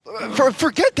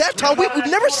Forget that, Tom. We've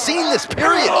never seen this,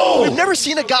 period. We've never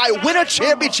seen a guy win a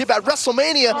championship at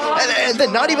WrestleMania and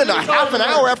then not even a half an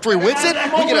hour after he wins it,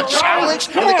 we get a challenge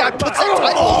and the guy puts that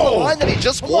title on the line that he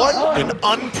just won. An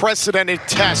unprecedented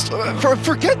test.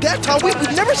 Forget that, Tom. We've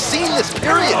never seen this,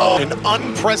 period. An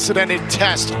unprecedented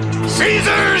test.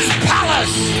 Caesar's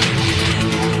Palace,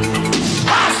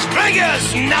 Las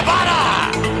Vegas,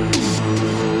 Nevada.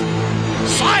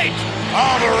 Site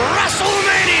of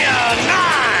WrestleMania 9.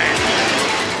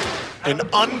 An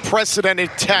unprecedented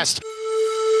test.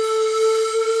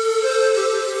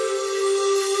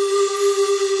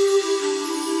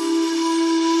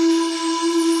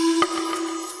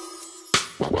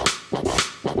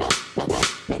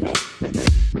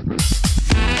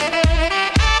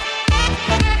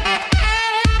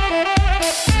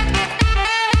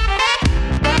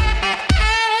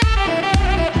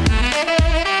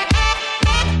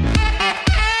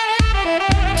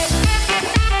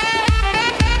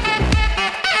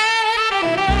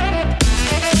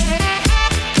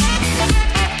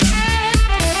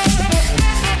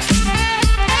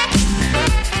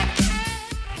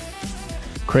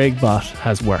 Craigbot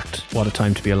has worked. What a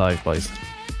time to be alive, boys.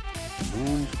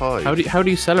 Hi. How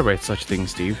do you celebrate such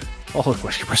things, Steve? Oh,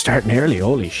 we're starting early.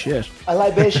 Holy shit. A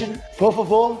libation, por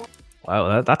favor.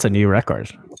 Wow, that's a new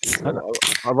record. I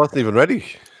wasn't even ready.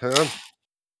 Hang on.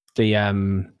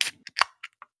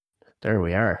 There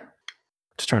we are.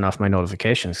 Just turn off my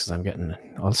notifications because I'm getting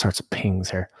all sorts of pings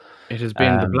here. It has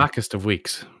been the blackest of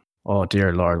weeks. Oh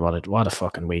dear Lord, what a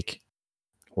fucking week.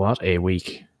 What a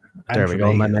week. And there we for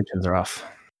go. me. My mentions are off.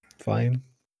 Fine.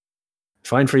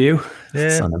 Fine for you?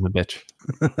 Yeah. Son of a bitch.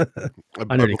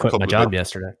 I nearly quit my job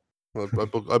yesterday. I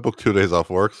booked 2 days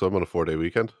off work, so I'm on a 4-day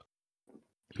weekend.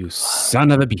 You son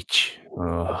of a bitch.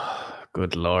 Oh,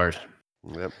 good Lord.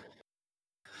 Yep.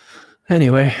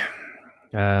 Anyway,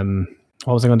 what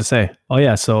was I going to say? Oh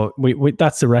yeah, so we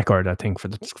that's the record, I think, for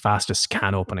the fastest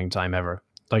can opening time ever.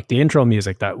 Like the intro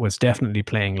music that was definitely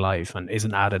playing live and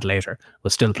isn't added later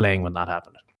was still playing when that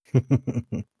happened.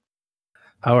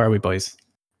 How are we, boys?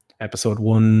 Episode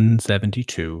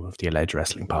 172 of the Alleged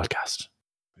Wrestling Podcast.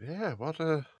 Yeah, what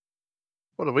a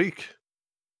week.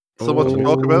 So much to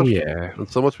talk about. Yeah. And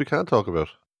so much we can't talk about.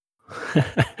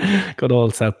 Good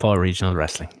old Southpaw Regional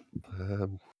Wrestling.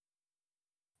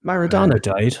 Maradona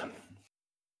died.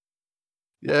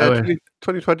 Yeah,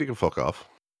 2020 can fuck off.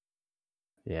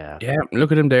 Yeah. Yeah,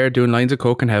 look at him there doing lines of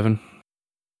coke in heaven.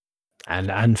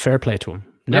 And fair play to him.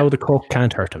 Now the coke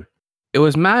can't hurt him. It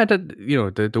was mad that,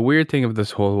 the weird thing of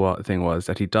this whole thing was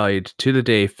that he died to the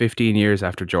day 15 years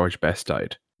after George Best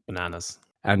died. Bananas.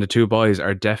 And the two boys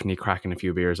are definitely cracking a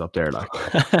few beers up there. Like,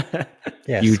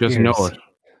 Yes, you just beers. know it.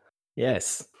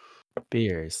 Yes.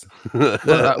 Beers.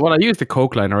 Well, I used the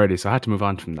coke line already, so I had to move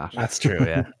on from that. That's true,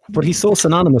 yeah. But he's so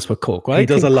synonymous with coke. He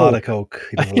does a lot of coke.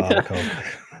 He does a lot of coke.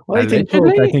 Well, I think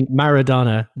coke, I think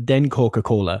Maradona, then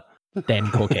Coca-Cola, then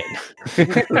cocaine.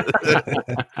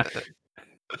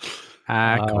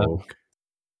 Coke.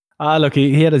 Look,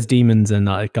 he had his demons and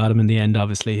it got him in the end,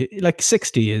 obviously. Like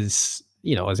 60 is,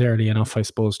 is early enough, I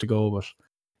suppose, to go, but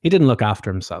he didn't look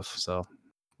after himself. So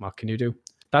what can you do?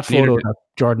 That photo that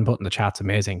Jordan put in the chat's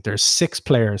amazing. There's 6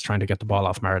 players trying to get the ball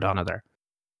off Maradona there.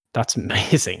 That's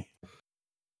amazing.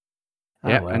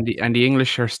 Yeah, well. and the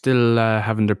English are still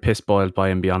having their piss boiled by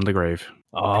him beyond the grave.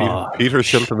 Oh, Peter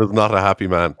Shilton is not a happy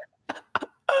man.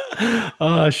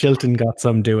 Oh, Shilton got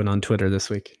some doing on Twitter this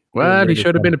week. Well, he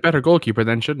should have been a better goalkeeper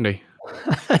then, shouldn't he?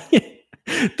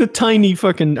 The tiny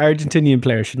fucking Argentinian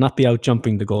player should not be out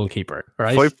jumping the goalkeeper,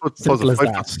 right?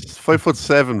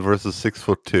 5'7" versus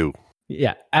 6'2".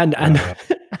 Yeah,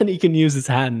 and he can use his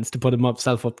hands to put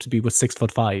himself up to be with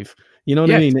 6'5". You know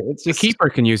what I mean? It's just, the keeper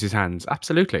can use his hands,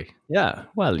 absolutely. Yeah,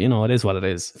 well, it is what it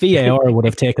is. VAR would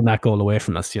have taken that goal away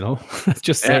from us,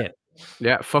 Just say it.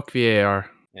 Yeah, fuck VAR.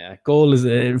 Yeah,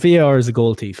 VAR is a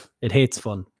goal thief. It hates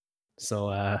fun. So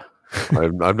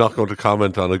I'm not going to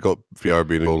comment on VAR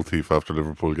being a goal thief after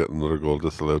Liverpool getting another goal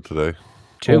disallowed today.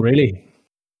 2, really?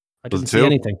 I didn't see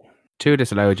anything. 2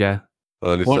 disallowed, yeah.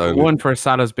 One one for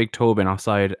Salah's big toe being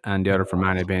offside, and the other for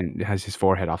Mane has his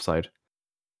forehead offside.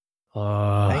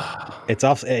 It's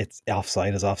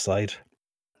offside is offside.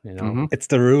 Mm-hmm. It's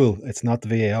the rule. It's not the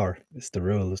VAR. It's the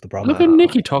rule. It's the problem. Look at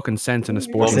Nicky talking sense in a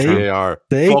sports Fuck VAR.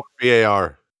 Fuck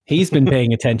VAR. He's been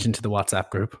paying attention to the WhatsApp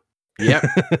group. Yep.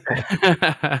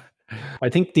 I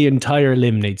think the entire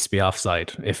limb needs to be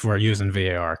offside if we're using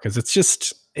VAR because it's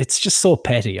just so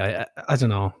petty. I don't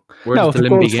know. Where does the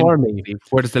limb begin? For me,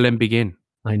 where does the limb begin?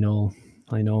 I know.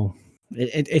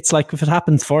 It's like if it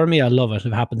happens for me, I love it. If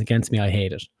it happens against me, I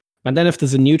hate it. And then if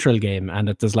there's a neutral game and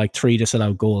if there's like 3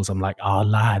 disallowed goals, I'm like, oh,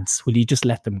 lads, will you just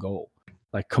let them go?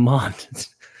 Like, come on.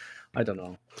 I don't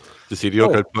know. Did you see the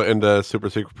yoke I put in the super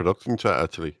secret production chat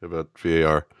actually about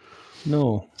VAR?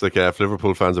 No. It's like if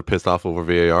Liverpool fans are pissed off over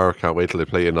VAR, can't wait till they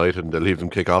play United and they'll leave them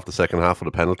kick off the second half with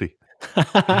a penalty.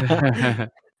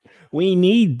 We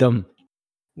need them.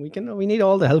 We need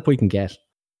all the help we can get.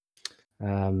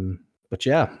 But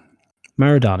yeah,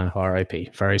 Maradona,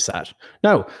 R.I.P. Very sad.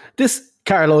 Now, this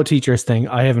Carlo teachers thing,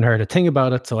 I haven't heard a thing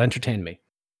about it, so entertain me.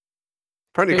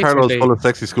 Apparently, Basically- Carlo's full of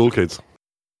sexy school kids.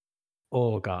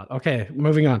 Oh God. Okay,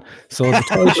 moving on. So the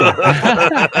toy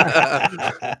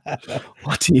show.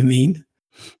 What do you mean?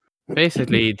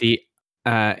 Basically, the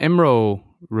IMRO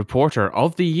reporter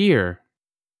of the year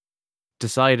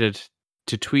decided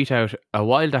to tweet out a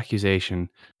wild accusation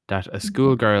that a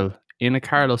schoolgirl in a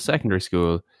Carlow secondary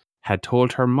school had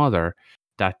told her mother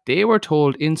that they were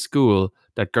told in school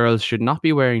that girls should not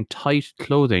be wearing tight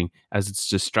clothing as it's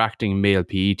distracting male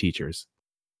PE teachers.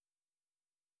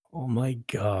 Oh my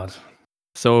God.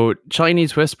 So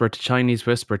Chinese whisper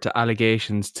to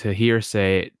allegations to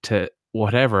hearsay to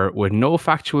whatever with no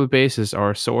factual basis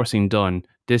or sourcing done.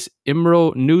 This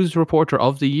IMRO news reporter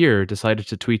of the year decided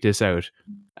to tweet this out,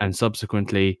 and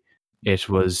subsequently it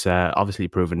was obviously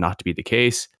proven not to be the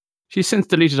case. She's since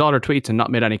deleted all her tweets and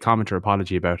not made any comment or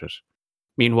apology about it.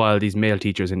 Meanwhile, these male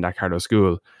teachers in that Carlow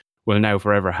school will now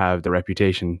forever have their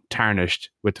reputation tarnished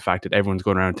with the fact that everyone's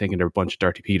going around thinking they're a bunch of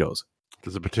dirty pedos.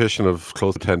 There's a petition of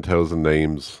close to 10,000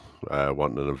 names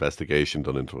wanting an investigation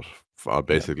done into it.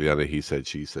 Basically, on a he said,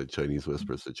 she said Chinese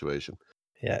whisper situation.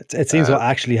 Yeah, it seems what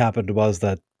actually happened was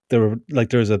that there were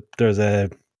like there's a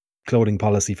clothing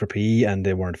policy for PE and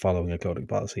they weren't following a clothing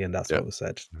policy, and that's what was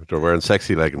said. They're wearing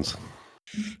sexy leggings.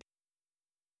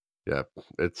 Yeah,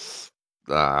 it's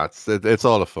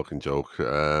all a fucking joke.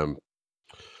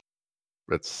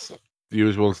 It's the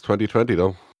usual. It's 2020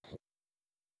 though.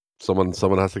 Someone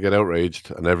has to get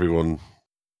outraged, and everyone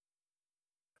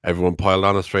piled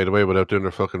on it straight away without doing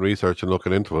their fucking research and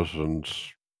looking into it. And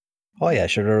oh yeah,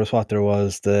 sure. There was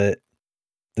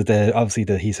obviously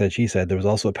the he said she said. There was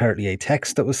also apparently a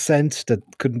text that was sent that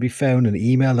couldn't be found, an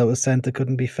email that was sent that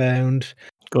couldn't be found.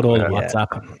 Good old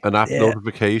WhatsApp. An app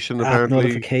notification apparently.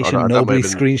 Notification. Nobody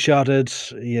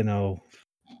screenshotted. You know,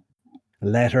 a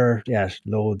letter. Yeah,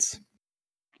 loads.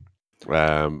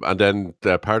 And then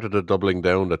part of the doubling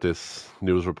down that this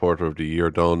news reporter of the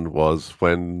year done was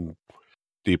when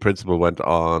the principal went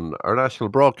on our national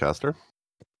broadcaster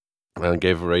and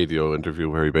gave a radio interview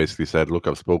where he basically said, look,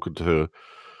 I've spoken to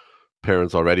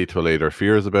parents already to allay their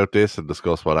fears about this and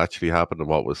discuss what actually happened and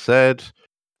what was said.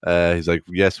 He's like,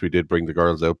 yes, we did bring the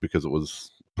girls out because it was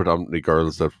predominantly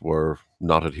girls that were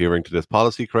not adhering to this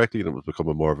policy correctly, and it was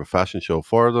becoming more of a fashion show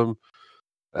for them.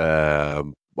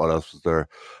 What else was there? And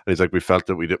he's like, we felt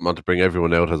that we didn't want to bring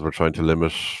everyone out as we're trying to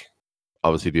limit,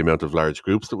 obviously, the amount of large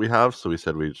groups that we have. So we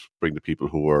said we'd bring the people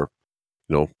who were,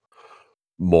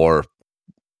 more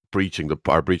breaching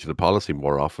the policy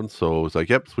more often. So it's like,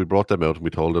 yep, so we brought them out and we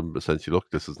told them essentially, look,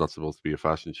 this is not supposed to be a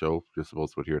fashion show. You're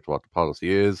supposed to adhere to what the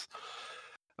policy is.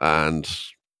 And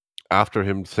after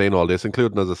him saying all this,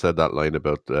 including, as I said, that line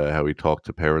about how he talked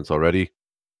to parents already,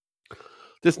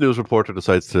 this news reporter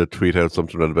decides to tweet out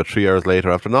something about 3 hours later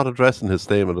after not addressing his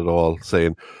statement at all,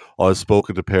 saying, I've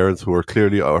spoken to parents who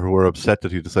were upset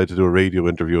that he decided to do a radio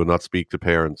interview and not speak to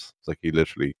parents. It's like he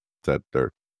literally said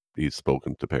he's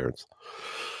spoken to parents.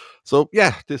 So,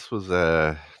 yeah, this was,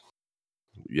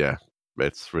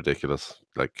 it's ridiculous.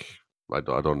 Like, I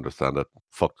don't understand it.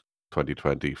 Fuck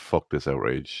 2020. Fuck this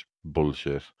outrage.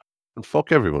 Bullshit. And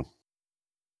fuck everyone.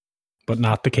 But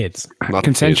not the kids. Not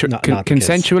the kids. Not the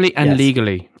Consensually kids. and Yes.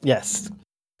 legally. Yes.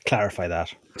 Clarify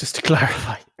that. Just to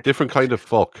clarify. Different kind of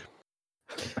fuck.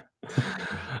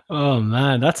 Oh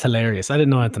man, that's hilarious. I didn't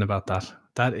know anything about that.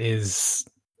 That is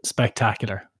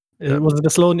spectacular. Was it a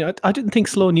slow news? I didn't think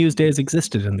slow news days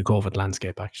existed in the COVID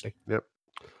landscape, actually. Yep.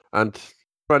 And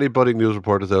for any budding news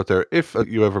reporters out there, if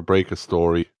you ever break a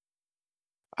story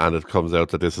and it comes out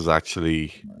that this is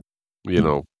actually,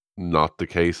 not the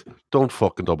case, don't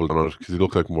fucking double down on it because you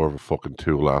look like more of a fucking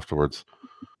tool afterwards.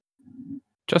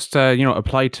 Just,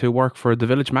 apply to work for The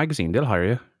Village magazine. They'll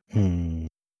hire you.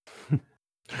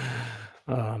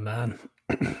 Oh, man.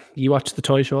 You watch the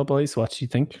toy show, boys? What do you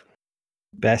think?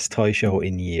 Best toy show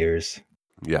in years.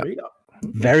 Yeah.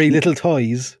 Very little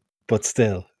toys, but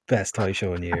still, best toy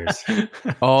show in years.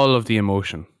 All of the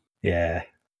emotion. Yeah.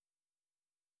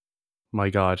 My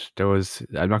God,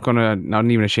 I'm not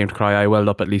even ashamed to cry. I welled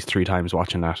up at least 3 times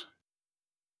watching that.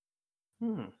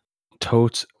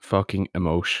 Totes fucking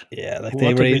emotion. Yeah, like What they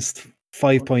did they- raised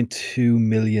 5.2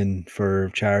 million for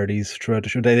charities throughout the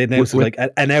show. They announced it like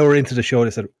an hour into the show.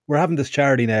 They said, "We're having this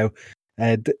charity now.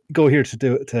 Go here to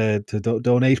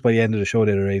donate." By the end of the show,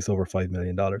 they raised over $5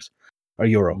 million or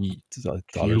euro.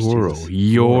 Dollars,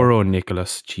 Euro,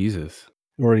 Nicholas. Jesus.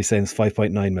 We're already saying it's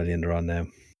 5.9 million they're on now.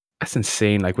 That's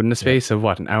insane. Like, within the space of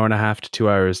what, an hour and a half to 2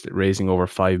 hours, raising over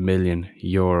 €5 million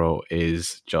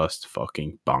is just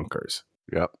fucking bonkers.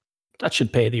 Yep. That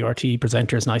should pay the RTE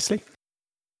presenters nicely.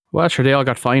 Well, sure, they all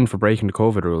got fined for breaking the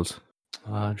COVID rules.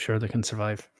 I'm sure they can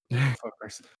survive.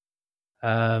 Fuckers.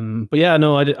 But yeah,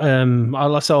 no,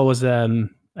 all I saw was an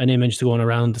image going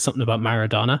around, something about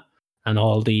Maradona, and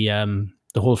all the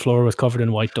whole floor was covered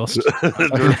in white dust. They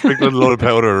were sprinkling a load of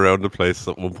powder around the place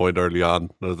at one point early on.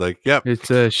 I was like, yep.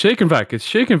 It's shaking back. It's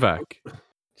shaking back.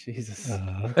 Jesus.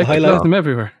 The highlight them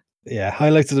everywhere. Yeah,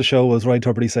 highlights of the show was Ryan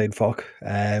Tuberty saying "fuck."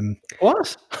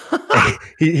 What?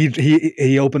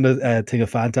 he opened a thing of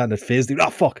Fanta and it fizzed. He,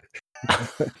 fuck.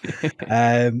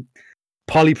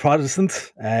 Polly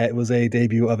Protestant. It was a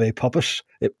debut of a puppet.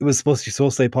 It was supposed to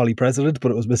say Polly President,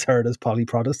 but it was misheard as Polly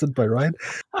Protestant by Ryan.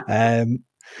 And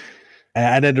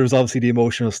then there was obviously the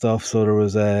emotional stuff. So there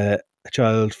was a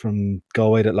child from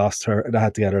Galway that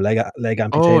had to get her leg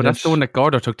amputated. Oh, that's the one that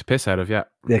Gordo took the piss out of, yeah.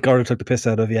 Yeah, Gordo took the piss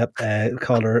out of, yep.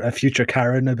 Called her a future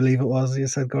Karen, I believe it was. You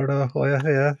said, Gordo. Oh,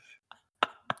 yeah.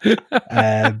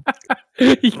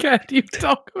 He can't even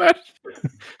talk about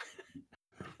it.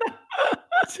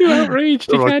 Too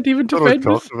outraged. He can't even defend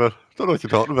it. Don't know what you're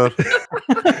talking about.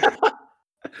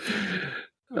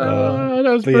 That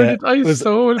was brilliant. I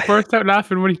so burst out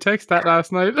laughing when he texted that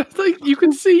last night. It's like, you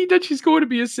can see that she's going to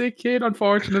be a sick kid,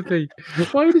 unfortunately.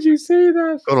 Why did you say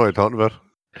that? Don't know what you're talking about.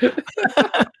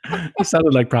 You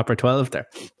sounded like proper 12 there.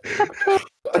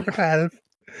 Proper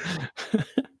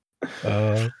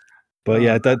 12. But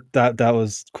yeah, that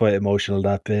was quite emotional,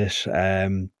 that bit.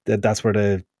 That's where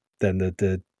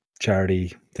the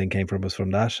charity thing came from, was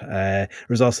from that. There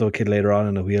was also a kid later on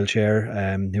in a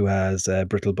wheelchair who has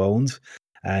brittle bones,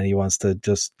 and he wants to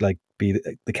just like be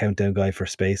the countdown guy for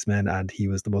Spaceman, and he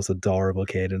was the most adorable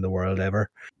kid in the world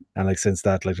ever. And like since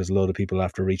that, like there's a load of people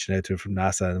after reaching out to him from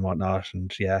NASA and whatnot,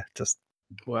 and yeah, just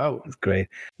wow, it's great.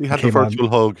 He had the virtual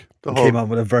hug. Came on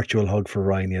with a virtual hug for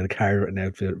Ryan. He had a card written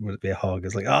out would be a hug.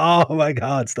 It's like, oh my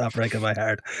god, stop breaking my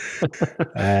heart.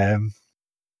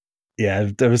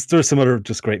 Yeah, there was some other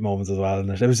just great moments as well, and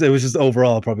it was just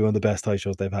overall probably one of the best toy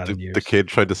shows they've had in years. The kid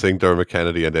tried to sing Dermot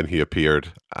Kennedy, and then he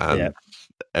appeared, and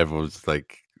everyone's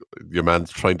like, "Your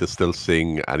man's trying to still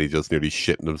sing, and he just nearly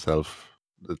shitting himself."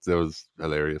 It was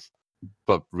hilarious,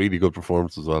 but really good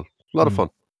performance as well. A lot of fun,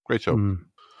 great show.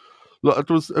 It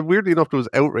was weirdly enough, there was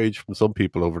outrage from some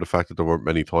people over the fact that there weren't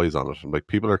many toys on it, and like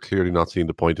people are clearly not seeing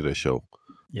the point of this show.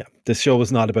 Yeah, this show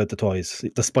was not about the toys,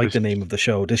 despite the name of the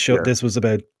show. This was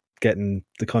about getting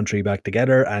the country back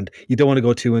together, and you don't want to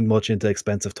go too much into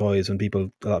expensive toys when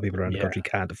a lot of people around the country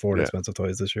can't afford expensive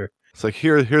toys this year. It's like,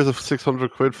 here's a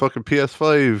 £600 fucking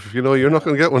PS5. You know, you're not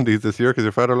going to get one of these this year because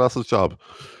your father lost his job.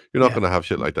 You're not going to have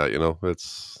shit like that. You know,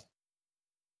 it's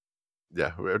they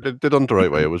done it the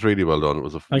right way. It was really well done. It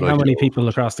was how many people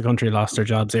across the country lost their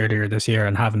jobs earlier this year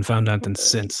and haven't found anything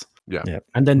since. Yeah.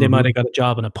 And then they might have got a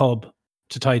job in a pub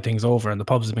to tide things over, and the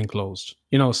pubs have been closed.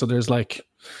 You know, so there's like,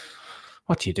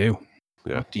 what do you do?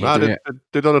 Yeah,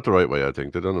 they done it the right way. I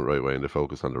think they done it the right way, and they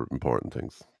focus on the important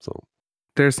things. So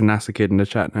there's the NASA kid in the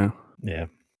chat now. Yeah.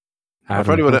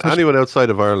 For anyone outside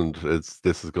of Ireland,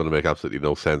 this is going to make absolutely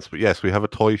no sense. But yes, we have a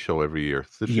toy show every year.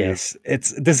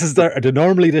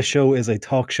 Normally this show is a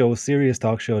talk show, serious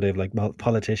talk show. They have like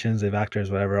politicians, they have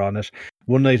actors, whatever on it.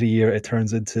 One night a year, it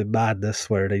turns into madness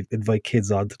where they invite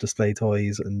kids on to display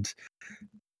toys, and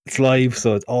it's live,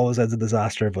 so it always ends in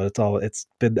disaster. But it's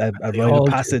been a rite of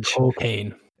passage.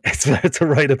 Cocaine. It's a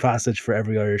rite of passage for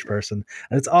every Irish person,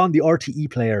 and it's on the RTE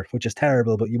player, which is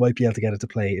terrible, but you might be able to get it to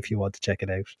play if you want to check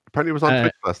it out. Apparently, it was on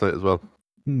Twitch last night as well.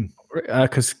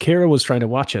 Because Kira was trying to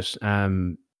watch it,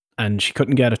 and she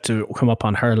couldn't get it to come up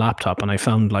on her laptop, and I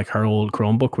found like her old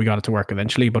Chromebook. We got it to work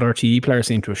eventually, but RTE player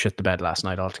seemed to have shit the bed last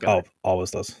night altogether. Oh, always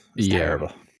does. It's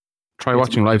terrible. Try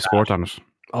watching live sport on it.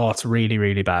 Oh, it's really,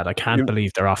 really bad. I can't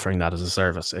believe they're offering that as a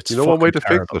service. It's one way to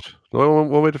fix it. One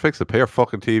way to fix it. Pay your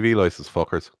fucking TV license,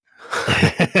 fuckers.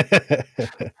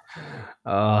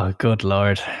 Oh, good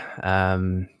lord.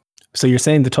 So you're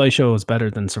saying the toy show is better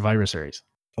than Survivor Series?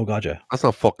 Oh god, yeah. That's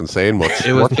not fucking saying much.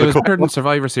 It was better than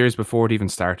Survivor Series before it even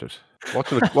started.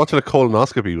 Watching a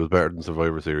colonoscopy was better than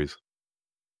Survivor Series.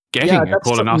 Getting a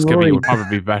colonoscopy would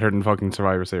probably be better than fucking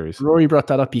Survivor Series. Rory brought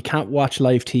that up. You can't watch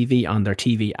live TV on their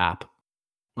TV app.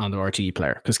 on the RTE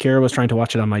player because Kira was trying to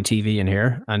watch it on my TV in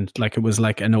here, and like it was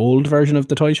like an old version of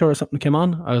the toy show or something came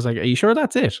on. I was like, "Are you sure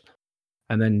that's it?"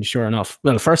 And then, sure enough,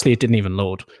 well, firstly, it didn't even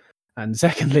load, and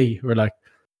secondly, we're like,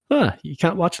 you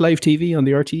can't watch live TV on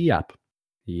the RTE app.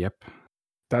 Yep.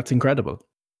 That's incredible.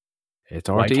 It's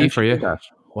Why RTE can't for you you. do that?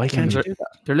 Why can't you do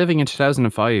that? They're living in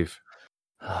 2005.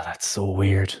 Oh, that's so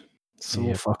weird.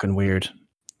 So fucking weird.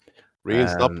 Rian,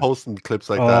 stop posting clips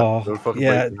like Oh, that. It'll fucking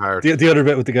yeah. break my heart. The other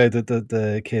bit with the guy,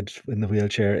 the kid in the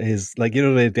wheelchair is like, you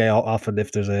know, they often,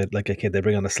 if there's a kid, they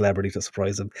bring on a celebrity to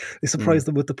surprise him. They surprised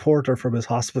him with the porter from his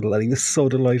hospital, and he was so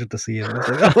delighted to see him. I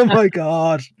was like, oh my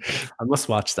god! I must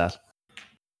watch that.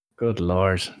 Good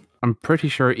lord. I'm pretty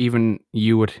sure even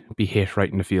you would be hit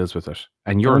right in the feels with it.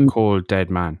 And you're a cold,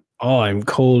 dead man. Oh, I'm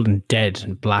cold and dead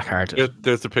and black-hearted.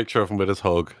 There's a picture of him with his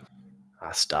hug.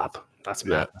 Stop. That's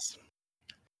madness.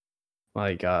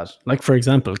 My God. Like, for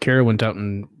example, Kira went out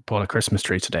and bought a Christmas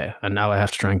tree today, and now I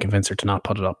have to try and convince her to not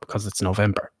put it up because it's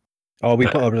November. Oh, we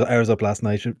put ours up last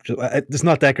night. It's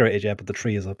not decorated yet, but the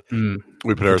tree is up.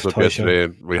 We put ours up yesterday,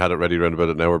 and we had it ready around about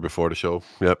an hour before the show.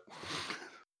 Yep.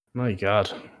 My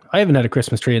God. I haven't had a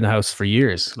Christmas tree in the house for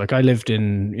years. Like, I lived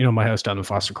in, my house down in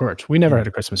Foster Court. We never had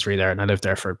a Christmas tree there, and I lived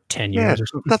there for 10 years or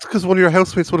something. That's because one of your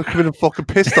housemates would have come in and fucking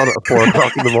pissed on it at 4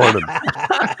 o'clock in the morning.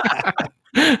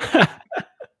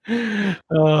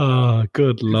 Oh,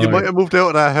 good lord. You might have moved out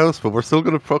of that house, but we're still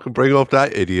going to fucking bring up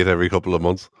that idiot every couple of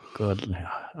months. Good.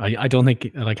 I don't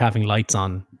think like having lights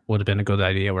on would have been a good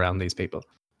idea around these people.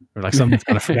 We're like, someone's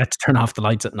going to forget to turn off the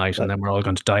lights at night, and then we're all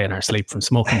going to die in our sleep from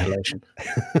smoke inhalation.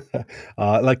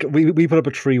 Like we put up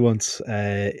a tree once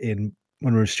when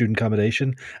we were in student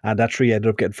accommodation, and that tree ended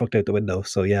up getting fucked out the window.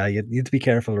 So yeah, you need to be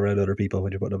careful around other people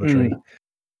when you put up a tree.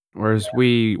 Whereas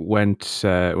we went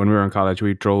when we were in college,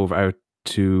 we drove out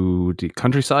to the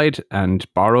countryside and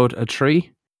borrowed a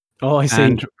tree. Oh, I see.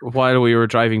 And while we were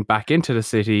driving back into the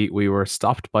city, we were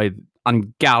stopped by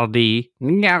on Gardaí,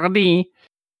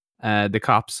 the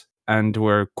cops, and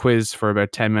were quizzed for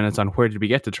about 10 minutes on where did we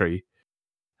get the tree.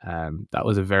 That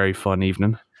was a very fun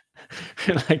evening.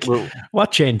 Like,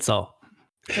 what chainsaw?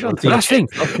 I don't Last thing.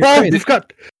 Oh, they've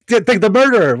got the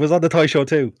murderer was on the toy show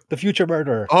too. The future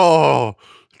murderer. Oh,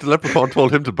 the leprechaun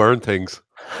told him to burn things.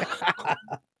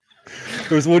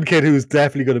 There was one kid who was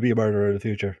definitely going to be a murderer in the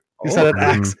future. He said an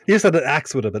axe. He said an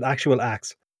axe with him, an actual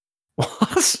axe.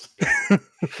 What?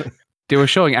 They were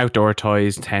showing outdoor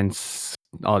toys, tents,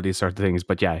 all these sort of things.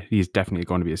 But yeah, he's definitely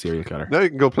going to be a serial killer. Now you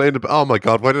can go play in the... Oh my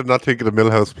God, why did I not think of the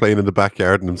Millhouse playing in the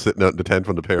backyard and him sitting out in the tent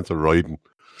when the parents are riding?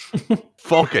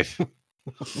 Fuck it.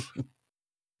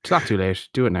 It's not too late.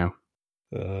 Do it now.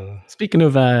 Speaking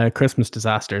of Christmas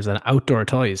disasters and outdoor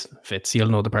toys, Fitz, you'll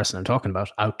know the person I'm talking about.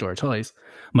 Outdoor toys.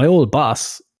 My old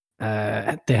boss,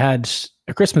 they had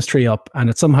a Christmas tree up and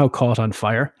it somehow caught on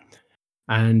fire,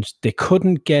 and they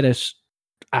couldn't get it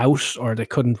out, or they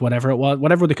couldn't,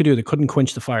 whatever they could do, they couldn't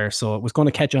quench the fire. So it was going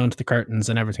to catch on to the curtains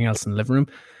and everything else in the living room.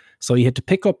 So he had to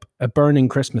pick up a burning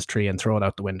Christmas tree and throw it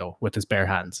out the window with his bare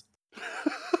hands.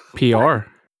 PR.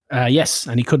 Yes,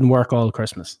 and he couldn't work all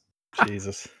Christmas.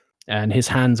 Jesus. And his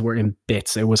hands were in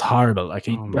bits. It was horrible. Like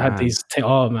he had these.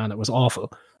 Oh man, it was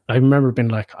awful. I remember being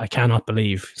like, I cannot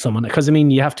believe someone. Because I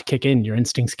mean, you have to kick in. Your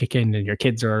instincts kick in, and your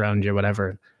kids are around you,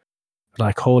 whatever.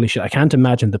 Like, holy shit! I can't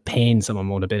imagine the pain someone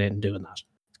would have been in doing that.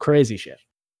 Crazy shit.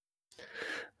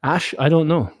 Ash, I don't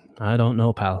know. I don't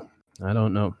know, pal. I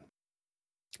don't know.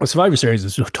 The Survivor Series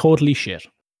is totally shit.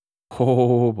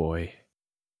 Oh boy.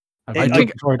 I'm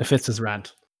looking forward to Fitz's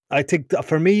rant. I think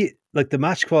for me, like the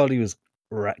match quality was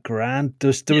grand. There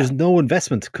was no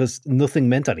investment because nothing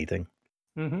meant anything.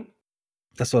 Mm-hmm.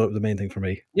 That's what the main thing for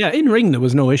me. Yeah, in ring there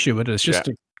was no issue with it. It's just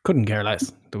couldn't care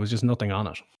less. There was just nothing on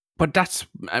it. But that's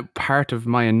part of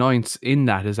my annoyance in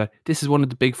that, is that this is one of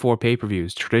the big four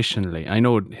pay-per-views traditionally. I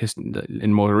know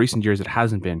in more recent years it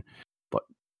hasn't been, but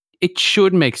it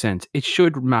should make sense. It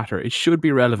should matter. It should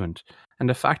be relevant. And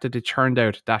the fact that it turned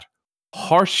out that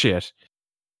horse shit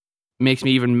makes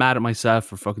me even mad at myself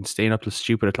for fucking staying up till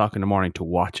stupid o'clock in the morning to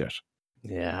watch it.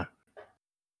 Yeah.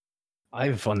 I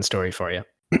have a fun story for you.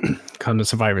 Come to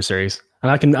Survivor Series.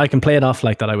 And I can play it off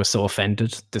like that I was so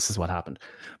offended. This is what happened.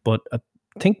 But I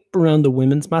think around the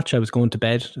women's match, I was going to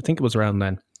bed. I think it was around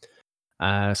then.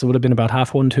 So it would have been about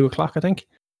 1:30, 2 o'clock, I think.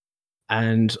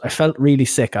 And I felt really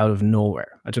sick out of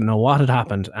nowhere. I didn't know what had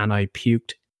happened, and I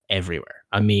puked everywhere.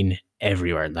 I mean,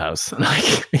 everywhere in the house.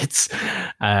 Like, it's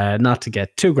not to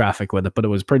get too graphic with it, but it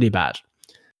was pretty bad.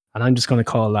 And I'm just going to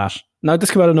call that. Now,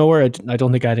 this came out of nowhere. I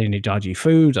don't think I had any dodgy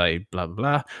food. I blah, blah,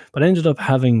 blah. But I ended up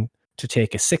having to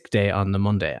take a sick day on the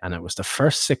Monday. And it was the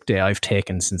first sick day I've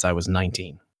taken since I was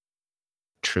 19.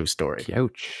 True story.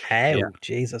 Ouch. How? Yeah.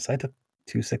 Jesus.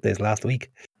 2 sick days last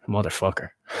week. Motherfucker.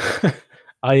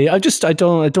 I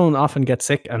don't often get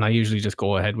sick, and I usually just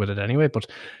go ahead with it anyway. But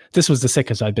this was the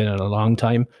sickest I've been in a long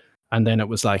time, and then it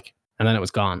was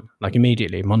gone. Like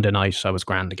immediately, Monday night, I was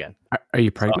grand again. Are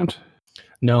you pregnant?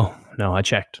 No, I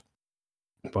checked.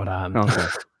 But Okay.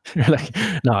 you're like,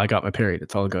 no, I got my period.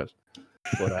 It's all good.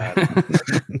 But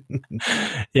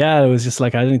yeah, it was just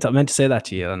like I meant to say that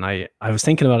to you, and I was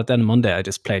thinking about it then on Monday. I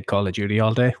just played Call of Duty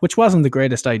all day, which wasn't the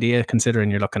greatest idea considering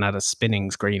you're looking at a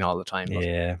spinning screen all the time. But,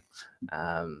 Yeah.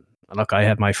 look, I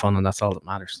had my fun, and that's all that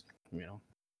matters, you know.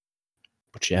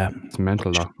 But yeah, It's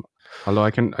mental though. Although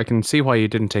I can see why you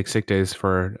didn't take sick days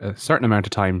for a certain amount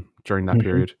of time during that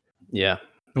period. Yeah,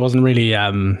 it wasn't really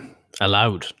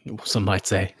allowed, some might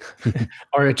say,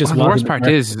 or it just Well, the worst wasn't part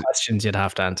is questions you'd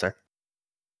have to answer.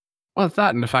 Well,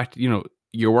 that and the fact,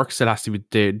 your work still has to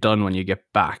be done when you get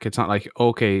back. It's not like,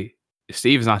 okay,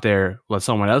 Steve's not there, well,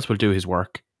 someone else will do his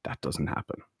work. That doesn't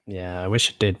happen. Yeah, I wish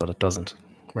it did, but it doesn't.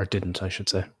 Or it didn't, I should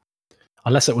say.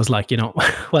 Unless it was like,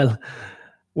 well,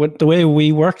 the way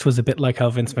we worked was a bit like how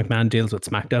Vince McMahon deals with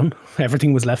SmackDown.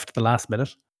 Everything was left at the last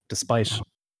minute, despite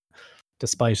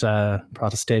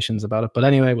protestations about it. But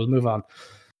anyway, we'll move on.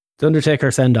 The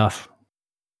Undertaker send-off.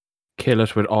 Kill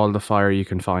it with all the fire you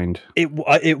can find. It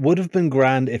would have been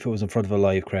grand if it was in front of a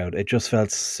live crowd. It just felt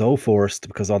so forced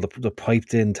because all the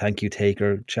piped in "Thank you,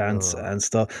 Taker" chants and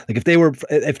stuff. Like if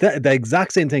the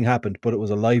exact same thing happened, but it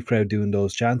was a live crowd doing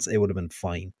those chants, it would have been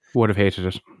fine. Would have hated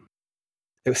it.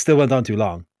 It still went on too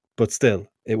long, but still,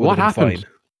 it would What have been happened?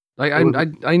 fine. Like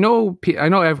I know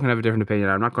everyone can have a different opinion.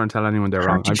 I'm not going to tell anyone they're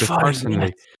wrong. I'm just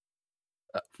personally.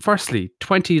 Firstly,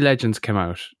 20 legends came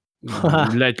out.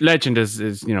 Legend is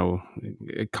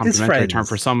a complimentary term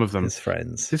for some of them. His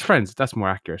friends. That's more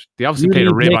accurate. They obviously played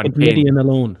a rib on Kane. Midian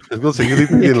alone. I was going to say, you leave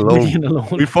Midian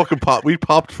alone. We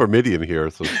popped for Midian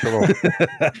here, so come on.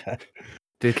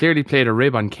 They clearly played a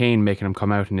rib on Kane, making him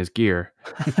come out in his gear.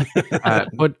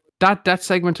 But that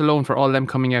segment alone, for all them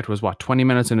coming out, was 20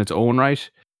 minutes in its own right,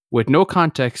 with no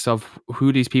context of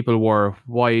who these people were,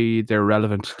 why they're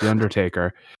relevant to the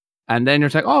Undertaker. And then you're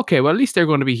like, oh, okay, well, at least they're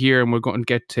going to be here and we're going to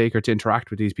get Taker to interact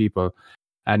with these people.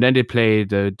 And then they play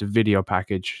the video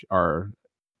package or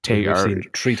Taker. We've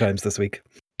seen 3 times this week.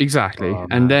 Exactly.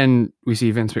 And then we see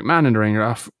Vince McMahon in the ring.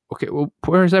 Off. Okay, well,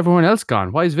 where's everyone else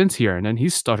gone? Why is Vince here? And then he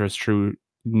stutters through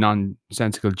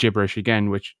nonsensical gibberish again,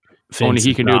 which Vince only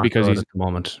he can do because he's at the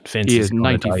moment. Vince he is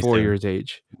 94 years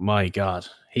age. My God,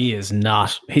 he is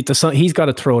not. He's got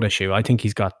a throat issue. I think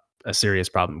he's got a serious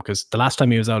problem because the last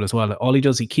time he was out as well, all he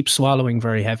does, he keeps swallowing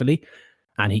very heavily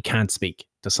and he can't speak.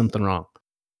 There's something wrong.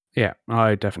 Yeah,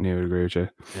 I definitely would agree with you.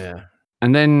 Yeah.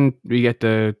 And then we get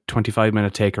the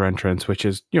 25-minute Taker entrance, which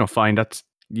is, fine. That's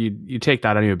you take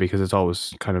that anyway because it's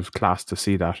always kind of class to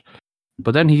see that.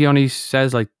 But then he only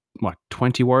says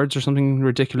 20 words or something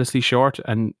ridiculously short,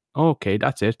 and okay,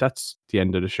 that's it. That's the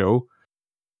end of the show.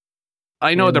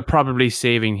 I know they're probably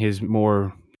saving his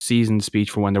more seasoned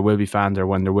speech for when there will be fans or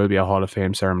when there will be a Hall of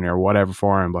Fame ceremony or whatever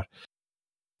for him, but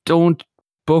don't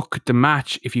book the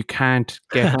match if you can't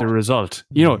get the result.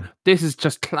 This is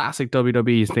just classic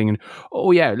WWE's thinking, oh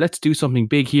yeah, let's do something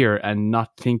big here and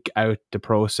not think out the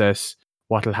process,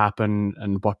 what'll happen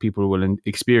and what people will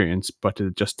experience, but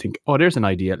to just think, oh, there's an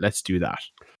idea, let's do that.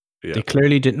 Yeah. They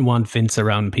clearly didn't want Vince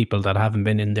around people that haven't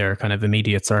been in their kind of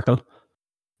immediate circle.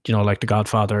 Like the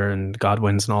Godfather and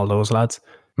Godwins and all those lads.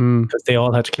 Because they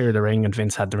all had to clear the ring and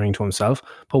Vince had the ring to himself.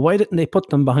 But why didn't they put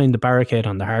them behind the barricade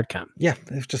on the hard cam? Yeah,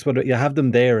 it's just what you have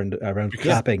them there and around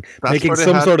clapping, making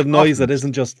some sort of noise that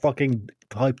isn't just fucking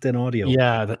piped in audio.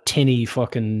 Yeah, the tinny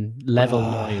fucking level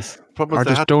noise. Or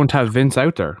just don't have Vince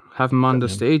out there. Have him on the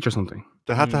stage or something.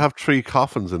 They had to have 3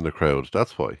 coffins in the crowd.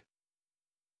 That's why.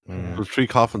 There's 3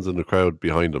 coffins in the crowd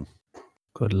behind him.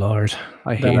 Good Lord.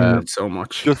 I hate it so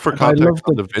much. Just for context,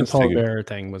 the Vince Paul Bearer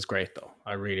thing was great, though.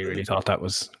 I really, really thought that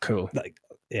was cool. I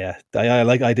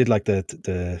did like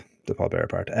the Paul Bearer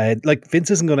part.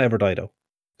 Vince isn't going to ever die, though.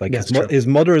 His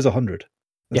mother is 100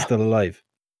 and still alive.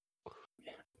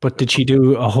 But did she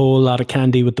do a whole lot of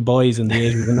candy with the boys in the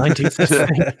 80s and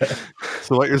 90s?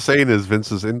 So what you're saying is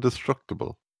Vince is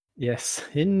indestructible? Yes,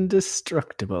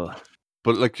 indestructible.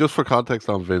 But just for context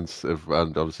on Vince,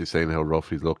 and obviously saying how rough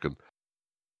he's looking,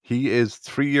 he is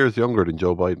 3 years younger than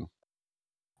Joe Biden.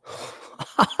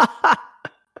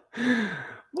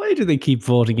 Why do they keep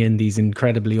voting in these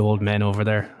incredibly old men over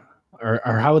there? Or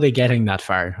how are they getting that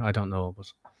far? I don't know.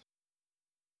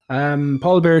 But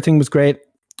Paul Bearer thing was great.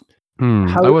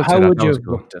 How would you have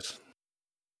booked it?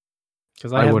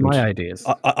 Because I have my ideas.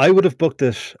 I would have booked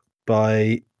it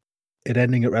by it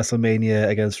ending at WrestleMania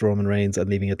against Roman Reigns and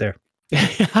leaving it there.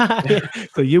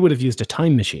 So you would have used a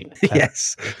time machine.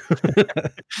 Yes.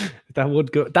 That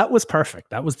would go. That was perfect.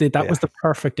 That was the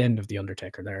perfect end of the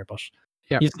Undertaker there. But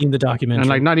you've seen the documentary, and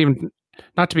like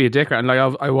not to be a dicker, and like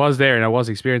I was there and I was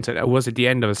experiencing it. I was at the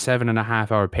end of a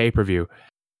 7.5 hour pay-per-view,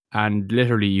 and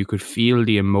literally you could feel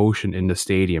the emotion in the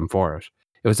stadium for it.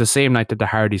 It was the same night that the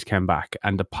Hardys came back,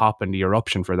 and the pop and the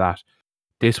eruption for that.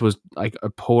 This was like a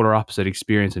polar opposite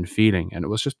experience and feeling, and it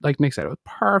was just like Nick said, it was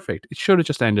perfect. It should have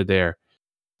just ended there.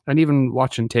 And even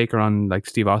watching Taker on like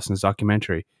Steve Austin's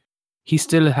documentary, he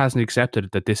still hasn't accepted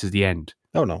that this is the end.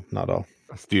 Oh no, not at all.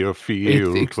 Still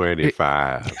feel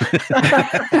 25.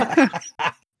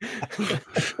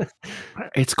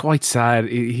 It's quite sad.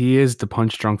 He is the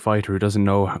punch drunk fighter who doesn't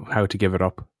know how to give it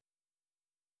up.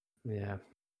 Yeah,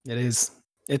 it is.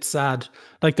 It's sad.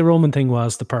 Like the Roman thing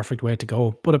was the perfect way to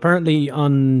go. But apparently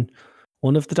on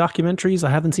one of the documentaries, I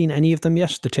haven't seen any of them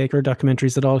yet, the Taker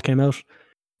documentaries that all came out,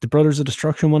 the Brothers of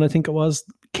Destruction one, I think it was,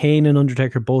 Kane and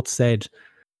Undertaker both said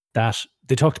that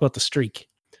they talked about the streak.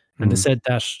 And they said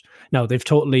that now they've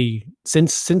totally,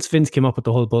 since Vince came up with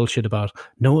the whole bullshit about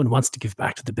no one wants to give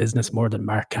back to the business more than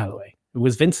Mark Calloway. It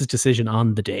was Vince's decision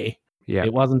on the day. Yeah.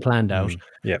 It wasn't planned out.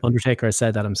 Yeah. Undertaker has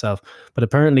said that himself. But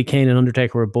apparently Kane and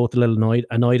Undertaker were both a little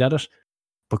annoyed at it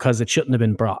because it shouldn't have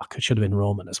been Brock. It should have been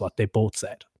Roman, is what they both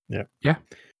said. Yeah. Yeah.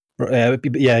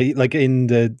 Like in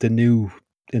the new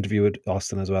interview with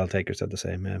Austin as well, Taker said the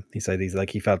same. Yeah. He said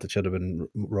he felt it should have been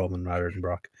Roman rather than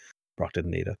Brock. Brock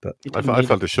didn't need it, but I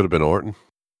felt it should have been Orton.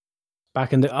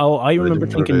 Back in I remember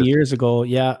thinking years ago,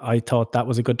 I thought that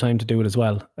was a good time to do it as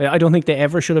well. I don't think they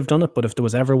ever should have done it, but if there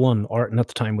was ever one, Orton at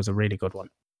the time was a really good one.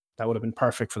 That would have been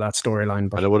perfect for that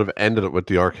storyline. And it would have ended it with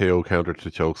the RKO counter to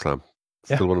chokeslam.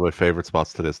 Still one of my favorite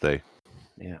spots to this day.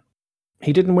 Yeah.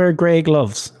 He didn't wear grey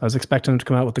gloves. I was expecting him to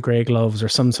come out with the grey gloves or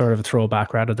some sort of a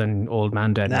throwback rather than old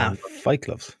man dead. Nah, fight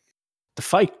gloves. The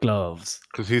fight gloves.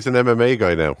 Because he's an MMA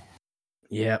guy now.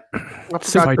 Yeah.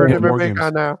 MMA guy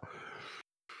now.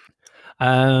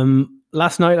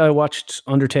 Last night I watched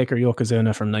Undertaker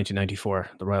Yokozuna from 1994,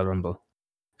 the Royal Rumble.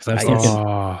 Because I was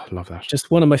thinking, love that.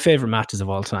 Just one of my favorite matches of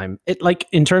all time. It, like,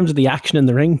 in terms of the action in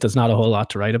the ring, there's not a whole lot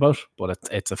to write about, but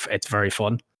it's very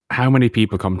fun. How many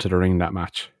people come to the ring that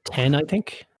match? 10, I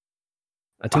think.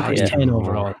 I think there's 10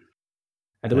 overall.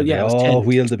 And they all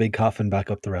wheeled the big coffin back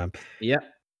up the ramp. Yeah.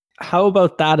 How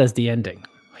about that as the ending?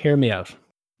 Hear me out.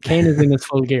 Kane is in his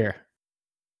full gear.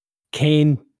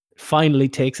 Kane finally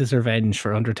takes his revenge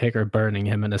for Undertaker burning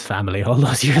him and his family all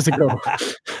those years ago.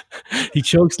 He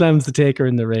chokeslams the Taker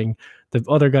in the ring. The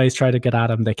other guys try to get at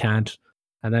him. They can't.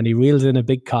 And then he wheels in a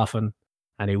big coffin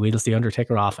and he wheels the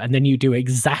Undertaker off. And then you do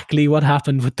exactly what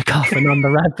happened with the coffin on the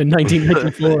ramp in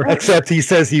 1994. Except he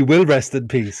says he will rest in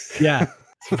peace. Yeah.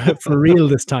 For real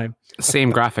this time.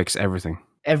 Same graphics, everything.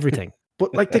 Everything.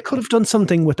 But like they could have done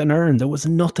something with an urn. There was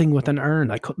nothing with an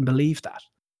urn. I couldn't believe that.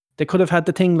 They could have had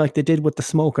the thing like they did with the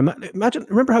smoke. Imagine,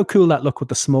 remember how cool that looked with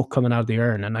the smoke coming out of the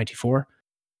urn in 94?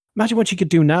 Imagine what you could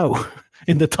do now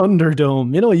in the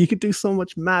Thunderdome. You know, you could do so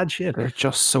much mad shit. They're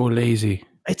just so lazy.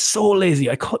 It's so lazy.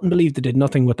 I couldn't believe they did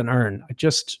nothing with an urn. It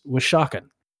just was shocking.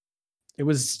 It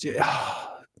was,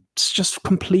 it's just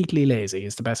completely lazy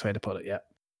is the best way to put it, yeah.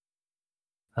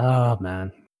 Oh,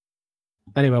 man.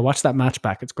 Anyway, watch that match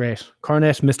back. It's great.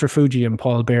 Cornette, Mr. Fuji, and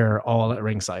Paul Bearer are all at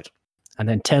ringside. And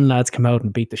then 10 lads come out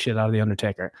and beat the shit out of the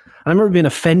Undertaker. And I remember being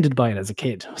offended by it as a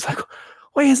kid. I was like,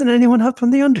 why isn't anyone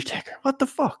helping the Undertaker? What the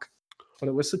fuck? But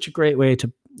it was such a great way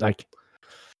to, like,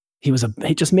 he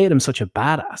just made him such a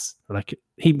badass. Like, do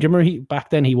you remember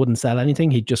back then he wouldn't sell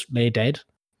anything. He'd just lay dead.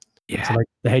 Yeah. So like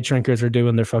the head shrinkers are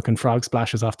doing their fucking frog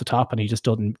splashes off the top and he just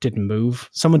didn't move.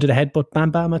 Someone did a headbutt,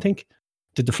 Bam Bam, I think.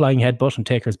 Did the flying headbutt and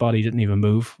Taker's body didn't even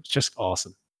move. It's just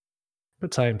awesome.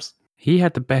 Good times. He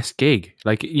had the best gig.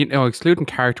 Like, you know, excluding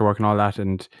character work and all that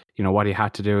and, you know, what he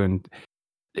had to do. And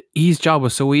his job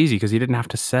was so easy because he didn't have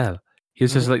to sell. He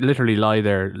was just like literally lie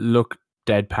there, look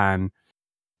deadpan,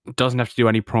 doesn't have to do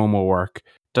any promo work,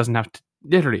 doesn't have to,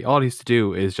 literally all he has to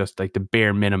do is just like the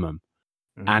bare minimum.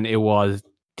 And it was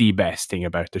the best thing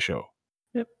about the show.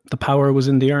 Yep. The power was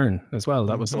in the urn as well.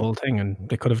 That was the whole thing. And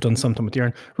they could have done something with the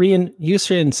urn. Rian, you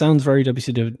saying sounds very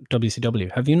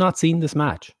WCW. Have you not seen this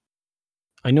match?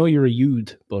 I know you're a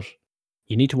youth, but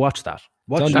you need to watch that.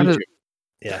 Watch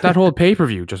that whole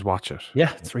pay-per-view. Just watch it.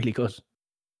 Yeah, it's really good.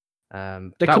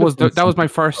 That was my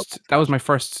first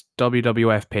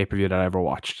WWF pay-per-view that I ever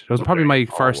watched. It was probably my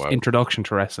first introduction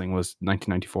to wrestling was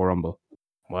 1994 Rumble.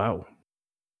 Wow.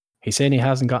 He's saying he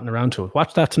hasn't gotten around to it.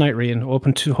 Watch that tonight, Rian.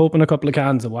 Open a couple of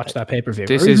cans and watch that pay-per-view.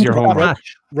 This is your home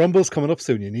match. Rumble's coming up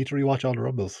soon. You need to rewatch all the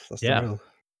Rumbles. That's the real.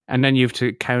 And then you have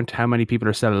to count how many people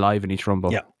are still alive in each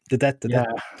Rumble. Yeah. The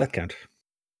death count.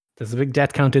 There's a big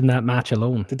death count in that match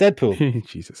alone. The Deadpool.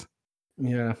 Jesus.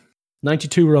 Yeah.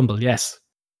 92 Rumble, yes.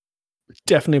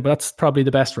 Definitely, but that's probably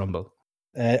the best Rumble.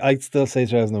 I'd still say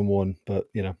 2001, but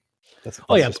that's just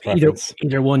either, preference.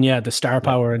 either one, yeah. The star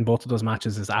power in both of those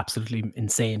matches is absolutely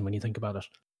insane when you think about it.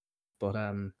 But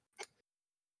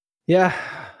yeah,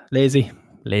 lazy.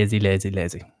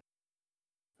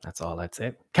 That's all I'd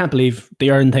say. Can't believe the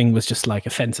urn thing was just like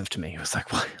offensive to me. It was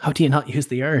like, what? How do you not use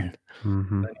the urn?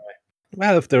 Mm-hmm. Anyway.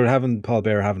 Well, if they were having Paul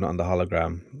Bearer having it on the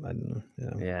hologram, I don't know.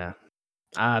 Yeah.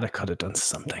 They could have done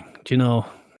something. Do you know?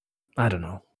 I don't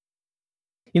know.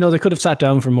 They could have sat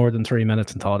down for more than 3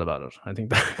 minutes and thought about it. I think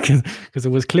that because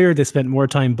it was clear they spent more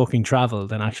time booking travel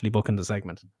than actually booking the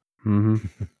segment. Mm-hmm.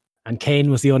 And Kane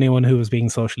was the only one who was being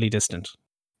socially distant.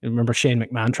 Remember Shane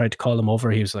McMahon tried to call him over.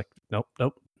 He was like, nope.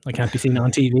 I can't be seen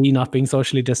on TV not being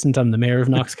socially distant. I'm the mayor of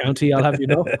Knox County. I'll have you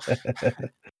know.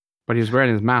 But he was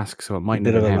wearing his mask, so it might a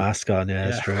bit of a mask on. Yeah,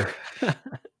 that's true.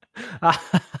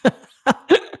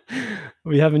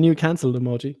 We have a new cancelled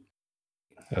emoji.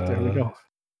 There we go.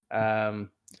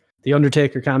 The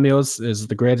Undertaker cameos is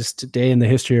the greatest day in the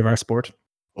history of our sport.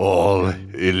 All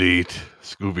elite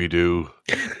Scooby-Doo.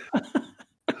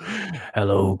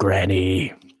 Hello,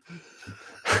 Granny.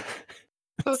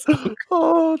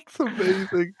 Oh, it's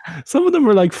amazing. Some of them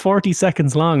were like 40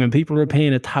 seconds long and people were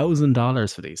paying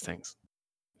 $1,000 for these things.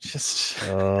 Just,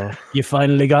 you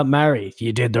finally got married.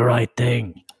 You did the right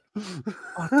thing.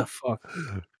 What the fuck?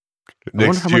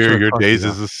 Next year, your days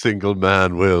as a single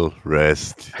man will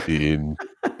rest in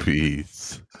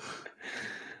peace.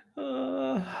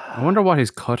 I wonder what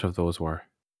his cut of those were.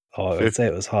 Oh, I'd say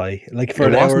it was high. Like for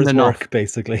an hour's work,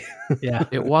 basically. Yeah.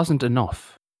 It wasn't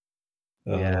enough.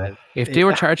 Yeah. If they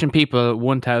were charging people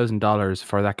 $1,000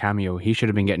 for that cameo, he should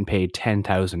have been getting paid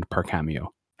 $10,000 per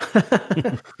cameo.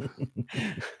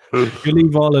 You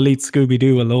leave all elite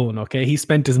Scooby-Doo alone, okay? He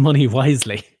spent his money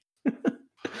wisely.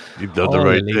 You've done the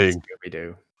right thing.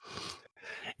 Scooby-Doo.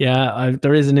 Yeah,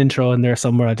 there is an intro in there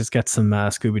somewhere. I just get some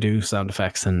Scooby-Doo sound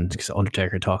effects and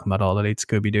Undertaker talking about all elite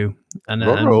Scooby-Doo and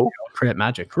create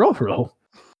magic. Row.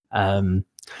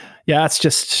 Yeah, it's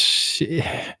just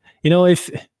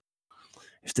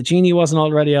if the genie wasn't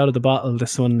already out of the bottle,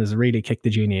 this one has really kicked the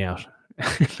genie out.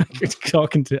 You're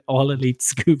talking to all elite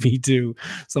Scooby-Doo,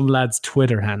 some lad's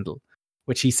Twitter handle,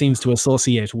 which he seems to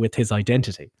associate with his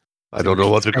identity. I don't know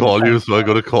what to call you, so I'm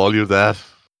going to call you that.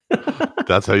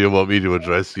 That's how you want me to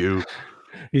address you.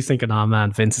 He's thinking, oh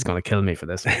man, Vince is going to kill me for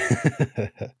this.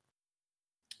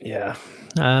 Yeah.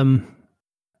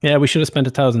 Yeah, we should have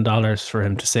spent $1,000 for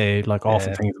him to say like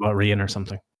awful things about Rian or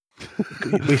something.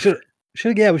 we should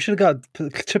have got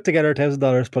chipped together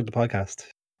 $1,000, plug the podcast.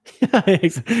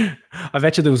 I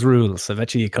bet you there was rules. I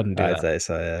bet you couldn't do that. I'd say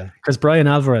so, yeah. Because Brian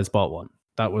Alvarez bought one.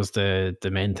 That was the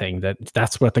main thing.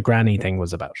 That's what the granny thing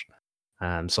was about.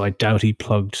 So I doubt he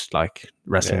plugged like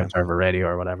Wrestling Observer Radio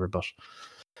or whatever. But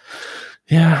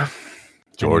yeah,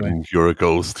 Jordan, anyway. You're a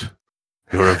ghost.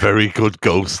 You're a very good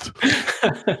ghost.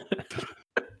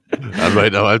 And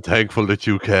right now, I'm thankful that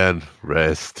you can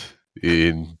rest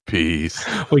in peace.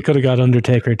 We could have got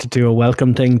Undertaker to do a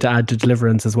welcome thing to add to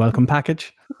Deliverance's welcome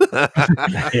package.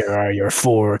 Here are your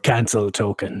 4 cancel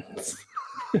tokens.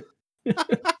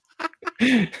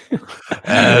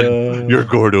 And your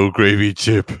Gordo gravy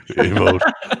chip emote.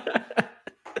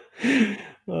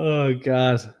 Oh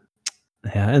God.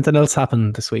 Yeah, anything else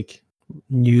happened this week?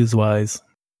 News wise.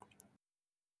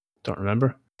 Don't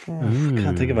remember.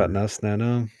 Can't think about else now,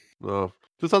 no. No.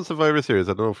 Just on Survivor Series,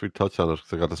 I don't know if we touched on it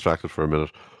because I got distracted for a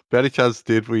minute. By any chance,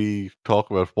 did we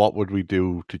talk about what would we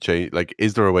do to change? Like,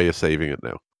 is there a way of saving it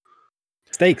now?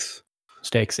 Stakes,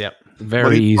 yeah.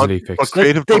 Very easily fixed.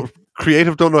 But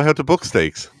creative don't know how to book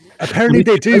stakes. Apparently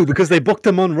they do because they booked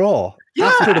them on Raw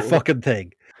after the fucking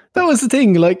thing. That was the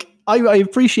thing. Like, I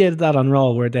appreciated that on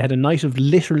Raw where they had a night of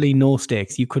literally no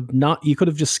stakes. You could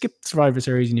have just skipped Survivor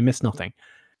Series and you missed nothing.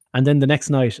 And then the next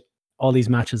night, all these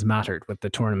matches mattered with the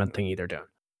tournament thing they're doing.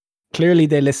 Clearly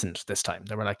they listened this time.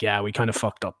 They were like, yeah, we kind of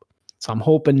fucked up. So I'm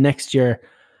hoping next year,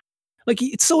 like,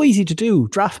 it's so easy to do.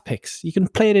 Draft picks. You can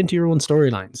play it into your own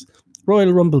storylines.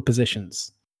 Royal Rumble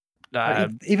positions.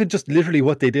 Even just literally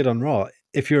what they did on Raw.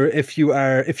 If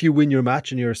you win your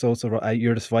match and you're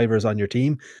the survivors on your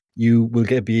team, you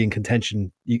will be in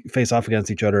contention. You face off against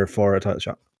each other for a title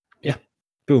shot. Yeah.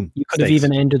 Boom. You could have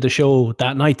even ended the show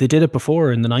that night. They did it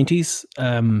before in the 90s,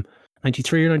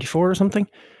 93 or 94 or something.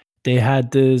 They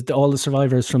had all the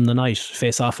survivors from the night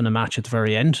face off in a match at the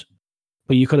very end.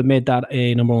 But you could have made that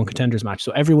a number 1 contenders match.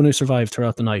 So everyone who survived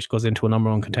throughout the night goes into a number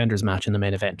 1 contenders match in the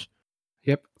main event.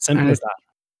 Yep. Simple as that.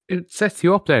 it sets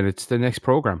you up. Then it's the next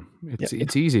program.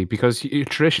 It's easy because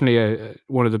traditionally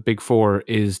one of the big four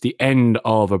is the end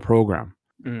of a program,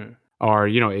 or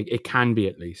it can be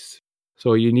at least.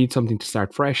 So you need something to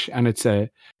start fresh, and it's a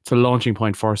launching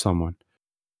point for someone.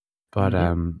 But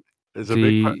Is a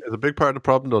big part of the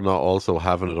problem though not also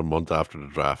having it a month after the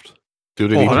draft? Do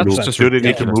they need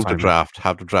to move the draft?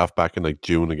 Have the draft back in like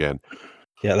June again?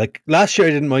 Yeah, like last year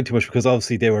I didn't mind too much because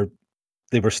obviously they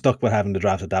were stuck with having the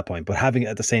draft at that point, but having it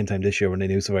at the same time this year when they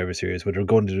knew Survivor Series, where they're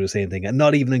going to do the same thing and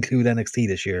not even include NXT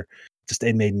this year,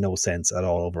 it made no sense at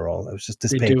all overall. It was just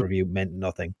this pay-per-view meant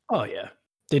nothing. Oh yeah,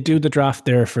 they do the draft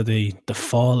there for the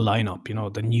fall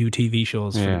lineup, the new TV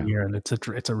shows for the year, and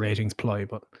it's a ratings ploy,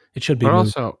 but it should be. But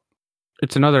also,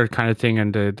 it's another kind of thing,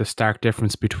 and the stark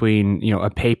difference between a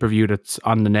pay-per-view that's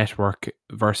on the network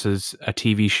versus a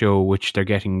TV show which they're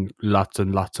getting lots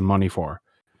and lots of money for.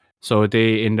 So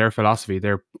they, in their philosophy,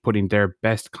 they're putting their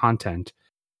best content,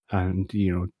 and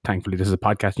thankfully this is a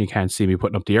podcast and you can't see me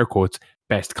putting up the air quotes,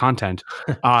 best content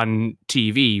on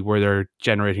TV where they're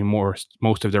generating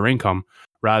most of their income,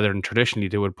 rather than traditionally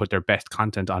they would put their best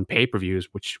content on pay-per-views,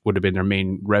 which would have been their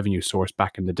main revenue source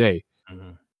back in the day.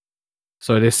 Mm-hmm.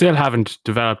 So they still haven't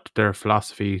developed their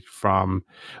philosophy from,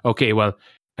 okay, well,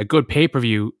 a good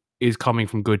pay-per-view is coming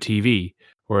from good TV.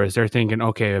 Whereas they're thinking,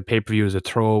 okay, a pay-per-view is a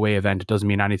throwaway event. It doesn't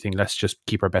mean anything. Let's just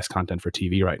keep our best content for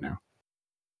TV right now.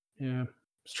 Yeah,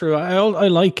 it's true. I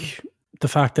like the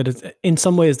fact that it's, in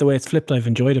some ways, the way it's flipped, I've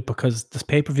enjoyed it because the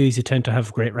pay-per-views, you tend to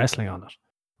have great wrestling on it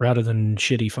rather than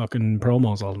shitty fucking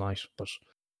promos all night. But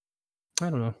I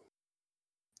don't know.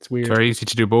 It's weird. It's very easy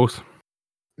to do both.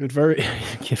 I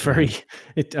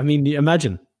mean,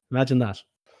 imagine that.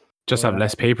 Just have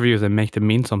less pay-per-views and make them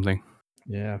mean something.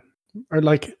 Yeah. Or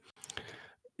like...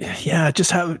 Yeah,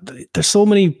 just there's so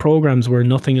many programs where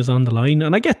nothing is on the line,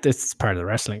 and I get this part of the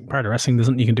wrestling. Part of wrestling, there's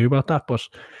nothing you can do about that. But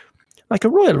like a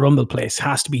Royal Rumble place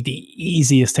has to be the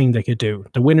easiest thing they could do.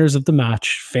 The winners of the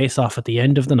match face off at the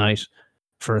end of the night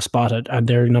for a spot and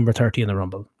they're number 30 in the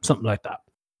Rumble, something like that.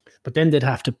 But then they'd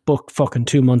have to book fucking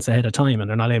 2 months ahead of time, and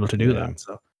they're not able to do that.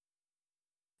 So,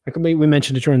 like we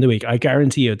mentioned it during the week. I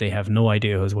guarantee you, they have no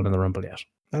idea who's winning the Rumble yet.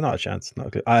 Not a chance.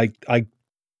 Not good.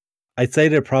 I'd say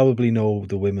they probably know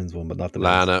the women's one, but not the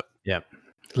Lana. men's. Yeah,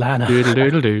 Lana.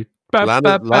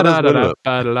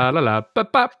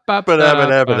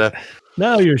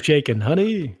 Now you're shaking,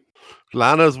 honey.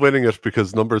 Lana's winning it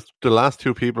because the last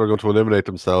two people are going to eliminate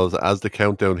themselves as the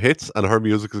countdown hits, and her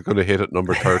music is going to hit at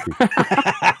number 30.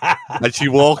 And she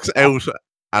walks out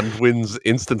and wins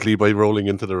instantly by rolling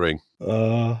into the ring.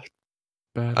 And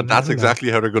that's exactly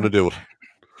how they're going to do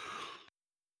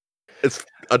it.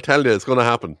 I'm telling you, it's going to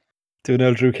happen. Do an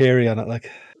old Drew Carey on it, like.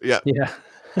 Yeah.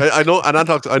 I know, and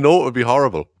I know it would be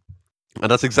horrible, and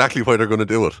that's exactly why they're going to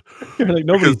do it. You're like,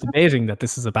 nobody's debating that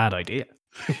this is a bad idea.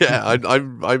 Yeah, I'm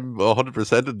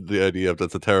 100% in the idea of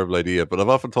that's a terrible idea, but I've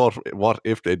often thought, what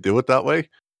if they do it that way?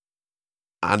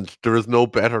 And there is no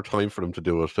better time for them to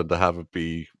do it than to have it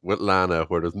be with Lana,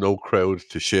 where there's no crowd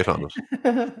to shit on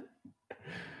it.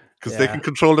 Because they can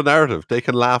control the narrative. They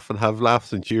can laugh and have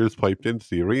laughs and cheers piped into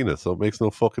the arena, so it makes no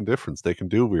fucking difference. They can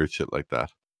do weird shit like that.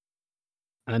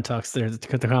 And talks there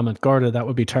the comment, Gorda, that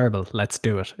would be terrible. Let's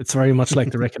do it. It's very much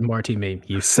like the Rick and Morty meme.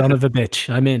 You son of a bitch.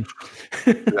 I'm in.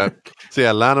 So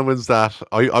yeah, Lana wins that.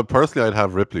 I personally, I'd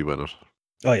have Ripley win it.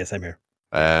 Oh yes, I'm here.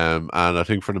 And I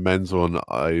think for the men's one,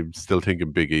 I'm still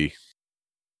thinking Big E.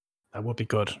 That would be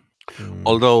good.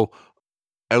 Although,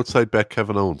 outside bet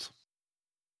Kevin Owens.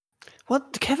 Well,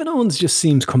 Kevin Owens just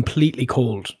seems completely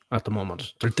cold at the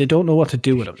moment. They don't know what to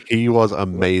do with him. He was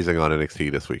amazing on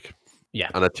NXT this week. Yeah.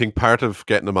 And I think part of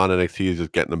getting him on NXT is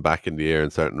just getting him back in the air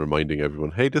and starting reminding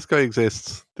everyone, hey, this guy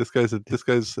exists. This guy's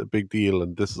a big deal,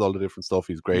 and this is all the different stuff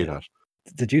he's great at.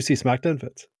 Did you see SmackDown,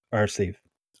 Fitz? Or Steve?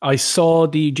 I saw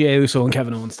the Jey Uso and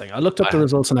Kevin Owens thing. I looked up the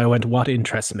results and I went, what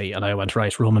interests me? And I went,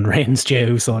 right, Roman Reigns, Jey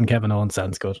Uso and Kevin Owens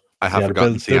sounds good. I have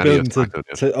forgotten to see any of SmackDown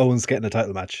yet. To Owens getting a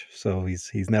title match, so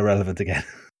he's now relevant again.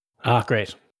 Ah,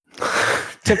 great.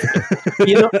 Typical.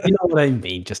 You know what I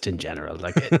mean, just in general.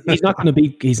 Like he's not going to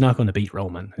beat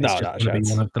Roman. He's just going to be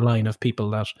one of the line of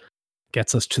people that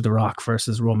gets us to The Rock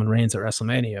versus Roman Reigns at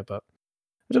WrestleMania. But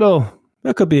I don't know.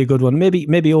 That could be a good one.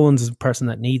 Maybe Owens is a person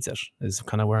that needs it, is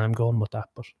kind of where I'm going with that.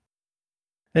 But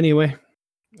anyway,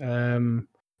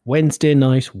 Wednesday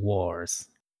Night Wars.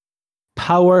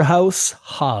 Powerhouse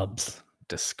Hobbs.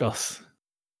 Discuss.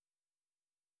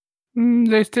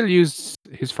 They still use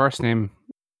his first name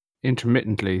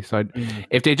intermittently. So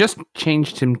if they just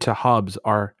changed him to Hobbs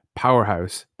or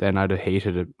Powerhouse, then I'd have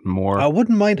hated it more. I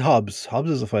wouldn't mind Hobbs.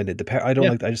 Hobbs is a fine name. I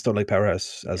just don't like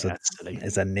Powerhouse as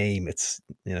a name. It's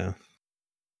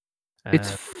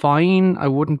It's fine. I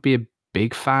wouldn't be a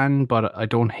big fan, but I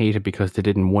don't hate it because they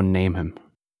didn't one name him.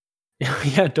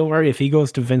 Yeah, don't worry. If he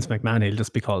goes to Vince McMahon, he'll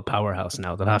just be called Powerhouse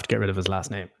now. They'll have to get rid of his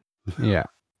last name. Yeah,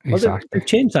 Well, exactly. they've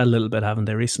changed that a little bit, haven't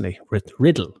they, recently? With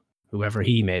Riddle, whoever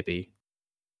he may be.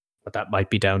 But that might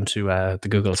be down to the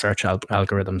Google search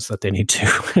algorithms that they need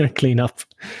to clean up.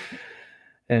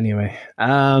 Anyway.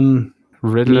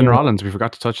 Riddle and Rollins, we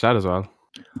forgot to touch that as well.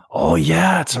 Oh,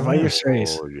 yeah, it's Survivor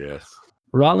Series. Oh, yes.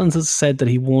 Rollins has said that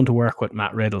he won't work with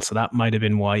Matt Riddle, so that might have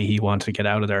been why he wanted to get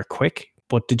out of there quick.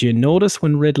 But did you notice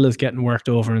when Riddle is getting worked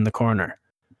over in the corner,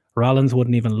 Rollins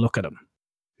wouldn't even look at him?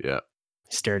 Yeah.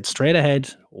 He stared straight ahead,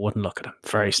 wouldn't look at him.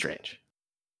 Very strange.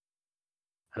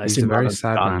 And He's a very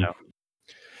sad man. Now.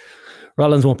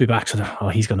 Rollins won't be back to the... Oh,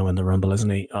 he's going to win the Rumble, isn't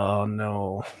he? Oh,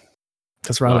 no.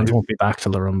 Because Rollins won't be back to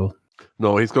the Rumble.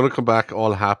 No, he's going to come back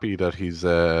all happy that he's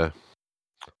a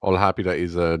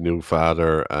new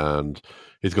father, and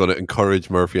he's going to encourage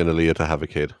Murphy and Aaliyah to have a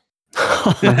kid.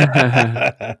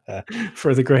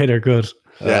 For the greater good.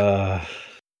 Yeah.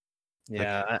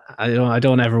 Yeah, I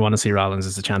don't ever want to see Rollins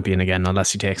as a champion again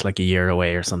unless he takes like a year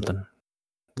away or something.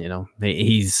 You know,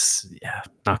 he's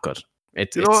not good. You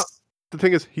know what? The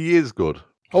thing is, he is good.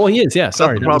 Oh, he is. Yeah,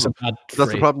 sorry, that's the problem.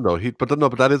 That's the problem, though.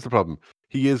 But that is the problem.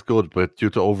 He is good, but due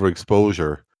to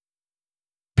overexposure,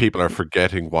 people are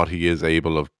forgetting what he is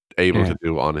able to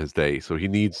do on his day. So he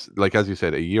needs, like as you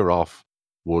said, a year off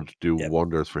would do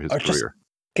wonders for his career.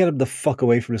 Get him the fuck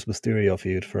away from this Mysterio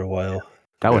feud for a while.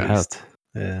 That would help.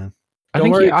 Yeah. Don't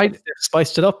worry, they've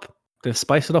spiced it up. They've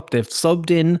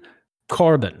subbed in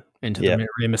Corbin into the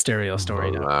Rey Mysterio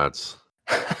story now. Lads.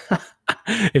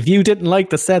 If you didn't like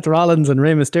the Seth Rollins and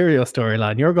Rey Mysterio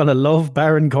storyline, you're going to love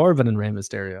Baron Corbin and Rey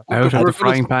Mysterio. Out of the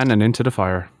frying pan and into the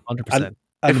fire. 100%.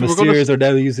 And the Mysterios are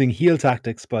now using heel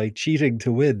tactics by cheating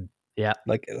to win. Yeah.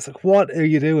 Like, it's like, what are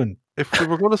you doing? If we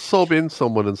were going to sub in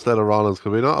someone instead of Rollins,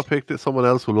 could we not have picked someone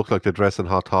else who looked like they dress in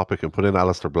Hot Topic and put in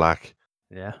Aleister Black?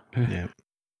 Yeah.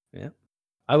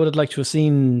 I would have liked to have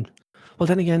seen... Well,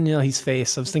 then again, his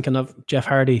face. I was thinking of Jeff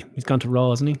Hardy. He's gone to Raw,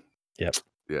 hasn't he? Yep.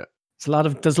 Yeah.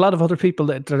 There's a lot of other people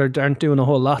that aren't doing a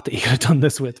whole lot that you could have done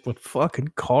this with, but fucking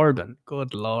Corbin,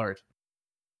 good lord.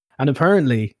 And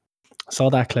apparently, I saw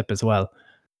that clip as well.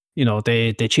 You know,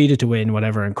 they cheated to win,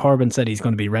 whatever, and Corbin said he's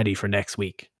going to be ready for next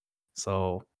week.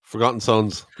 So Forgotten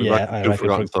Sons.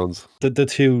 Forgotten Sons. The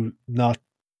two not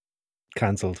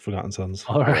cancelled Forgotten Sons.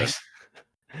 All right.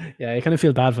 Yeah, I kind of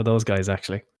feel bad for those guys,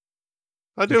 actually.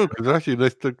 I do, because they're actually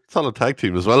a solid tag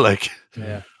team as well. Like,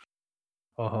 yeah.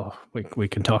 Oh, we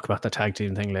can talk about the tag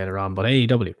team thing later on, but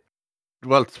AEW.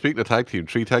 Well, speaking of tag team,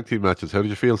 3 tag team matches. How did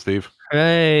you feel, Steve?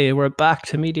 Hey, we're back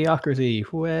to mediocrity.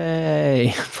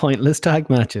 Way pointless tag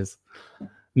matches.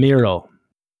 Miro.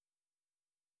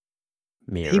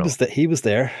 He was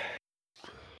there.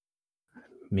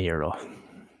 Miro.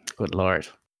 Good lord.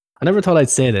 I never thought I'd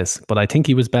say this, but I think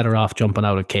he was better off jumping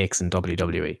out of cakes in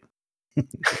WWE.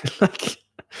 Like,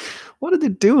 what are they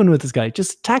doing with this guy?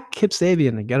 Just attack Kip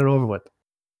Sabian and get it over with.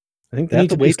 I think they have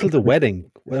to wait till the wedding.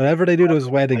 Whenever they do his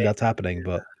wedding, that's happening.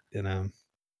 But I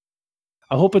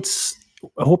hope it's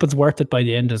worth it by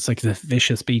the end. It's like the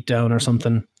vicious beatdown or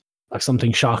something, like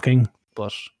something shocking.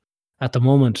 But at the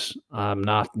moment, I'm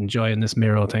not enjoying this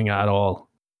Miro thing at all.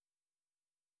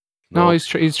 No,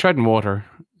 he's treading water.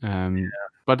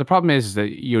 But the problem is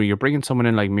that you're bringing someone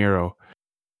in like Miro.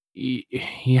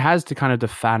 He has the kind of the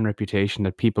fan reputation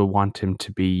that people want him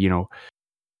to be,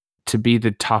 to be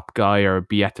the top guy or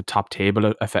be at the top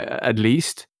table at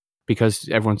least, because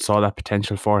everyone saw that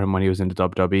potential for him when he was in the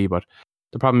WWE. But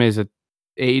the problem is that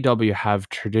AEW have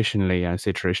traditionally, I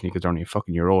say traditionally because they're only a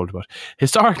fucking year old, but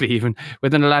historically, even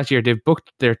within the last year, they've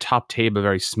booked their top table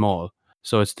very small.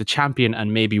 So it's the champion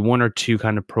and maybe 1 or 2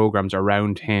 kind of programs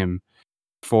around him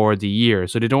for the year.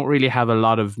 So they don't really have a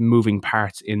lot of moving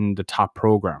parts in the top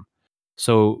program.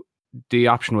 So the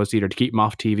option was either to keep him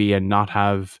off TV and not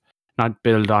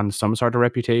build on some sort of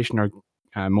reputation or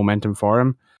momentum for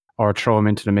him, or throw him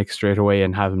into the mix straight away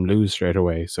and have him lose straight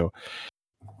away. So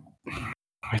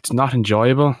it's not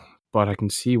enjoyable, but I can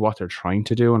see what they're trying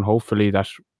to do, and hopefully that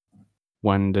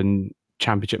when the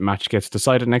championship match gets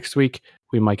decided next week,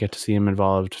 we might get to see him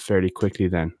involved fairly quickly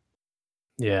then.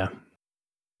 Yeah.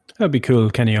 That'd be cool.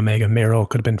 Kenny Omega Miro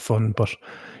could have been fun, but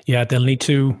yeah, they'll need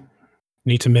to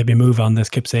maybe move on this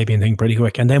Kip Sabian thing pretty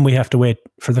quick, and then we have to wait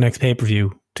for the next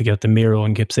pay-per-view to get the Miro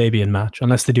and Kip Sabian match,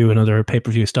 unless they do another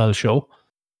pay-per-view style show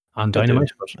on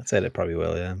Dynamite. I'd say they probably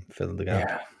will, yeah. Fill in the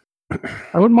gap. Yeah.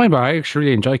 I wouldn't mind, but I actually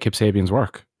really enjoy Kip Sabian's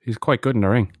work. He's quite good in the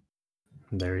ring.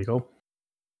 There you go.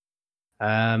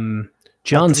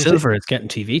 John Silver is getting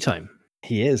TV time.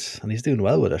 He is, and he's doing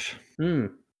well with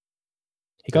it.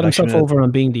 He got Election himself is- over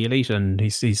on Being the Elite, and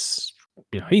he's he's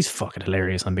fucking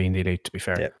hilarious on Being the Elite. To be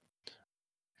fair, Yeah.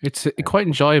 It's quite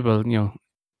enjoyable,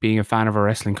 being a fan of a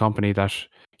wrestling company that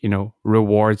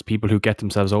rewards people who get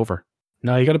themselves over.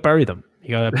 no, you got to bury them. You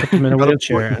got to put them in a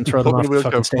wheelchair and throw them Put off them in the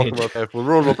a fucking wheelchair, stage. we'll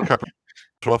roll them up the car,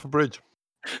 throw off a bridge.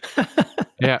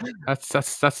 Yeah,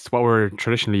 that's what we're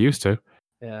traditionally used to.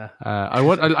 Yeah, I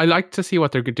like to see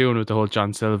what they're doing with the whole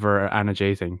John Silver Anna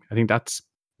Jay thing. I think that's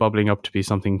bubbling up to be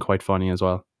something quite funny as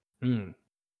well. Hmm.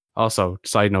 Also,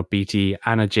 side note, BT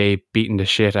Anna Jay beating the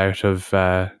shit out of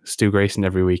Stu Grayson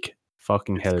every week.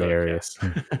 Fucking It's good, hilarious.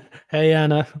 Hey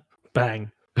Anna, bang.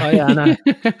 Hi Anna.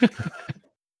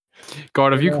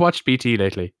 God, have you Yeah. watched BT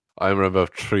lately? I'm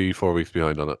about 3-4 weeks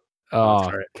behind on it. Oh,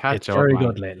 it's catch up, very man.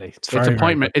 good lately. It's It's very, very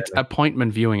appointment. good It's lately.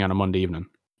 appointment viewing on a Monday evening.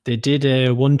 They did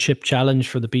a one chip challenge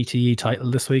for the BTE title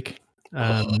this week.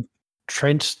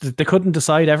 Trent, they couldn't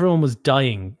decide. Everyone was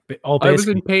dying. Oh, I was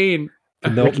in basically, pain.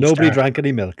 Ricky nobody Stark. drank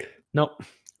any milk. No,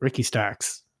 Ricky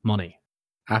Stark's money.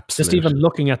 Absolutely. Just even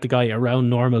looking at the guy around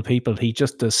normal people, he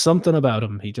just does something about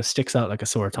him. He just sticks out like a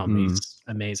sore thumb. He's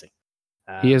amazing.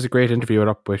 He has a great interview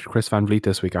up with Chris Van Vliet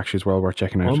this week. Actually, it's well worth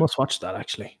checking out. Almost watched that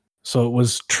actually. So it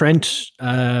was Trent,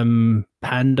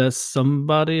 Panda,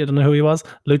 somebody, I don't know who he was,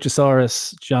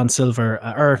 Luchasaurus, John Silver,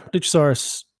 or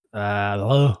Luchasaurus.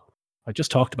 I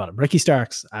just talked about him. Ricky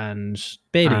Starks and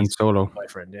Bailey's And Solo.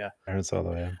 boyfriend. Yeah, Aaron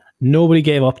Solo, yeah. nobody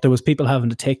gave up. There was people having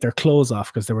to take their clothes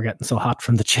off because they were getting so hot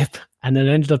from the chip, and it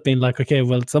ended up being like, okay,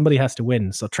 well, somebody has to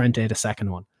win. So Trent ate a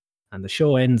second one, and the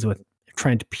show ends with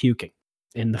Trent puking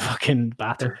in the fucking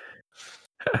bathroom.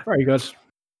 Very good.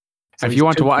 So If he's you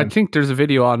want to watch, I 2-1. think there's a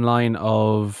video online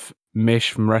of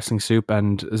Mish from Wrestling Soup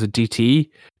and there's a DT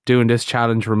doing this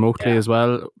challenge remotely as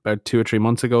well about 2 or 3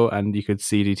 months ago, and you could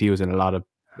see DT was in a lot of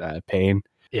pain.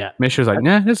 Yeah. Mish was like,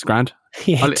 "Nah, this is grand."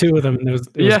 He ate two of them, and it was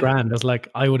Yeah. grand. It was like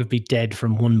I would have been dead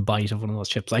from one bite of one of those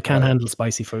chips. I can't handle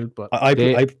spicy food, but I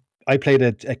played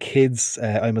a kids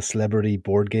I'm a Celebrity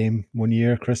board game one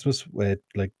year at Christmas with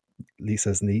like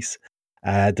Lisa's niece.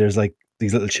 There's like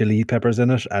these little chili peppers in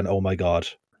it, and oh my god,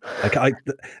 like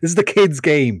this is the kids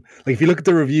game. Like if you look at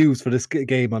the reviews for this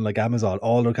game on like Amazon,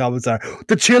 all the comments are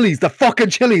the fucking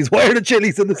chilies. Why are the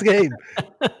chilies in this game?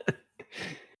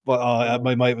 But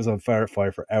my mind was on fire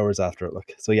for hours after it.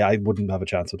 Like, so yeah, I wouldn't have a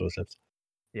chance with those lips.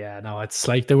 yeah, no, it's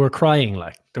like they were crying.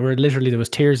 Like there was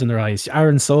tears in their eyes.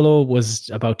 Aaron Solo was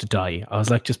about to die. I was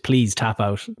like, just please tap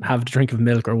out, have a drink of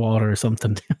milk or water or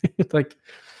something. Like,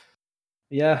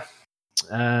 yeah.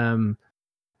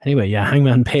 Anyway, yeah,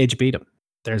 Hangman Page beat him.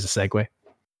 There's a segue.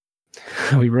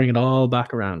 We bring it all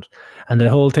back around, and the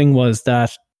whole thing was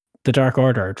that the Dark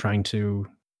Order are trying to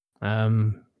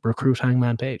recruit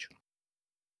Hangman Page.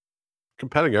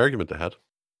 Compelling argument they had.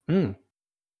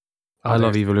 I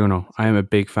love Evil Uno. I am a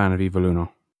big fan of Evil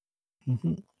Uno.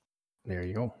 There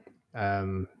you go.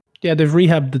 Yeah, they've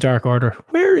rehabbed the Dark Order.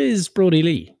 Where is Brody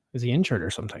Lee? Is he injured or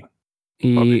something?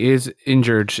 He is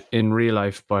injured in real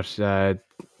life, but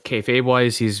kayfabe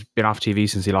wise, he's been off TV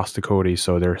since he lost to Cody,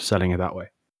 so they're selling it that way.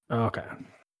 Okay.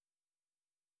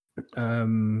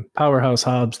 Powerhouse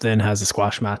Hobbs then has a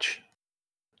squash match.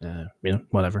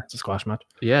 Whatever. It's a squash match.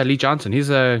 Yeah, Lee Johnson. He's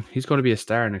going to be a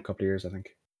star in a couple of years, I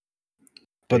think.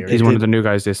 But He's one of the new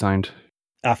guys they signed.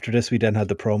 After this, we then had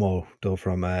the promo though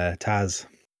from Taz.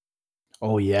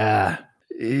 Oh yeah.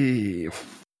 I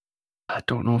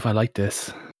don't know if I like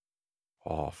this.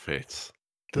 Oh, Fitz.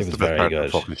 It This was is the best very part good.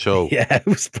 of the fucking show. Yeah, it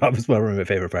was probably one of my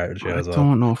favorite part of the show I as well.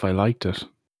 don't know if I liked it.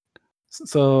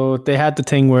 So they had the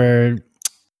thing where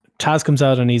Taz comes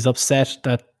out and he's upset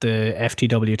that the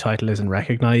FTW title isn't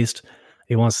recognized.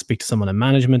 He wants to speak to someone in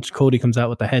management. Cody comes out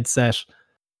with the headset.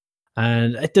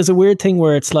 And there's a weird thing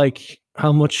where it's like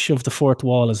how much of the fourth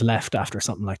wall is left after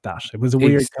something like that. It was a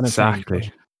weird kind of thing.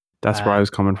 Exactly. That's where I was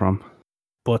coming from.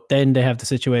 But then they have the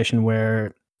situation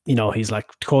where, he's like,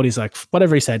 Cody's like,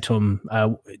 whatever he said to him,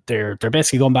 they're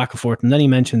basically going back and forth. And then he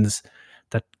mentions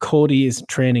that Cody is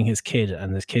training his kid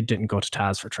and his kid didn't go to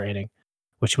Taz for training,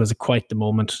 which was quite the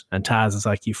moment. And Taz is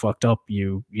like, you fucked up.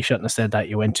 You shouldn't have said that.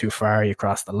 You went too far. You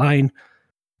crossed the line.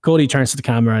 Cody turns to the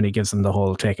camera and he gives him the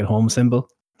whole take it home symbol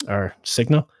or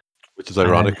signal. Which is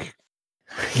ironic.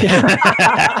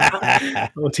 Yeah.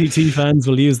 OTT fans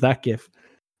will use that gif.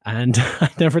 And I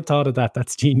never thought of that.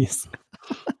 That's genius.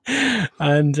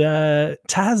 And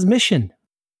Taz mission.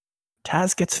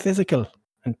 Taz gets physical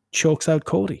and chokes out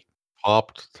Cody.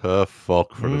 Popped the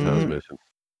fuck for the Taz mission.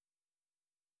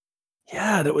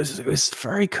 Yeah, it was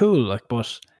very cool. Like,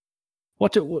 but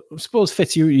what suppose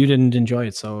Fitz, you didn't enjoy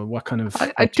it. So what kind of?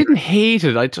 I didn't hate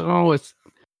it. I don't know.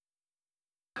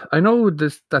 I know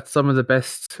that some of the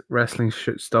best wrestling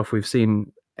stuff we've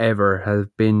seen ever has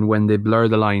been when they blur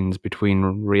the lines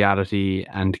between reality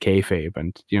and kayfabe,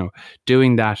 and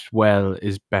doing that well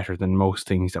is better than most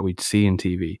things that we'd see in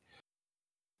TV.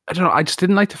 I don't know. I just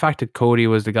didn't like the fact that Cody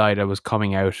was the guy that was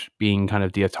coming out being kind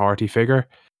of the authority figure.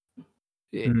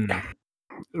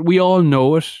 We all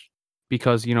know it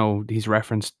because he's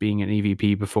referenced being an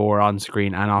EVP before on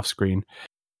screen and off screen.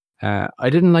 I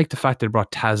didn't like the fact that it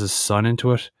brought Taz's son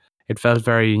into it. It felt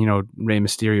very, Rey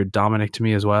Mysterio Dominic to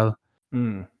me as well.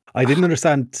 I didn't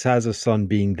understand Taz's son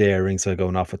being there ringside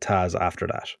going off with Taz after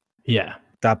that. Yeah.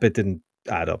 That bit didn't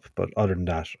add up, but other than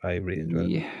that, I really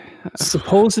enjoyed it.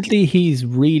 Supposedly he's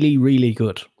really, really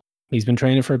good. He's been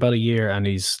training for about a year and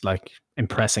he's like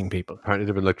impressing people. Apparently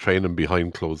they've been like training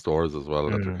behind closed doors as well,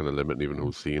 that they're kind of limiting even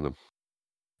who's seeing him.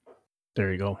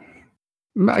 There you go.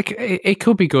 Like, it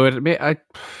could be good.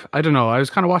 I don't know. I was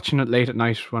kind of watching it late at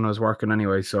night when I was working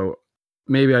anyway, so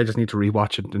maybe I just need to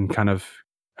rewatch it and kind of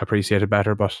appreciate it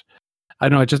better. But I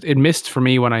don't know. It missed for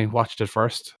me when I watched it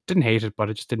first. Didn't hate it, but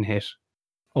it just didn't hit.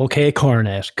 Okay,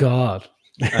 Cornet. God.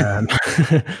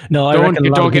 No,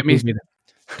 Don't get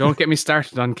me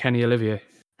started on Kenny Olivier.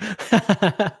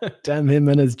 Damn him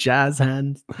and his jazz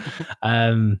hands.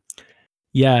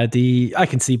 Yeah, I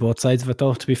can see both sides of it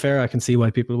though, to be fair. I can see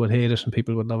why people would hate it and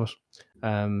people would love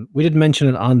it. We didn't mention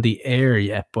it on the air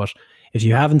yet, but if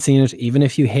you haven't seen it, even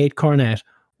if you hate Cornette,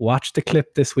 watch the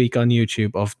clip this week on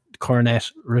YouTube of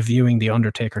Cornette reviewing the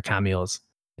Undertaker cameos.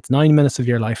 It's 9 minutes of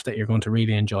your life that you're going to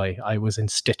really enjoy. I was in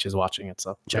stitches watching it,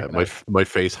 so check it out. My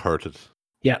face hurted.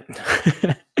 Yeah.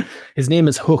 His name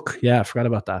is Hook. Yeah, I forgot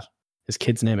about that. His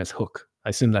kid's name is Hook. I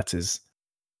assume that's his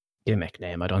gimmick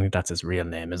name. I don't think that's his real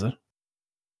name, is it?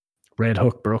 Red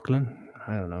Hook Brooklyn?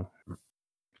 I don't know.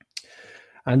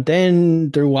 And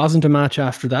then there wasn't a match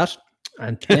after that.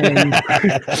 And then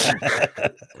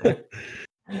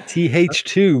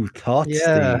TH2 thoughts,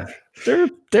 yeah,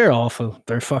 Steve. They're awful.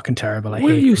 They're fucking terrible.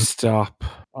 Will you stop?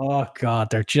 Oh God,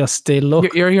 they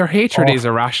look. Your hatred awful. Is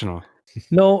irrational.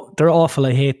 No, they're awful.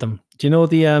 I hate them. Do you know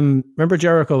the remember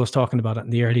Jericho was talking about it in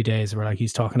the early days where like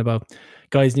he's talking about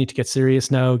guys need to get serious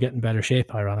now, get in better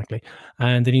shape, ironically,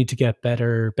 and they need to get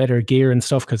better gear and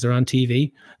stuff because they're on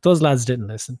TV. Those lads didn't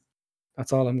listen.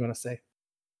 That's all I'm going to say.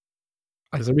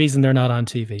 There's a reason they're not on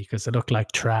TV because they look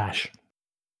like trash.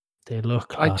 They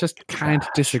look I just can't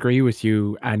disagree with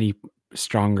you any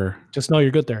stronger. Just know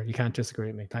you're good there. You can't disagree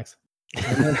with me. Thanks.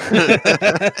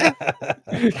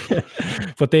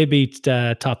 But they beat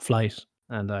Top Flight,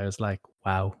 and I was like,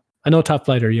 wow. I know Top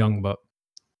Flight are young, but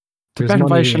they're better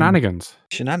by shenanigans.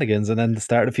 Shenanigans, and then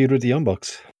start a feud with the Young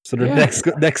Bucks. So they're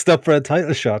next up for a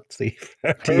title shot, Steve.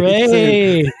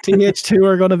 Hooray! TH2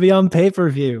 are going to be on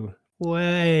pay-per-view.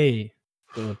 Way.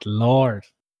 Good Lord.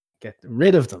 Get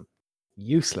rid of them.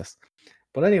 Useless.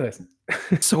 But anyways.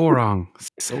 So wrong.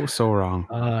 So wrong.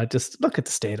 Just look at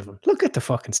the state of them. Look at the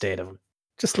fucking state of them.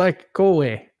 Just like, go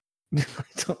away. I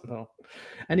don't know.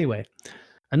 Anyway,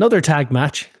 another tag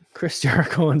match. Chris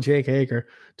Jericho and Jake Hager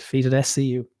defeated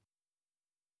SCU.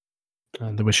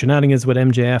 And there was shenanigans with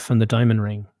MJF and the Diamond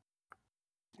Ring.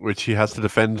 Which he has to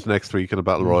defend next week in a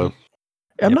Battle Royal.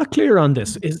 I'm not clear on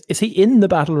this. Is he in the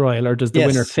Battle Royal or does the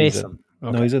winner face him?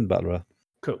 Okay. No, he's in the Battle Royal.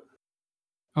 Cool.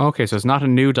 Okay, so it's not a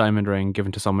new diamond ring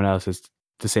given to someone else. It's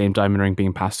the same diamond ring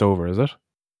being passed over, is it?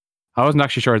 I wasn't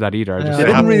actually sure of that either. They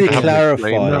didn't really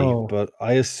clarify, but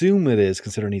I assume it is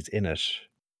considering he's in it.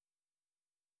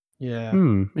 Yeah.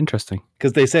 Interesting.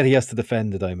 Because they said he has to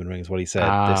defend the diamond ring is what he said.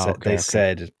 They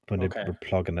said when they were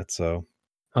plugging it, so...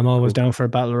 I'm always down for a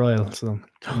Battle Royal. So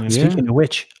speaking of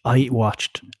which, I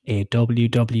watched a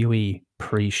WWE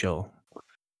pre-show.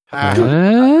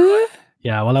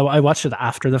 Yeah, well, I watched it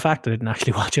after the fact. I didn't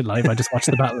actually watch it live. I just watched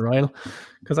the Battle Royal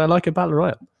because I like a Battle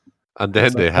Royal. And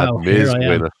then they had Miz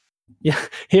win it. Yeah,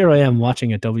 here I am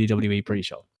watching a WWE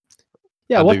pre-show.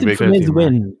 Yeah, and what did Miz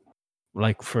win?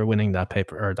 Like for winning that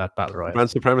that Battle Royal? Brand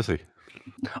supremacy.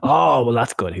 Oh, well,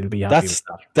 that's good. He'll be happy with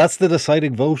that. That's the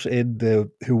deciding vote in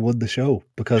who won the show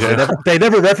because they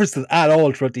never referenced it at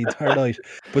all throughout the entire night.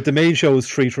 But the main show was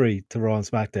 3-3 to Raw and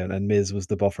SmackDown, and Miz was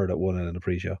the buffer that won it in the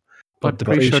pre-show. But the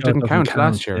pre-show didn't count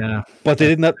last year. Yeah. But they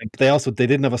didn't. They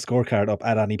didn't have a scorecard up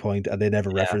at any point, and they never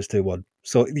referenced to one.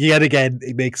 So yet again,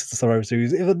 it makes the Survivor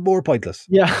Series even more pointless.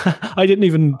 Yeah, I didn't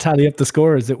even tally up the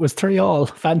scores. It was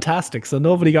 3-3. Fantastic. So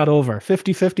nobody got over.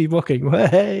 50-50 booking.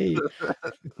 Hey.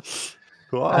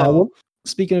 Wow.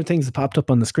 Speaking of things that popped up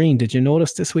on the screen, did you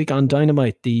notice this week on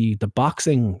Dynamite the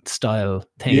boxing style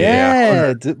thing?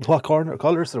 Yeah. What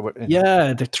colors are in?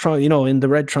 Yeah, in the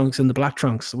red trunks and the black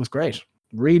trunks. It was great.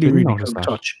 Really good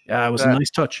touch. Yeah, it was a nice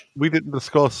touch. We didn't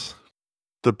discuss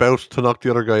the bout to knock the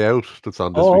other guy out that's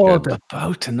on this Oh, weekend. they're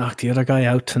about to knock the other guy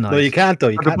out tonight. No, you can't though.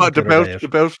 You The can't knock bout, the other guy out. the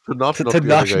bout to not To knock the not other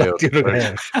guy knock out. the other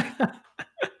Sorry. guy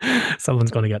out.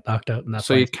 Someone's going to get knocked out in that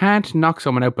So you fight. can't knock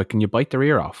someone out, but can you bite their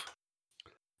ear off?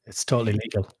 It's totally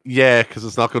legal. Yeah, because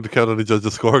it's not going to count on the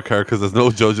judge's scorecard because there's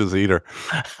no judges either.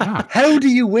 How do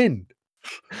you win?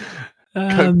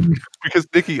 Because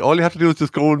Nicky, all you have to do is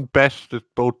just go and bet that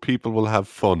both people will have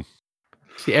fun.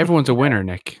 See, everyone's a winner,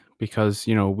 Nick, because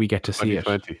we get to see it.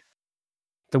 2020.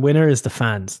 The winner is the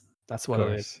fans. That's what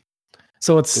it is.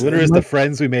 So it's The winner is the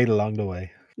friends we made along the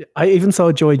way. I even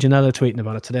saw Joey Janela tweeting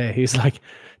about it today. He's like,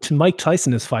 Mike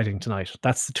Tyson is fighting tonight.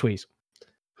 That's the tweet.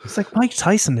 It's like, Mike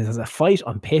Tyson is a fight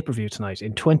on pay-per-view tonight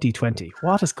in 2020.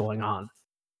 What is going on?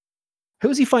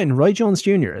 Who's he fighting? Roy Jones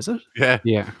Jr., is it? Yeah.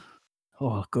 Yeah.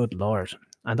 Oh, good Lord.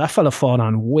 And that fella fought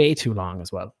on way too long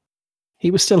as well.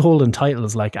 He was still holding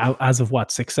titles like as of what,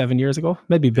 6-7 years ago?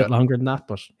 Maybe a bit longer than that,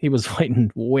 but he was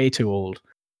fighting way too old.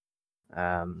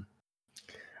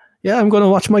 Yeah, I'm going to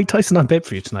watch Mike Tyson on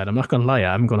pay-per-view tonight. I'm not going to lie.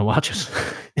 I'm going to watch it.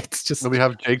 It's just... And we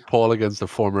have Jake Paul against a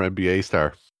former NBA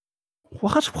star.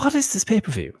 What is this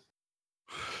pay-per-view?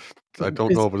 I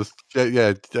don't know, but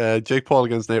it's Jake Paul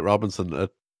against Nate Robinson, a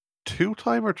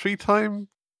 2-time or 3-time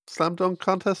slam dunk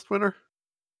contest winner.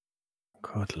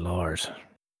 Good Lord.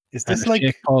 Is this if like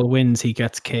Jake Paul wins, he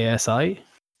gets KSI?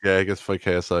 Yeah, he gets fight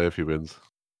KSI if he wins.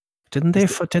 Didn't they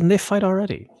fight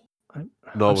already?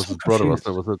 No, I'm it was so his brother, confused.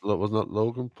 wasn't it? Wasn't it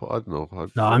Logan Paul? I don't know.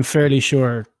 No, I'm fairly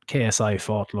sure KSI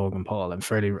fought Logan Paul. I'm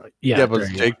fairly right. Yeah, but there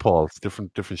it's you Jake Paul. It's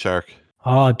different shark.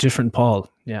 Oh, different Paul.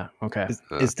 Yeah, okay.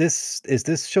 is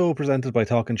this show presented by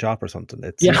Talking Shop or something?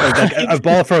 It Yeah. seems like a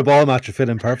ball for a ball match would fit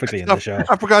in perfectly in the show.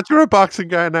 I forgot you're a boxing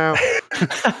guy now.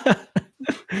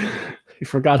 You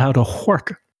forgot how to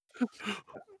work.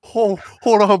 Hold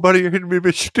on, buddy. You're hitting me a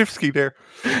bit Stifsky there.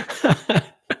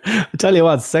 I tell you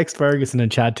what, Sex Ferguson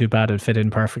and Chad Too Bad would fit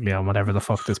in perfectly on whatever the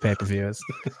fuck this pay-per-view is.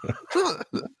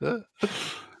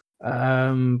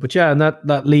 But yeah, and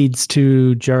that leads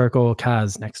to Jericho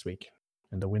Kaz next week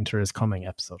in the Winter is Coming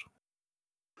episode.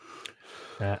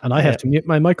 And I have to mute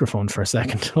my microphone for a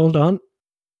second. Hold on.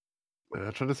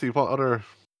 I'm trying to see what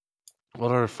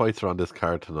other fights are on this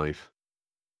card tonight.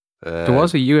 There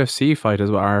was a UFC fight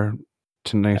as well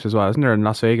tonight as well, isn't there, in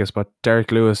Las Vegas? But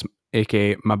Derek Lewis,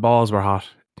 aka My Balls Were Hot,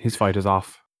 his fight is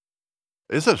off.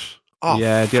 Is it? Oh,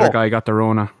 yeah, the other guy got the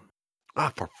Rona.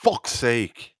 Ah, for fuck's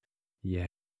sake. Yeah.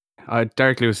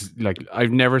 Derek Lewis,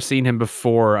 I've never seen him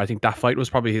before. I think that fight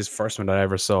was probably his first one that I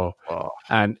ever saw. Oh.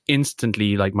 And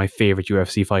instantly, my favorite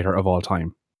UFC fighter of all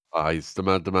time.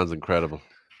 The man's incredible.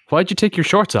 Why'd you take your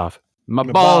shorts off? My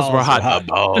balls were hot. My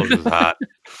balls was hot.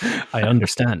 I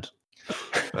understand.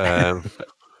 I'm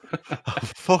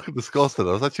fucking disgusted.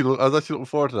 I was actually looking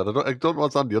forward to that. I don't know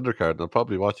what's on the undercard, and I'll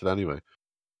probably watch it anyway.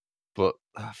 But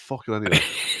fuck it anyway.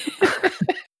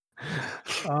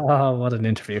 Oh, what an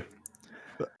interview.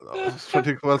 I was trying to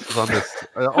think what else was on this.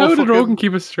 How did Rogan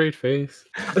keep a straight face?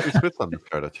 Andrew Smith's on this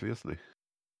card, actually, isn't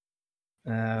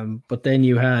he? But then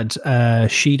you had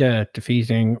Sheeta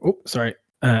defeating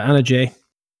Anna Jay,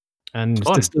 and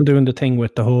they're still doing the thing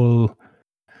with the whole,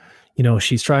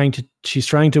 she's trying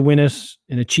to win it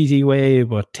in a cheesy way,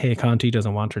 but Tay Conti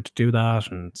doesn't want her to do that,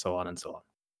 and so on and so on.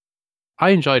 I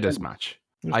enjoyed this match.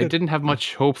 I didn't have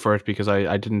much hope for it because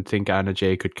I didn't think Anna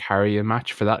Jay could carry a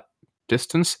match for that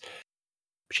distance.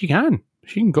 She can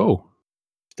go.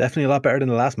 Definitely a lot better than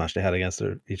the last match they had against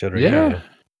each other. Yeah.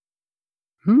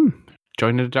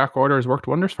 Joining the Dark Order has worked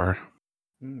wonders for her.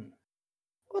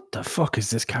 What the fuck is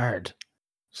this card?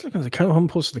 Just looking at the card. Someone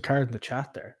posted the card in the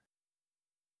chat there.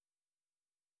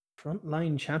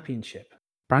 Frontline Championship.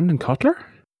 Brandon Cutler?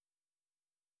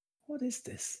 What is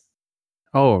this?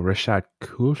 Oh, Rashad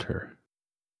Coulter.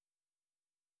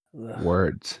 Ugh.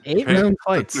 Words. 8-round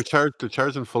fights. They're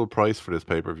charging full price for this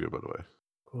pay-per-view, by the way.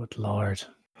 Good Lord.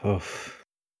 Oof.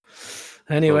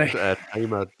 Anyway.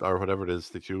 Time or whatever it is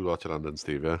that you watch it on then,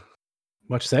 Steve, yeah?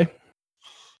 What you say?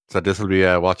 So this will be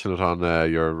watching it on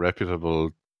your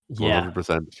reputable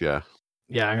 100%, yeah.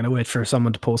 Yeah, I'm going to wait for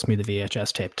someone to post me the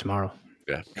VHS tape tomorrow.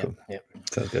 Yeah. Cool. Yeah.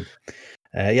 Sounds good.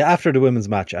 After the women's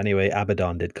match, anyway,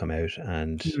 Abaddon did come out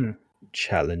and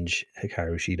challenge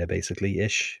Hikaru Shida,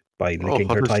 basically-ish, by licking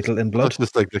her title in blood.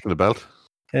 Just like licking the belt.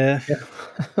 Yeah.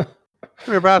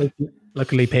 You're bad.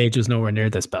 Luckily, Paige was nowhere near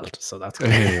this belt, so that's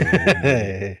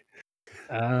good.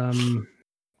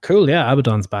 Cool, yeah,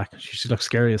 Abaddon's back. She looks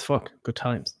scary as fuck. Good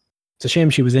times. It's a shame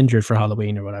she was injured for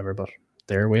Halloween or whatever, but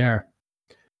there we are.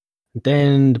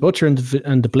 Then the Butcher and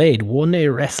the Blade won a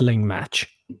wrestling match,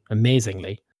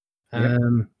 amazingly. Yep.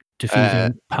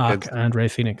 defeating Pac against- and Ray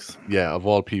Phoenix. Yeah, of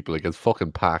all people, against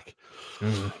fucking Pac.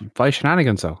 By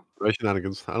shenanigans, though. Right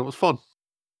shenanigans. And it was fun.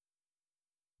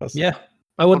 Yeah,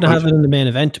 I wouldn't have it in the main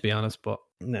event, to be honest, but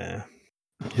Nah. it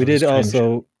We was did strange.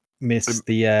 also miss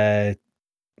the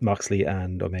Moxley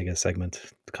and Omega segment,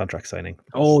 the contract signing.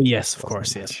 Oh, yes, of Wasn't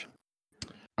course, a yes. match.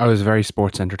 I was very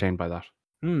sports entertained by that.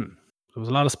 There was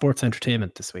a lot of sports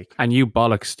entertainment this week. And you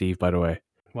bollocks, Steve, by the way.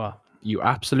 Wow. You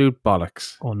absolute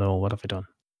bollocks. Oh, no, what have I done?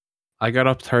 I got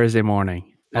up Thursday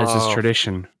morning, as is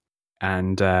tradition,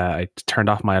 and I turned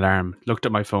off my alarm, looked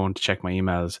at my phone to check my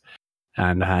emails,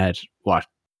 and I had,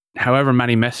 however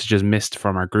many messages missed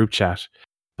from our group chat.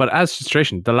 But as is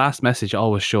tradition, the last message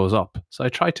always shows up. So I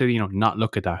tried to, not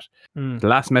look at that. The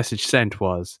last message sent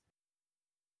was,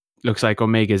 looks like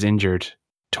Omega's injured,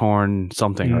 torn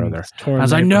something or other. I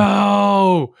was like,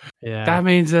 no! Yeah. That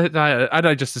means that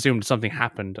I just assumed something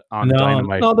happened on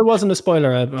Dynamite. No, there wasn't a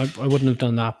spoiler. I wouldn't have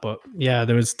done that. But yeah,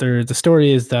 the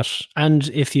story is that, and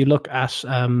if you look at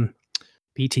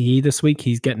PTE this week,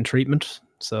 he's getting treatment.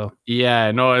 So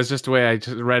yeah, no, it's just the way I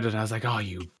just read it. And I was like, oh,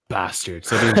 you bastard.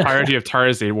 So the entirety of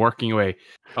Thursday working away,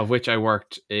 of which I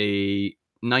worked a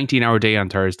 19-hour day on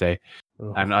Thursday.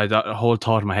 And the whole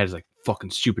thought in my head is like,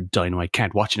 fucking stupid Dynamite.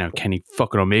 Can't watch it now. Kenny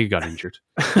fucking Omega got injured.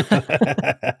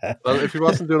 Well, if he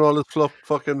wasn't doing all this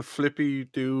fucking flippy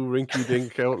do rinky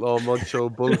dink outlaw muncho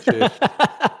bullshit.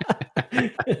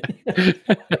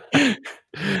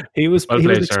 he was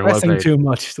expressing too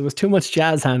much. There was too much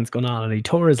jazz hands going on, and he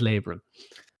tore his labrum.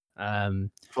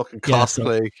 Fucking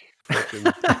cosplay.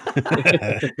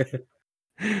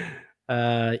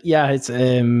 It's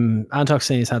Antox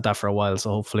saying he's had that for a while, so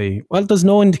hopefully, there's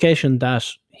no indication that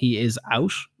he is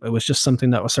out. It was just something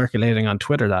that was circulating on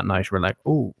Twitter that night. We're like,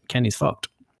 oh, Kenny's fucked,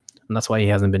 and that's why he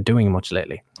hasn't been doing much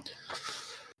lately.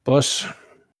 But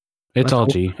it's all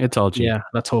G. Yeah,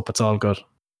 let's hope it's all good.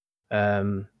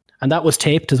 And that was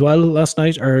taped as well last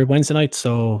night or Wednesday night,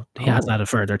 so he has had a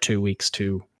further 2 weeks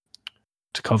to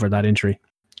cover that injury.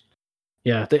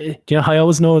 Yeah, do you know how I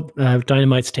always know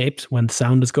Dynamite's taped when the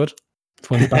sound is good?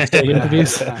 When the backstage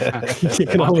interviews, you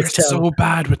can always tell. So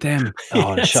bad with them.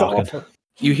 Oh, it's shocking.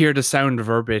 You hear the sound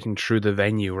reverberating through the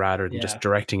venue rather than just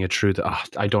directing it through the.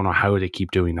 I don't know how they keep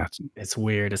doing that. It's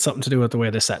weird. It's something to do with the way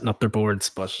they're setting up their boards,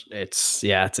 but it's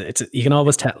you can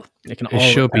always tell. It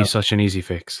should be such an easy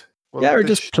fix. Well, or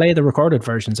just play the recorded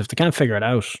versions. If they can't figure it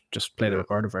out, just play the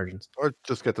recorded versions. Or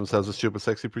just get themselves a stupid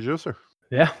sexy producer.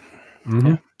 Yeah. Mm-hmm.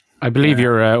 Yeah. I believe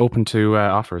you're open to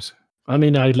offers. I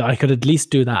mean, I could at least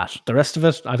do that. The rest of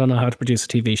it, I don't know how to produce a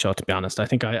TV show. To be honest, I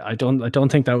think I don't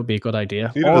think that would be a good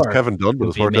idea. Neither does Kevin Dunn, but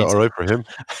it's worked out all right for him.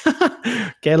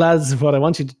 Okay, lads, what I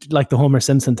want you to do, like the Homer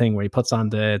Simpson thing where he puts on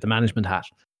the management hat.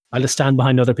 I'll just stand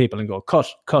behind other people and go cut,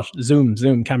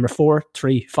 zoom, camera 4,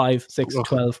 3, 5, 6,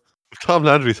 12. If Tom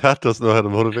Landry's hat doesn't know how to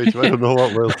motivate you, I don't know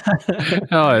what will.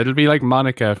 No, it'll be like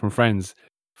Monica from Friends.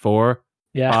 4,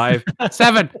 5,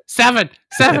 7,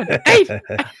 8.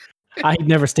 I'd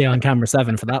never stay on camera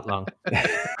 7 for that long.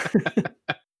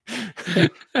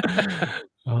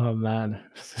 Oh man,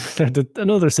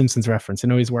 another Simpsons reference.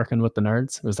 He's working with the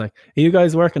nerds. It was like, "Are you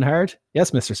guys working hard?"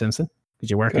 Yes, Mr. Simpson.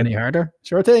 Did you work any harder?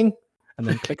 Sure thing. And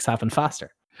then clicks happen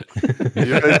faster. Are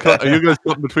you guys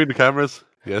cutting between the cameras?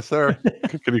 Yes, sir.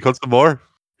 Can you cut some more?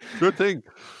 Sure thing.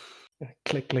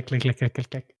 Click.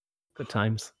 Good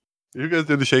times. You guys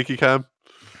do the shaky cam?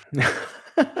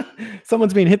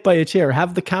 Someone's being hit by a chair.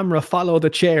 Have the camera follow the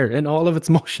chair in all of its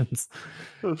motions.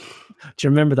 Do you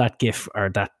remember that GIF or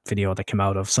that video that came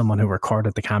out of someone who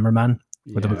recorded the cameraman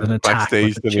with an attack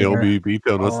backstage with the in the OB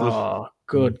beatdown, wasn't it? Oh,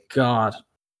 good God.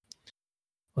 It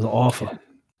was awful.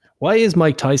 Why is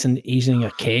Mike Tyson eating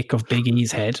a cake of Big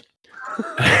E's head?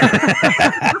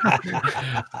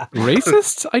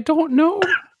 Racist? I don't know.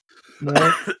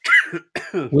 No.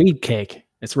 Weed cake.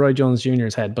 It's Roy Jones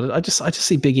Jr.'s head, but I just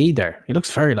see Big E there. He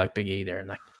looks very like Big E there, and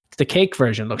like the cake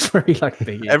version looks very like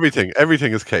Big E. Everything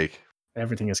is cake.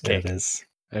 Everything is cake. It is.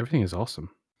 Everything is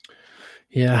awesome.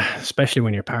 Yeah, especially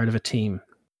when you're part of a team.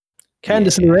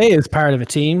 Candice LeRae is part of a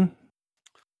team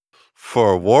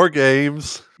for War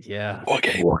Games. Yeah,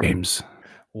 War Games.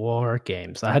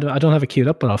 I don't have it queued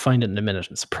up, but I'll find it in a minute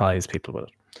and surprise people with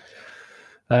it.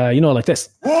 Like this.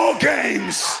 War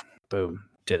Games. Boom.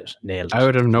 Did it. Nailed it.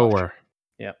 Out of nowhere.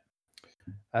 Yeah.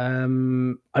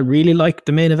 I really liked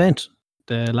the main event,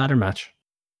 the ladder match.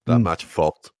 That match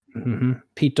fucked. Mm-hmm.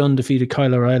 Pete Dunne defeated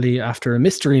Kyle O'Reilly after a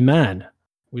mystery man.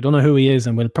 We don't know who he is,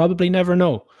 and we'll probably never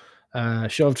know.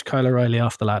 Shoved Kyle O'Reilly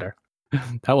off the ladder.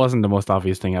 That wasn't the most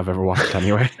obvious thing I've ever watched,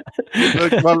 anyway.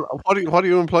 What are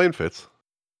you implying, Fitz?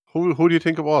 Who do you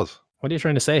think it was? What are you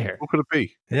trying to say here? Who could it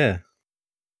be? Yeah.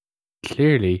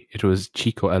 Clearly, it was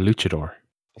Chico El Luchador.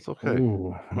 That's okay.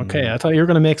 Ooh, okay. I thought you were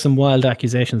going to make some wild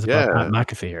accusations about Yeah. Pat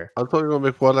McAfee here. I thought you were going to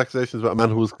make wild accusations about a man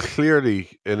who was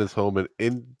clearly in his home in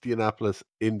Indianapolis,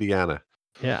 Indiana.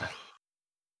 Yeah.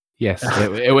 Yes,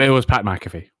 it was Pat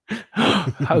McAfee.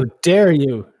 How dare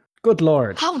you? Good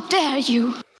Lord. How dare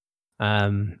you?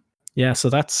 Yeah, so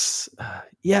that's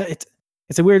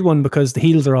it's a weird one because the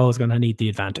heels are always going to need the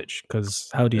advantage because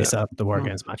how do you set up the War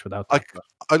Games match without that?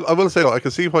 I will say, I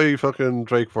can see why fucking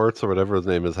Drake Wirtz or whatever his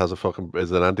name is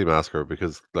is an anti-masker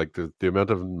because like the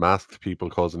amount of masked people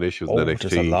causing issues in NXT.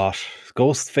 There's a lot.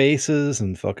 Ghost faces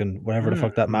and fucking whatever the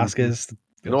fuck that mask is.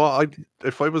 You know what?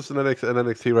 If I was an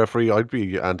NXT referee, I'd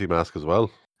be anti-mask as well.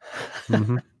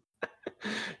 Mm-hmm.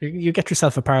 You get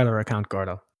yourself a parlor account,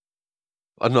 Gordo.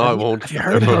 No, I won't. Have you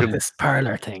heard about this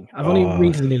parlor thing? I've only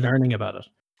recently learning about it.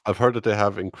 I've heard that they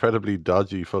have incredibly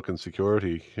dodgy fucking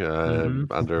security, and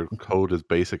their code is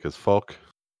basic as fuck.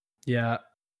 Yeah.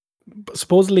 But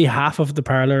supposedly half of the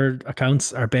parlor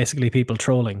accounts are basically people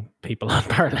trolling people on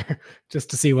parlor just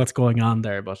to see what's going on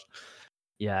there. But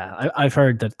yeah, I've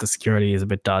heard that the security is a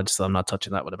bit dodgy, so I'm not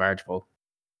touching that with a barge pole.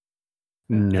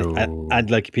 No. And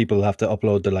like people have to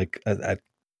upload the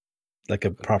like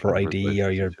a proper ID or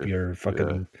your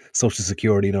fucking social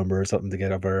security number or something to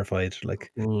get it verified.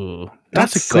 Like,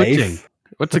 that's a good thing.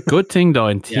 What's a good thing though?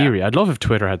 In theory, Yeah. I'd love if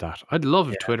Twitter had that. I'd love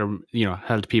if Twitter,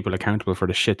 held people accountable for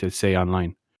the shit they say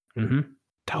online. Mm-hmm.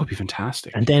 That would be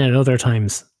fantastic. And then at other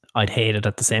times, I'd hate it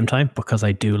at the same time because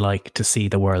I do like to see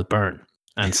the world burn,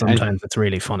 and sometimes it's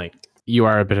really funny. You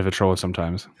are a bit of a troll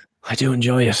sometimes. I do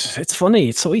enjoy it. It's funny.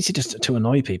 It's so easy just to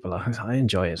annoy people. I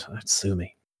enjoy it. Sue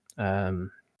me.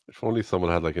 If only someone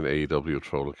had like an AEW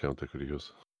troll account they could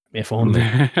use. If only.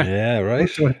 Yeah, right.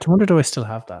 I wonder do I still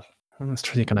have that? Let's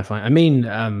try can I find. I mean,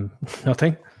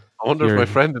 nothing. I wonder if my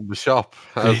friend in the shop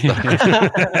has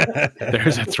that.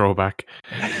 There's a throwback.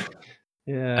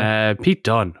 Yeah. Pete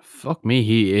Dunne. Fuck me,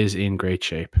 he is in great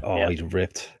shape. Oh, he's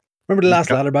ripped. Remember the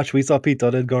last ladder match we saw Pete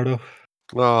Dunne in, Gordo?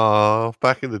 Oh,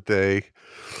 back in the day.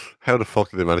 How the fuck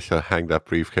did they manage to hang that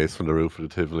briefcase from the roof of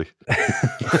the Tivoli?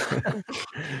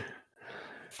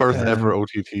 First ever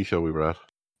OTT show we were at.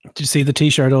 Did you see the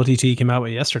T-shirt OTT came out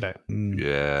with yesterday?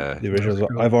 Yeah. The original.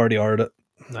 I've already ordered it.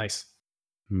 Nice.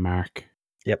 Mark.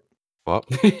 Yep. What?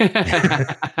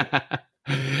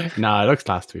 No, it looks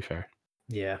class, to be fair.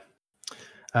 Yeah.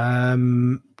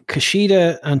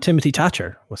 Kushida and Timothy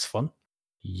Thatcher was fun.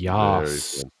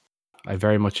 Yes. I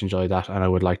very much enjoyed that, and I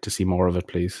would like to see more of it,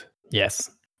 please. Yes.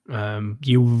 We're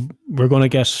going to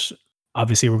get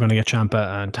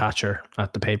Ciampa and Thatcher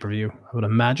at the pay-per-view, I would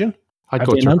imagine. I'd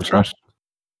go triple threat.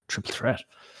 Triple threat.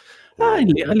 I'll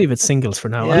leave it singles for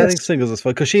now. Yeah, I think singles is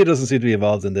fine because she doesn't seem to be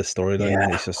involved in this storyline. Yeah,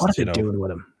 He's just, what are they doing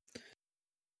with him?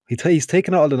 He's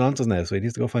taking out all the nonsense now, so he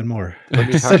needs to go find more.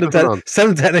 Send him to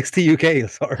NXT UK. He'll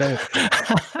sort it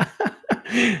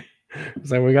out.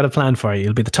 So we got a plan for you.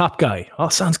 You'll be the top guy. Oh,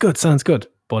 sounds good.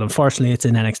 But unfortunately, it's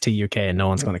in NXT UK, and no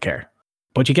one's going to care.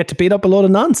 But you get to beat up a load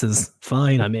of nonsense.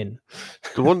 Fine, I'm in.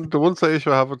 The one side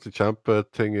issue I have with the Ciampa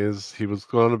thing is he was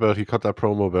going about. He cut that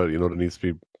promo about there needs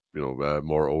to be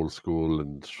more old school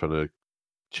and trying to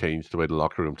change the way the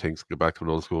locker room thinks, get back to an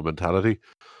old school mentality.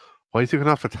 Why is he going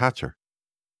after Thatcher?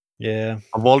 Yeah,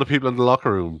 of all the people in the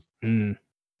locker room, the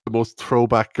most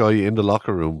throwback guy in the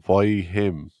locker room. Why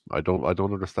him? I don't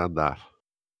understand that.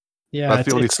 Yeah, that's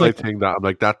the only slight thing that I'm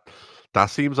like that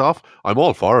seems off. I'm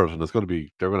all for it, and they're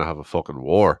going to have a fucking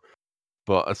war,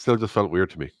 but it still just felt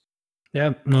weird to me.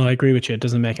 Yeah, no, I agree with you. It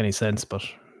doesn't make any sense, but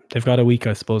they've got a week,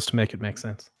 I suppose, to make it make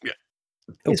sense. Yeah,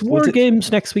 it's War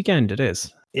Games next weekend. It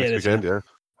is. Next weekend, yeah.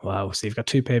 Wow, so you've got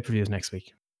 2 pay-per-views next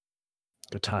week.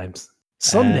 Good times.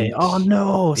 Sunday. Oh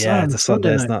no! Yeah, it's a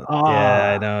Sunday. It's not. Oh.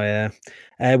 Yeah, I know.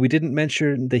 Yeah, we didn't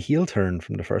mention the heel turn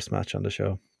from the first match on the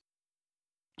show.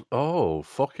 Oh,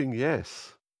 fucking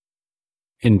yes!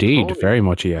 Indeed, Tony. Very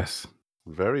much yes.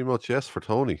 Very much yes for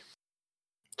Tony.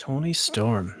 Tony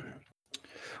Storm.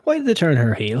 Why did they turn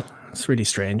her heel? It's really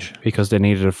strange. Because they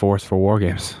needed a fourth for War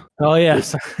Games. Oh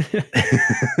yes.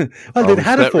 Well, they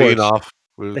had a fourth.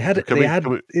 They had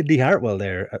Indy Hartwell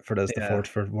there for the fourth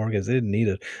for War Games. They didn't need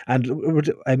it. And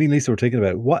Lisa, we're thinking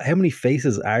about how many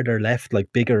faces are there left,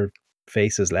 like bigger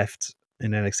faces left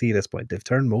in NXT at this point? They've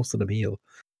turned most of them heel.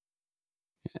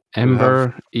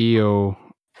 Ember, Io,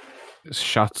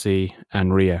 Shotzi,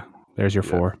 and Rhea. There's your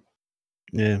 4.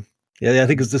 Yeah. I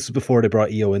think this is before they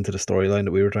brought Io into the storyline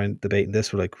that we were debating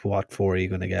this. We're like, what 4 are you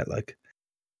going to get? Like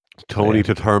Tony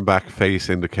to turn back face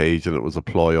in the cage, and it was a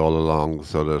ploy all along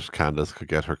so that Candice could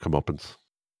get her comeuppance.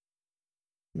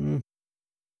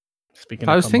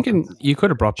 I was thinking you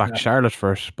could have brought back Charlotte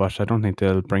first, but I don't think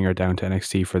they'll bring her down to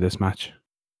NXT for this match.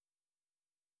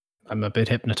 I'm a bit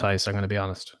hypnotized, I'm going to be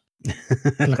honest.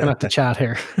 Looking at the chat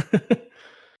here.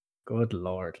 Good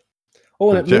Lord.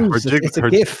 Oh, and it moves. It's a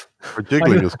GIF. Her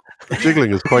jiggling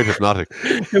is quite hypnotic.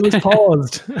 It was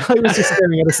paused. I was just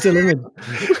staring at a still image.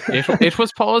 It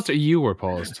was paused or you were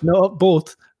paused? No,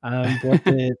 both. But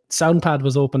the sound pad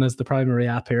was open as the primary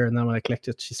app here, and then when I clicked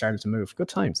it, she started to move. Good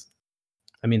times.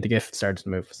 I mean, the GIF started to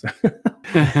move. So.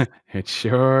 It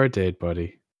sure did,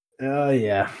 buddy. Oh,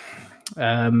 yeah.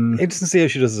 Interesting to see how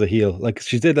she does as a heel. Like,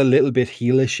 she did a little bit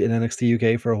heelish in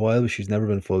NXT UK for a while, but she's never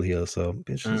been full heel. So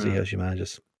interesting to see how she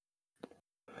manages.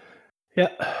 Yeah.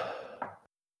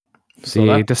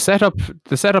 See, the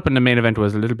setup in the main event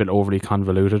was a little bit overly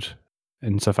convoluted,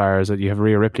 insofar as that you have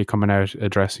Rhea Ripley coming out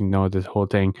addressing this whole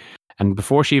thing, and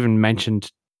before she even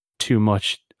mentioned too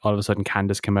much, all of a sudden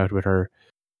Candice came out with her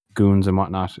goons and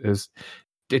whatnot.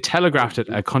 They telegraphed it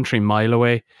a country mile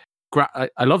away.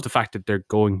 I love the fact that they're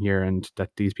going here and that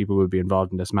these people will be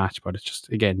involved in this match, but it's just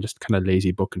kind of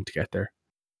lazy booking to get there.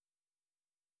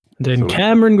 Then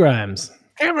Cameron Grimes.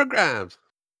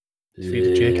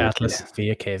 Defeated Jake Atlas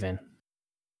via cave-in.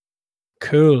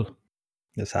 Cool.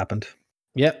 This happened.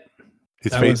 Yep.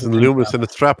 He's facing Loomis in a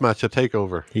strap match at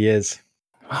TakeOver. He is.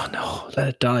 Oh no, let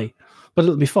it die. But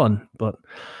it'll be fun. But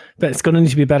it's going to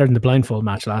need to be better than the blindfold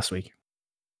match last week.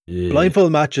 Yeah.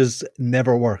 Blindfold matches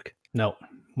never work. No.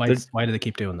 Why do they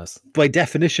keep doing this? By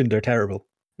definition, they're terrible.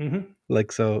 Mm-hmm.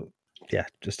 Like, so, yeah,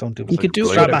 just don't do it. You could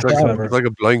do it. It's like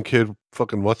a blind kid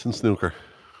fucking watching snooker.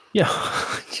 Yeah,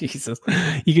 Jesus.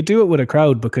 You could do it with a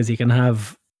crowd because you can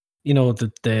have,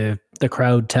 the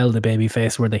crowd tell the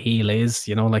babyface where the heel is,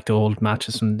 like the old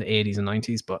matches from the 80s and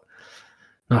 90s, but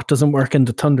that doesn't work in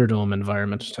the Thunderdome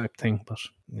environment type thing. But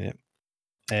yeah.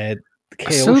 I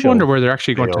still wonder where they're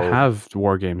actually going to have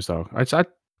War Games, though.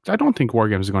 I don't think War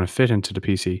Games is going to fit into the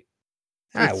PC.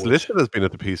 It's listed as being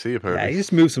at the PC, apparently. Yeah, you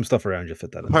just move some stuff around, you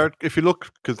fit that in. If you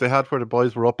look, because they had where the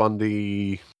boys were up on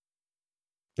the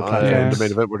main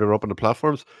event where they were up on the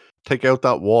platforms, take out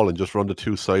that wall and just run the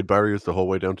two side barriers the whole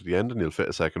way down to the end and you'll fit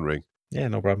a second ring. Yeah,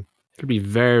 no problem. It'll be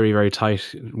very, very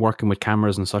tight working with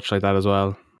cameras and such like that as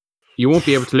well. You won't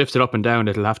be able to lift it up and down.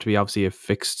 It'll have to be obviously a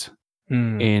fixed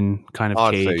in kind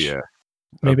of cage. I'd say, yeah.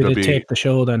 Maybe they tape the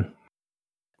show then.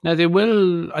 Now they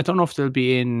will, I don't know if they'll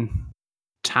be in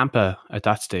Tampa at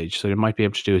that stage, so they might be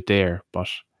able to do it there, but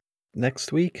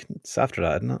next week? It's after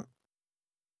that, isn't it?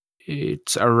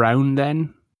 It's around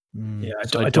then. Yeah,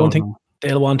 I don't think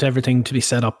they'll want everything to be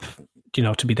set up,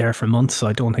 to be there for months. So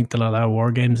I don't think they'll allow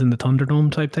War Games in the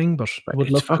Thunderdome type thing. But it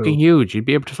would look fucking huge. You'd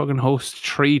be able to fucking host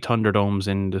 3 Thunderdomes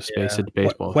in the space of the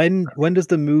baseball. When does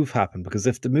the move happen? Because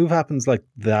if the move happens like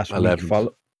that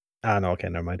week, no, okay,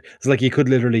 never mind. It's like you could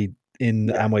literally in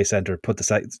the Amway Center put the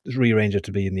site, rearrange it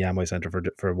to be in the Amway Center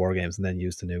for War Games, and then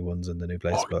use the new ones in the new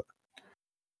place. But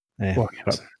it's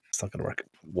not going to work.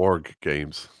 Warg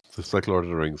Games. It's like Lord of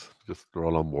the Rings. Just they're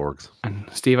all on wargs. And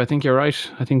Steve, I think you're right.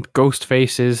 I think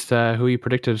Ghostface is who you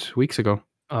predicted weeks ago.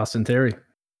 Austin Theory.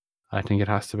 I think it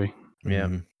has to be. Yeah.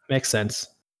 Makes sense.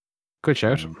 Good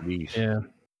shout. Yeah.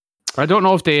 I don't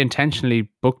know if they intentionally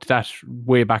booked that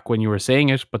way back when you were saying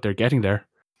it, but they're getting there.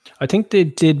 I think they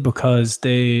did because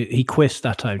he quit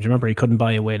that time. Do you remember he couldn't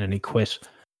buy a win and he quit?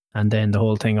 And then the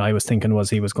whole thing I was thinking was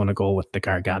he was going to go with the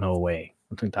Gargano way.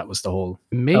 I think that was the whole.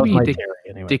 Maybe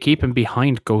they keep him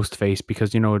behind Ghostface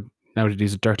because, now that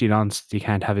he's a dirty nonce, he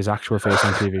can't have his actual face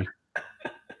on TV.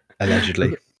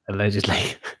 Allegedly.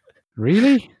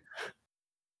 Really?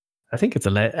 I think it's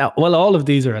alleged. Well, all of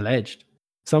these are alleged.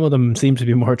 Some of them seem to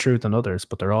be more true than others,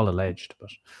 but they're all alleged. But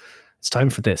it's time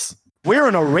for this. We're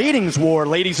in a ratings war,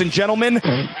 ladies and gentlemen.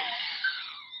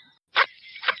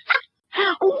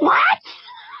 What?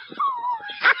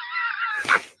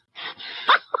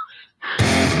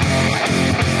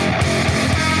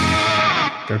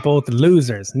 They're both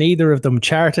losers. Neither of them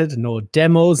charted. No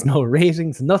demos, no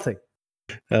ratings, nothing.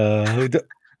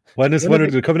 When are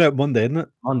they coming out? Monday, isn't it?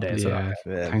 Monday,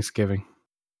 yeah. Thanksgiving.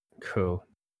 Cool.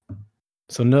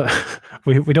 So no,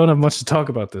 we don't have much to talk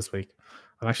about this week.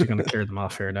 I'm actually going to clear them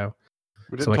off here now.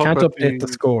 So I can't update the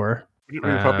score. We didn't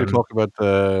really probably talk about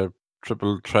the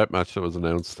triple threat match that was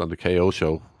announced on the KO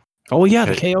show. Oh yeah,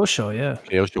 the KO show. Yeah,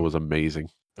 KO show was amazing.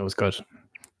 That was good.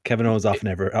 Kevin Owens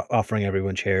offering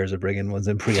everyone chairs or bringing ones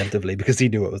in preemptively because he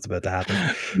knew what was about to happen.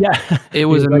 Yeah, it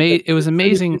was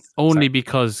amazing only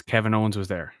because Kevin Owens was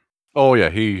there. Oh yeah,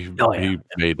 he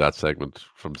made that segment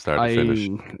from start to finish.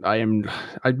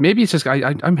 Maybe it's just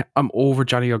I'm over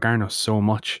Johnny Gargano so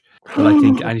much that I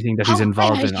think anything that he's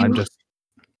involved in,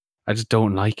 I just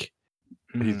don't like.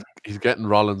 He's getting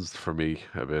Rollins for me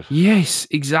a bit. Yes,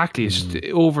 exactly. It's just the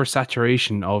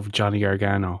oversaturation of Johnny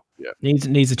Gargano.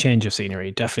 Needs a change of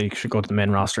scenery. Definitely should go to the main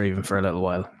roster even for a little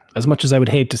while. As much as I would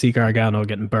hate to see Gargano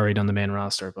getting buried on the main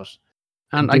roster, but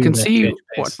And I can see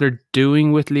what they're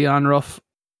doing with Leon Ruff.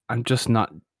 I'm just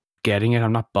not getting it.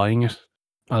 I'm not buying it.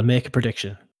 I'll make a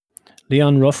prediction.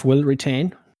 Leon Ruff will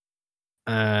retain.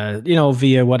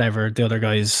 Via whatever the other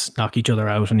guys knock each other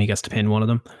out and he gets to pin one of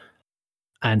them.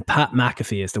 And Pat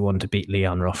McAfee is the one to beat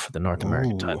Leon Ruff for the North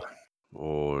American title.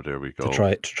 Oh, there we go.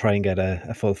 To try and get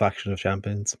a full faction of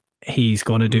champions. He's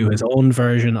going to do his own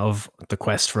version of the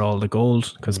quest for all the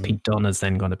gold because Pete Dunne is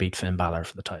then going to beat Finn Balor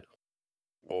for the title.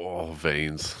 Oh,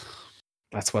 veins.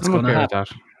 That's what's going to happen.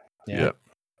 Yeah.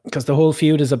 Because the whole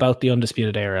feud is about the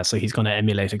Undisputed Era, so he's going to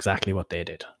emulate exactly what they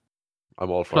did.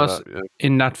 I'm all for that. Yeah.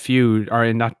 In that feud or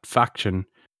in that faction,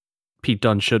 Pete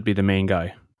Dunne should be the main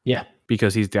guy. Yeah.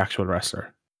 Because he's the actual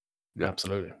wrestler. Yeah.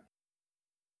 Absolutely.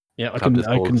 Yeah, this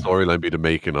whole storyline be the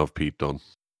making of Pete Dunne.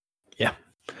 Yeah.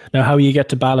 Now, how you get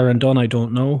to Balor and Dunne, I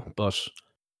don't know, but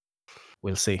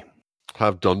we'll see.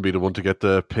 Have Dunne be the one to get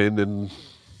the pin in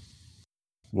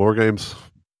War Games.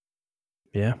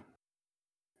 Yeah.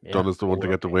 Dunne is the one to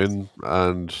get the win,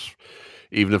 and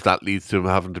even if that leads to him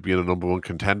having to be in a number one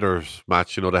contenders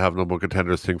match, they have number one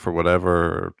contenders thing for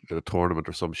whatever, the tournament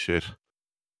or some shit.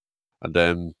 And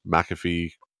then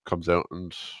McAfee comes out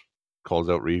and calls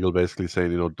out Regal, basically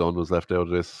saying, Dunne was left out of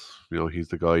this. He's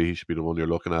the guy. He should be the one you're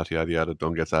looking at. Yada yada.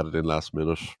 Dunne gets added in last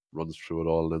minute, runs through it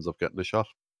all, and ends up getting a shot.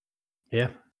 Yeah,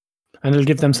 and it'll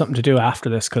give them something to do after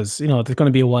this because there's going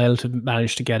to be a while to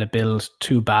manage to get a build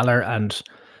to Balor, and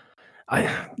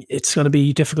it's going to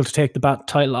be difficult to take the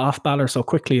title off Balor so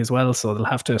quickly as well. So they'll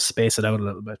have to space it out a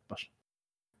little bit, but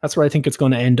that's where I think it's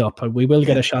going to end up. We will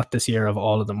get a shot this year of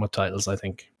all of them with titles, I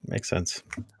think. Makes sense.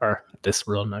 Or this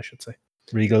run, I should say.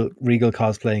 Regal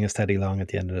cosplaying as Teddy Long at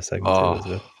the end of the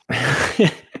segment.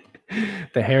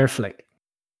 The hair flick.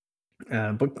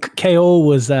 But KO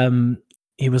was,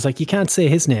 he was like, you can't say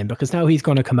his name because now he's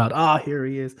going to come out. Here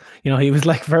he is. He was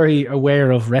like very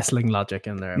aware of wrestling logic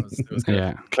in there. It was good.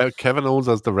 Yeah. Kevin Owens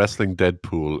as the wrestling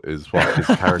Deadpool is what his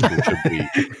character should be.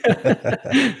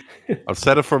 I've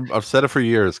said it for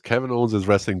years. Kevin Owens is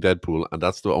wrestling Deadpool, and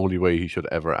that's the only way he should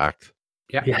ever act.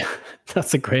 Yeah,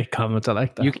 that's a great comment. I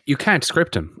like that. You can't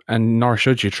script him, and nor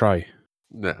should you try.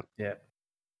 No. Yeah.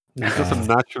 He's just a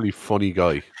naturally funny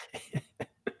guy.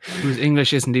 Whose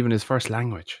English isn't even his first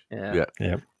language. Yeah.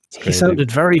 He sounded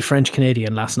very French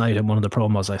Canadian last night in one of the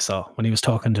promos I saw when he was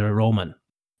talking to Roman.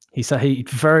 He said he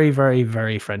very, very,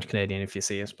 very French Canadian if you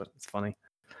see it, but it's funny.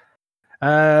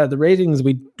 The ratings,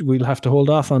 we'll have to hold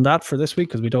off on that for this week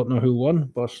because we don't know who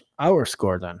won, but our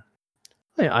score then.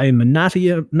 I'm Natty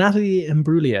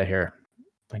Imbruglia here.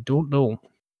 I don't know.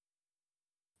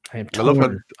 I am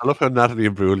torn. I love how Natalie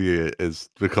Imbruglia is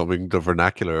becoming the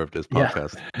vernacular of this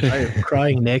podcast. I am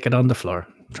crying naked on the floor,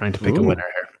 trying to pick a winner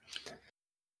here.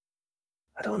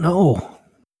 I don't know.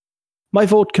 My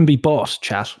vote can be bought,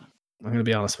 chat. I'm going to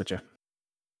be honest with you.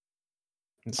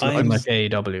 It's nothing like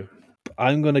AEW.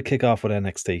 I'm going to kick off with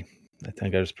NXT. I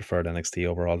think I just preferred NXT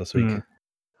overall this week.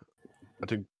 I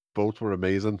think both were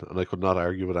amazing, and I could not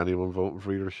argue with anyone voting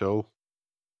for either show.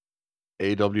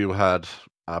 AEW had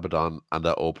Abaddon, and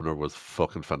that opener was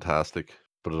fucking fantastic.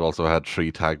 But it also had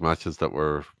 3 tag matches that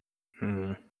were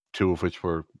 2 of which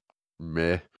were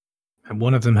meh. And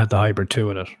one of them had the hybrid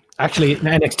 2 in it. Actually,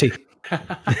 NXT.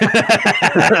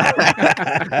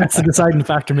 That's the deciding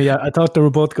factor for me. I thought they were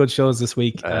both good shows this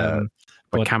week.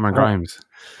 But Cameron Grimes.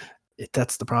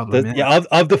 That's the problem.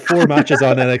 Of the 4 matches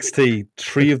on NXT,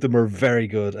 3 of them are very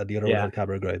good, and the other one had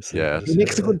Cameron Grimes. So yeah, he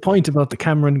makes a good point about the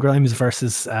Cameron Grimes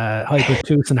versus Hybrid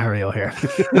 2 scenario here.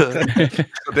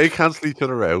 So they cancel each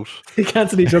other out. They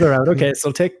cancel each other out. Okay,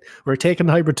 so we're taking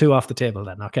Hybrid 2 off the table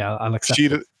then. Okay, I'll accept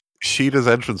it. Sheeta's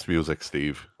entrance music,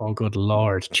 Steve. Oh, good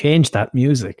Lord. Change that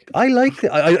music. I like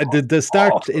it. The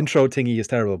start intro thingy is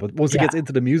terrible, but once it gets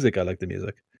into the music, I like the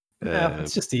music. Yeah,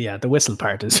 it's just the whistle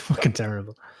part is fucking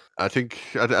terrible. I think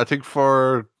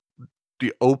for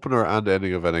the opener and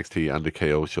ending of NXT and the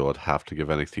KO show, I'd have to give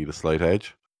NXT the slight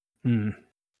edge.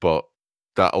 But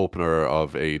that opener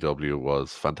of AEW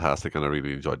was fantastic, and I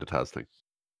really enjoyed the Taz thing.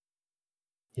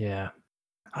 Yeah,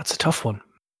 that's a tough one.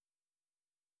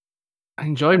 I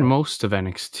enjoyed most of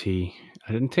NXT.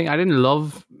 I didn't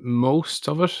love most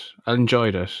of it. I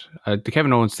enjoyed it. The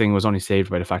Kevin Owens thing was only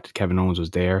saved by the fact that Kevin Owens was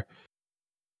there.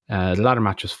 The ladder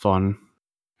match was fun.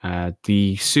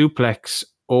 The suplex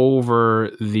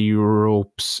over the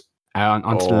ropes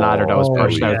onto the ladder that was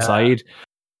pushed outside.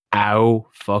 Ow,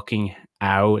 fucking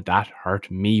ow. That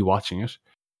hurt me watching it.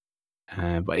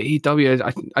 But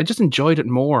AEW, I just enjoyed it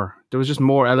more. There was just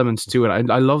more elements to it.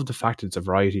 I love the fact it's a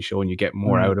variety show and you get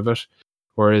more out of it.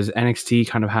 Whereas NXT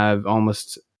kind of have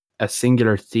almost a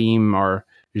singular theme or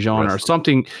genre or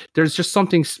something. There's just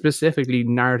something specifically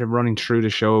narrative running through the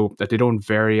show that they don't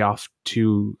vary off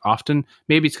too often.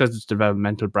 Maybe it's because it's a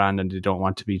developmental brand and they don't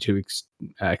want to be too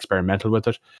experimental with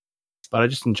it. But I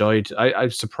just enjoyed. I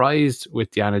was surprised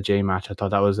with the Anna Jay match. I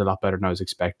thought that was a lot better than I was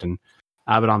expecting.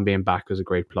 Abaddon being back was a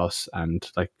great plus, and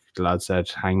like the lad said,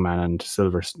 Hangman and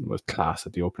Silver was class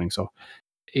at the opening. So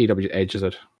AEW edges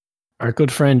it. Our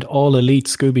good friend All Elite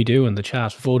Scooby Doo in the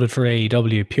chat voted for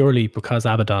AEW purely because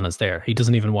Abaddon is there. He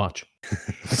doesn't even watch.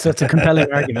 So that's a compelling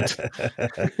argument.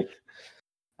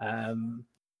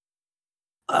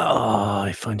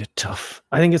 I find it tough.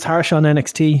 I think it's harsh on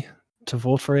NXT to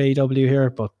vote for AEW here,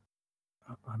 but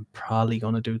I'm probably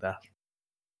going to do that.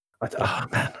 Oh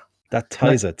man, that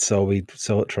ties it. So we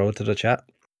throw it to the chat.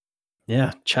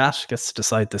 Yeah, chat gets to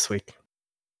decide this week.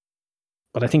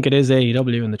 But I think it is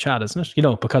AEW in the chat, isn't it? You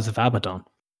know, because of Abaddon.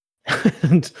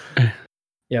 And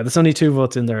yeah, there's only 2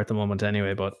 votes in there at the moment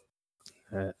anyway, but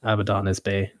Abaddon is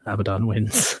Bay. Abaddon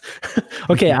wins.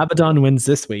 Okay, Abaddon wins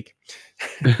this week.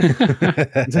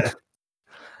 Yeah,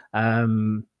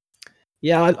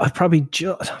 I probably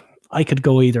I could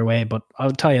go either way, but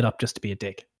I'll tie it up just to be a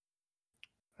dick.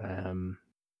 It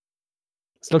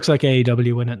looks like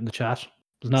AEW win it in the chat.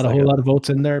 There's not a whole lot of votes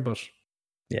in there, but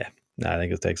yeah, no, I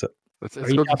think it takes it. It's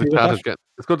good that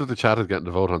the chat is getting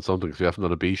to vote on something because we haven't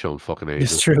done a B show in fucking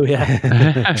ages. It's true,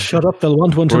 yeah. Shut up, they'll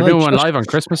want one tonight. We're doing one live on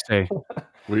Christmas Day.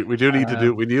 We do need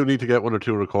to get 1 or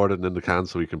 2 recorded and in the can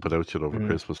so we can put out shit over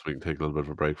Christmas. We can take a little bit of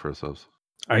a break for ourselves.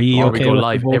 Are you okay? We go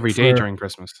live every day during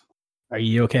Christmas. Are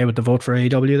you okay with the vote for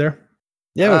AEW there?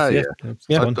 Yeah. I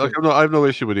have no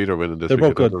issue with either winning this. They're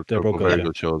both good. They're both very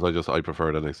good shows. I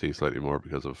prefer NXT slightly more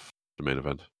because of the main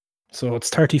event. So it's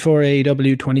 34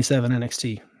 AEW, 27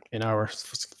 NXT in our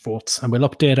votes, and we'll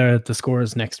update the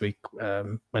scores next week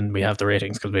when we have the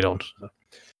ratings because we don't.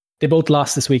 They both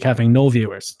lost this week, having no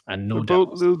viewers and no. They're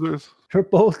both losers. They're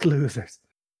both losers.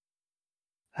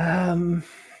 Main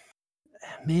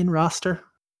roster.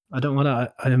 I don't want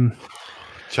to.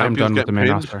 I'm done with the main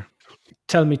roster.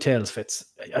 Tell me tales, Fitz.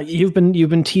 You've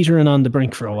been teetering on the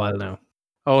brink for a while now.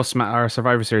 Oh, our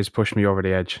Survivor Series pushed me over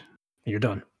the edge. You're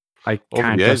done. I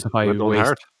can't justify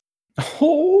waste.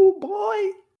 Oh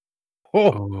boy.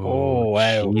 Oh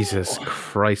wow. Jesus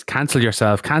Christ. Cancel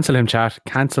yourself. Cancel him, chat.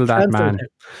 Cancel that man.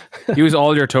 Use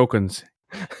all your tokens.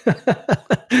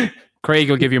 Craig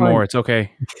will give you more. It's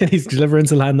okay. He's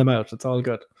Deliverance will hand them out. It's all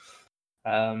good.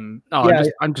 I'm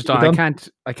just I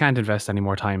can't invest any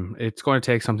more time. It's going to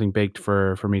take something big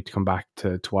for me to come back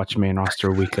to watch main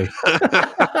roster weekly.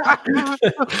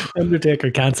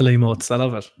 Undertaker cancel emotes. I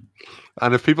love it.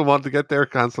 And if people want to get their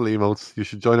cancel emotes, you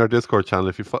should join our Discord channel.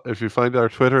 If you find our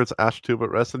Twitter, it's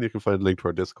 @2bitwrestling. You can find a link to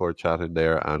our Discord chat in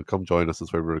there, and come join us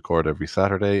as we record every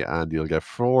Saturday. And you'll get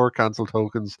 4 cancel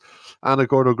tokens and a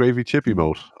Gordo Gravy chip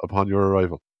emote upon your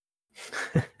arrival.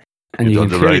 And you can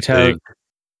clearly tell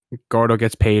Gordo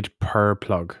gets paid per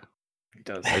plug. He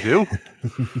does. I do.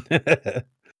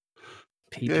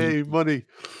 Yay, money.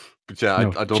 But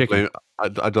yeah,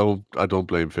 I don't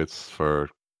blame Fitz for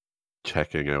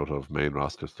checking out of main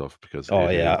roster stuff because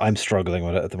I'm struggling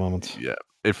with it at the moment. Yeah,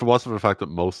 if it wasn't for the fact that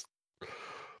most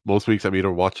weeks I'm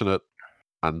either watching it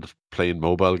and playing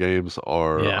mobile games,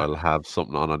 or I'll have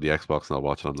something on the Xbox and I'll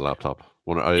watch it on the laptop.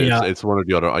 It's one or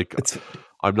the other.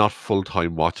 I'm not full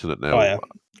time watching it now. Oh, yeah.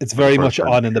 It's very much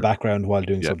on in the background while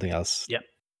doing something else. Yeah.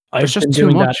 I've just been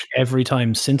doing that every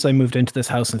time since I moved into this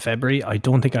house in February. I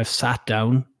don't think I've sat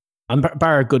down,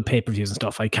 bar good pay-per-views and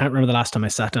stuff. I can't remember the last time I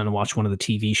sat down and watched one of the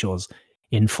TV shows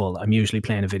in full. I'm usually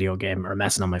playing a video game or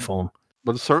messing on my phone.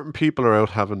 When certain people are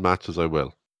out having matches, I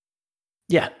will.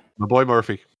 Yeah. My boy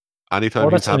Murphy.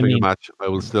 Anytime he's having a match, I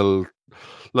will still...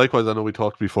 Likewise, I know we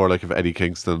talked before, like if Eddie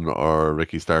Kingston or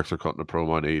Ricky Starks are cutting a promo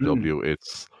on AEW,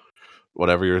 it's...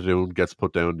 Whatever you're doing gets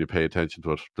put down, you pay attention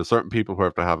to it. There's certain people who,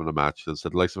 if they're having a match, there's the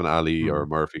likes of an Ali or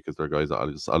Murphy, because they're guys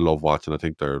that I love watching. I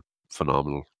think they're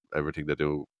phenomenal. Everything they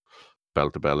do, bell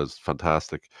to bell, is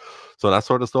fantastic. So that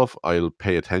sort of stuff, I'll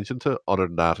pay attention to. Other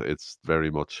than that, it's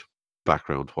very much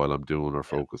background while I'm doing or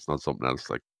focused on something else,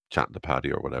 like chatting to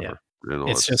Paddy or whatever. Yeah. You know,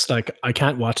 it's just like I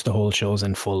can't watch the whole shows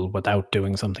in full without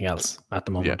doing something else at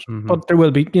the moment. Yeah. But there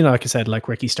will be, like I said, like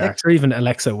Ricky Starks or even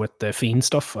Alexa with the Fiend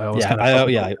stuff.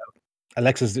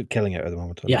 Alexa's killing it at the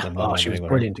moment. Yeah, she was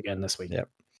brilliant again this week. Yeah.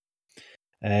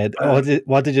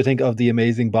 What did you think of the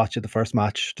amazing botch at the first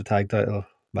match, the tag title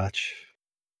match?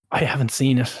 I haven't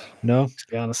seen it. No, To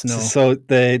be honest, no. So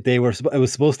they were. It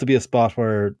was supposed to be a spot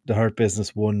where the Hurt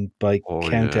Business won by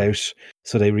count out,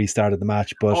 so they restarted the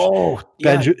match. But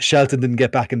Shelton didn't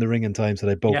get back in the ring in time, so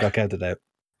they both got counted out.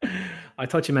 I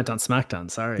thought you meant on SmackDown.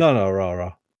 Sorry. No,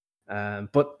 Raw.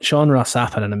 But Sean Ross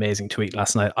Sapp had an amazing tweet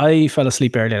last night. I fell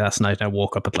asleep early last night. I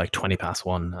woke up at like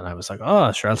 1:20, and I was like,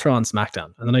 "Oh, sure, I'll throw on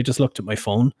SmackDown." And then I just looked at my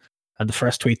phone, and the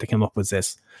first tweet that came up was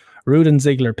this: Rude and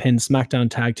Ziggler pinned SmackDown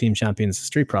Tag Team Champions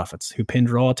Street Profits, who pinned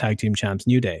Raw Tag Team Champs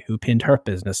New Day, who pinned Hurt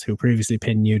Business, who previously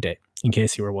pinned New Day, in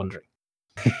case you were wondering.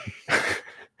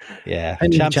 Yeah,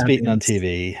 champs beaten on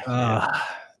TV.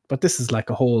 But this is like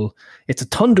it's a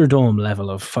Thunderdome level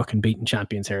of fucking beating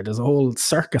champions here. There's a whole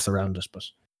circus around it. But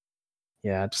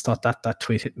yeah, I just thought that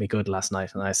tweet hit me good last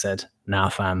night. And I said, nah,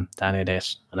 fam, that ain't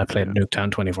it. And I played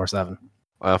Nuketown 24/7.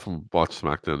 I often watch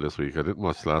SmackDown this week. I didn't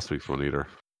watch last week's one either.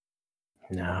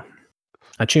 No.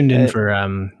 I tuned in for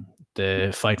the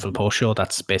Fightful post show.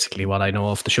 That's basically what I know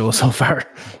of the show so far.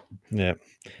 Yeah.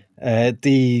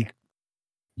 The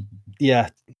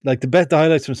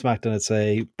highlights from SmackDown, I'd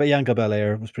say Bianca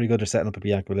Belair was pretty good. They're setting up a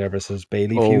Bianca Belair versus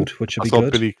Bayley feud, which should be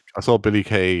good. I saw Billy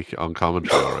Kay on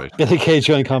commentary, all right. Billy Kay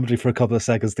joined commentary for a couple of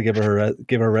seconds to give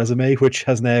her resume, which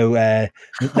has now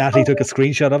Natalie took a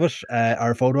screenshot of it,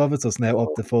 our photo of it, so it's now up.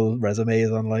 The full resume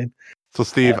is online. So,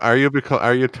 Steve, are you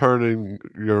turning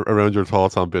around your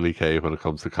thoughts on Billy Kay when it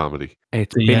comes to comedy?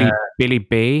 It's Billy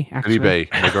Bay, actually. Billy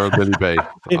Bay, my girl Billy Bay.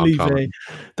 Billy Bay,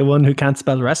 the one who can't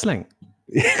spell wrestling.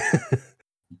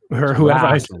 Or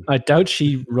whoever, I doubt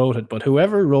she wrote it, but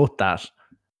whoever wrote that,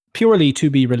 purely to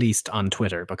be released on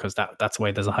Twitter, because that's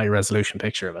why there's a high resolution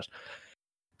picture of it.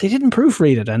 They didn't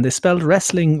proofread it, and they spelled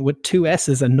wrestling with 2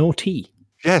 S's and no T.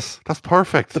 Yes, that's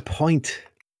perfect. The point.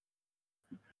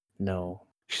 No.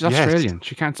 She's Australian.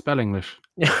 She can't spell English.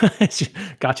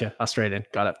 Gotcha. Australian.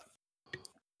 Got it.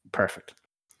 Perfect.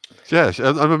 Yeah,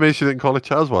 I'm amazed she didn't call it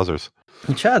Chaz Wazzers.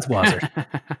 Chaz Wazzers.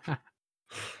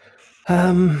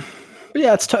 But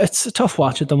yeah, it's a tough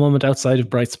watch at the moment outside of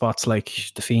bright spots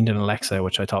like The Fiend and Alexa,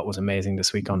 which I thought was amazing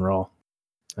this week on Raw.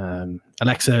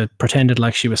 Alexa pretended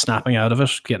like she was snapping out of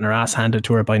it, getting her ass handed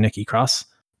to her by Nikki Cross.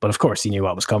 But of course, he knew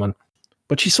what was coming.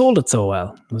 But she sold it so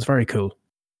well. It was very cool.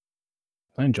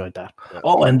 I enjoyed that.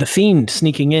 Oh, and The Fiend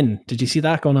sneaking in. Did you see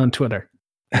that going on Twitter?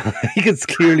 You could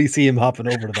clearly see him hopping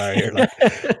over the barrier.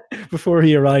 Before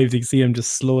he arrived, you could see him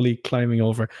just slowly climbing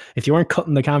over. If you weren't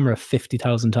cutting the camera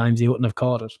 50,000 times, you wouldn't have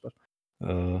caught it. But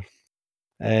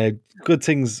good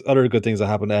things. Other good things that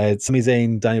happened. Sami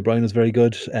Zayn, Daniel Bryan was very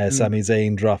good. Sami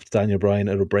Zayn dropped Daniel Bryan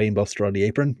at a brainbuster on the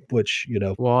apron, which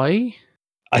why?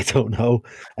 I don't know.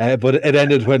 But it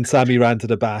ended when Sami ran to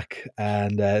the back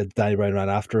and Daniel Bryan ran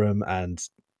after him, and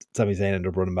Sami Zayn ended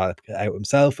up running back out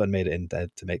himself and made it in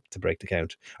to break the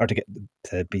count, or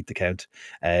to beat the count.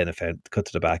 And it cut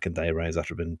to the back, and Daniel Bryan's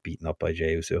after been beaten up by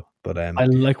Jey Uso. But I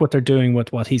like what they're doing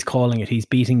with what he's calling it. He's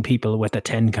beating people with a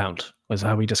 10 count, was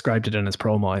how he described it in his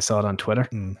promo. I saw it on Twitter.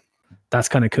 That's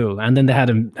kind of cool. And then they had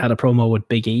a promo with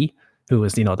Big E, who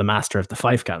was, the master of the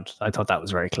 5 count. I thought that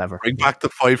was very clever. Bring back the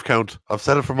 5 count. I've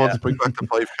said it for months. Bring back the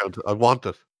 5 count. I want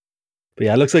it. But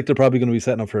yeah, it looks like they're probably going to be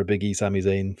setting up for a Big E Sami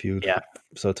Zayn feud. Yeah.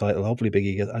 So title. Hopefully Big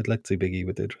E I'd like to see Big E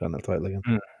with the Intercontinental title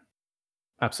again.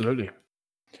 Absolutely.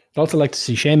 I'd also like to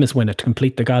see Sheamus win it to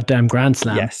complete the goddamn Grand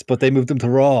Slam. Yes, but they moved him to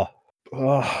Raw.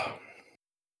 Him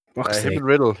and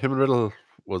Riddle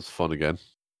was fun again.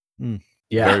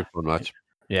 Yeah. Very fun match.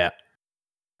 Yeah.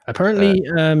 Apparently,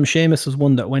 Sheamus was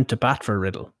one that went to bat for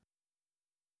Riddle.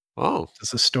 Oh.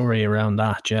 There's a story around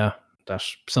that, yeah. That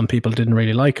some people didn't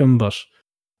really like him, but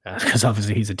because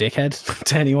obviously he's a dickhead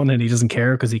to anyone and he doesn't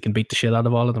care because he can beat the shit out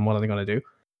of all of them. What are they going to do?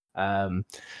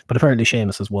 But apparently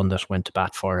Sheamus is one that went to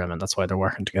bat for him, and that's why they're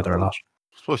working together a lot.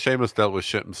 I suppose Sheamus dealt with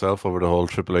shit himself over the whole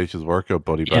Triple H's workout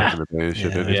buddy back in the day and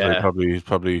shit. He's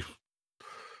probably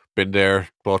been there,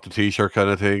 bought the t-shirt kind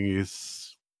of thing.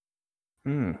 He's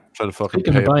trying to fucking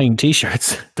Speaking of buying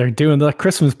t-shirts, they're doing that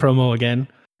Christmas promo again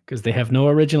because they have no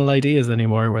original ideas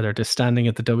anymore, where they're just standing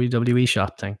at the WWE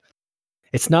shop thing.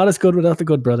 It's not as good without the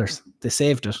Good Brothers. They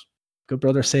saved it. Good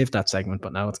Brothers saved that segment,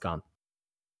 but now it's gone.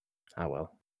 Ah,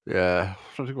 well. Yeah, I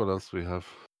don't think what else we have.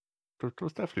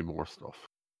 There's definitely more stuff.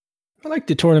 I like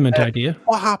the tournament idea.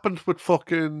 What happened with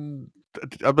fucking...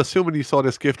 I'm assuming you saw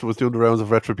this gift was doing the rounds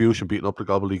of Retribution, beating up the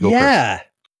gobbledygookers. Yeah.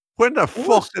 When the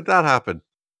fuck did that happen?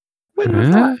 When was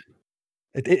that?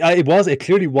 It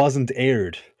clearly wasn't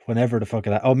aired. Whenever the fuck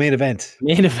Main event.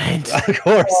 Of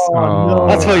course. Oh, no.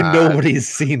 That's why nobody's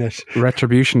seen it.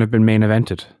 Retribution have been main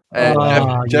evented.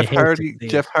 Jeff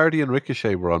Hardy and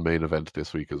Ricochet were on main event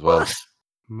this week as well. What?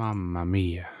 Mamma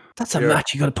mia. That's a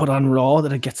match you got to put on Raw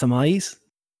that'll get some eyes.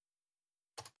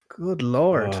 Good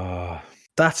lord. Oh,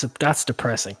 That's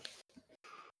depressing.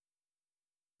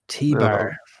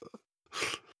 T-Bar.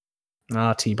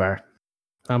 T-Bar.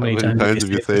 How many times have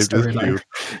you saved this storyline?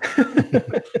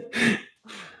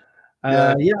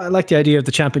 Yeah, I like the idea of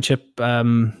the championship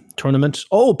tournament.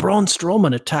 Oh, Braun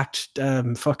Strowman attacked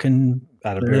fucking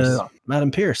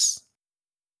Adam Pearce.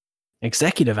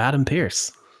 Executive Adam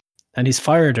Pearce. And he's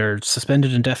fired or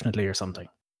suspended indefinitely or something.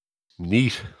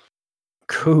 Neat.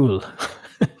 Cool.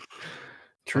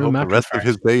 Drew McIntyre. The rest of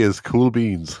his day is cool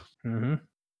beans. Mm-hmm.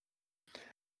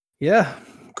 Yeah,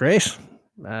 great.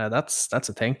 That's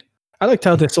a thing. I liked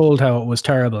how they sold how it was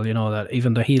terrible, that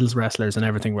even the heels wrestlers and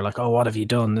everything were like, oh, what have you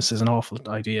done? This is an awful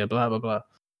idea, blah, blah, blah.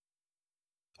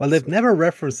 Well, they've never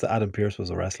referenced that Adam Pearce was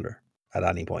a wrestler at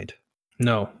any point.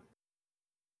 No.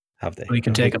 Have they? We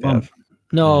can take a bump.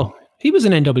 No, he was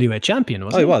an NWA champion,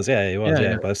 wasn't he? He was, he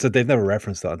was. But so they've never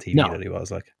referenced that on TV that he was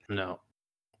like. No.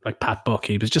 Like Pat Buck,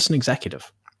 he was just an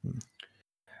executive.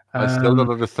 I still don't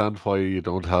understand why you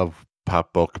don't have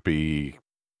Pat Buck be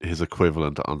his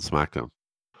equivalent on SmackDown.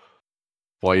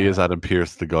 Why is Adam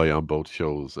Pearce the guy on both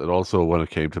shows? And also, when it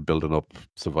came to building up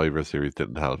Survivor Series,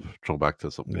 didn't help. Thrown back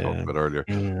to something we talked about earlier.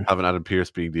 Having Adam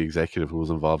Pearce being the executive who was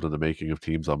involved in the making of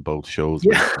teams on both shows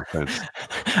makes no sense.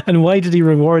 And why did he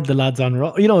reward the lads on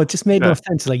Raw? It just made no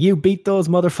sense. Like, you beat those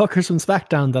motherfuckers from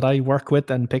SmackDown that I work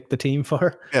with and pick the team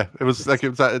for. Yeah, it was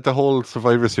the whole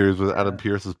Survivor Series was Adam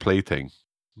Pearce's plaything.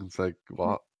 It's like,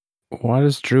 what? What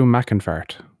is Drew McIntyre?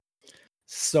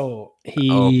 So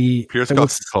Pearce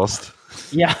got cussed.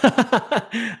 Yeah.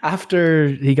 After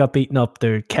he got beaten up,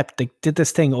 they did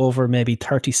this thing over maybe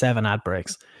 37 ad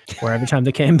breaks, where every time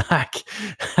they came back,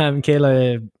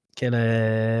 Bayla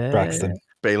Braxton.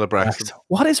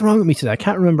 What is wrong with me today? I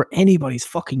can't remember anybody's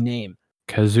fucking name.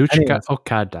 Kazuchika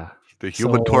Okada. The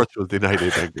Human Torch was denied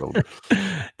a gold.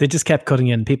 They just kept cutting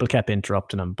in. People kept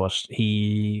interrupting him, but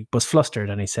he was flustered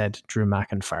and he said Drew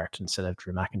McIntyre instead of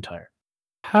Drew McIntyre.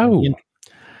 How?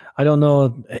 I don't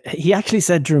know. He actually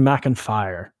said Drew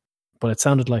McIntyre, but it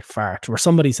sounded like fart. Or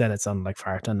somebody said it sounded like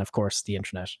fart, and of course the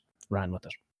internet ran with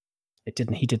it.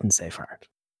 He didn't say fart.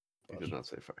 He did not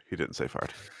say fart. He didn't say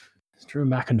fart. Drew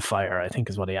McIntyre, I think,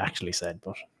 is what he actually said.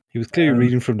 But he was clearly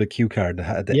reading from the cue card.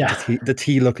 The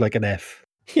T looked like an F.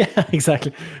 Yeah,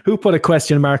 exactly. Who put a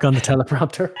question mark on the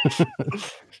teleprompter?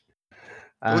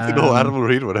 Don't you know Adam will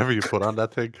read whatever you put on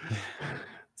that thing?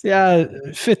 Yeah,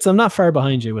 Fitz, I'm not far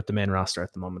behind you with the main roster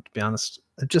at the moment, to be honest.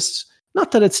 Just,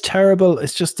 not that it's terrible,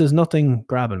 it's just there's nothing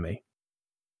grabbing me.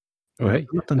 Okay.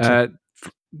 To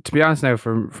be honest now,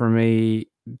 for me,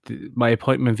 my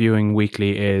appointment viewing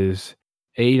weekly is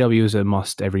AEW is a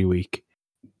must every week.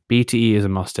 BTE is a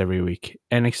must every week.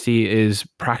 NXT is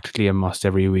practically a must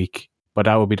every week, but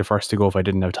that would be the first to go if I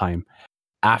didn't have time.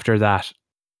 After that,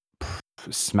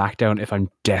 SmackDown if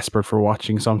I'm desperate for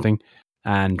watching something,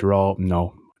 and Raw,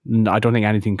 no. I don't think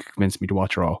anything could convince me to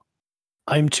watch Raw.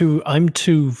 I'm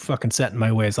too fucking set in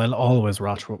my ways. I'll always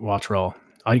watch Raw.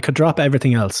 I could drop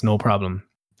everything else, no problem,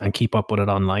 and keep up with it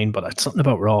online. But it's something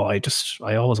about Raw.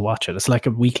 I always watch it. It's like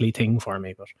a weekly thing for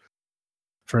me, but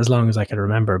for as long as I can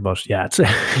remember. But yeah,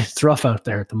 it's rough out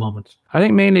there at the moment. I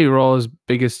think mainly Raw's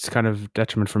biggest kind of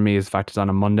detriment for me is the fact it's on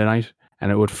a Monday night,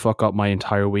 and it would fuck up my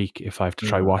entire week if I have to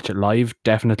try watch it live.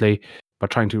 Definitely. But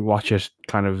trying to watch it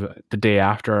kind of the day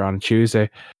after on Tuesday,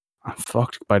 I'm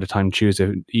fucked by the time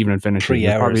Tuesday evening finishes. 3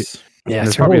 hours.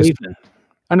 It's probably evening.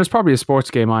 And there's probably a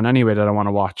sports game on anyway that I want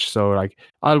to watch. So like,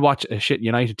 I'll watch a shit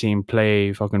United team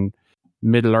play fucking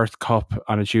Middle Earth Cup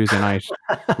on a Tuesday night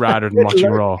rather than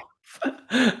watching Raw.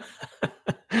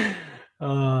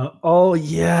 Oh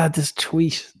yeah, this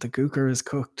tweet, the gooker is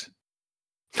cooked.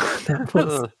 That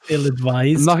was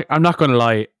ill-advised. I'm not going to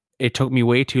lie. It took me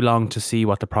way too long to see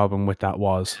what the problem with that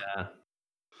was.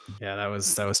 Yeah, that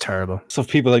was terrible. So, for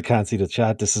people that can't see the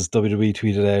chat, this is WWE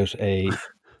tweeted out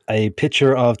a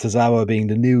picture of Tozawa being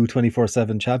the new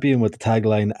 24/7 champion with the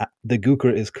tagline "The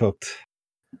Gooker is cooked,"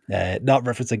 not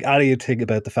referencing anything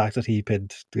about the fact that he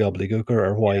pinned the gobbledygooker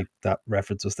or why that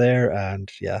reference was there.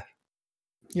 And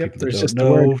there's just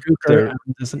the word gooker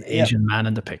and there's an Asian man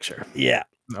in the picture. Yeah,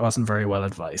 that wasn't very well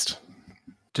advised.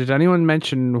 Did anyone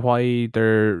mention why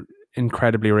they're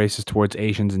incredibly racist towards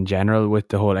Asians in general with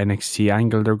the whole NXT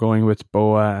angle they're going with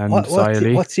Boa and Xia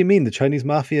Li? What do you mean? The Chinese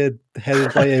mafia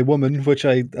headed by a woman, which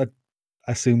I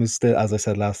assume is still, as I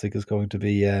said last week, is going to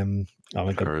be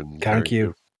Karen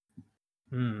Q.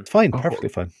 It's fine, perfectly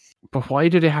fine. But why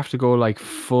do they have to go like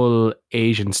full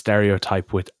Asian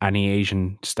stereotype with any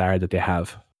Asian star that they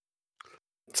have?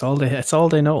 It's all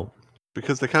they know.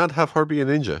 Because they can't have her be a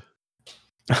ninja.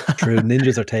 True,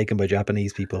 ninjas are taken by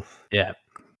Japanese people. Yeah.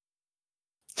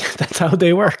 That's how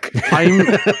they work.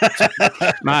 I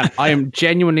am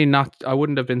genuinely not. I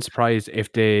wouldn't have been surprised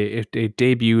if they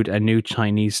debuted a new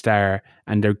Chinese star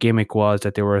and their gimmick was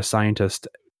that they were a scientist.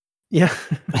 Yeah.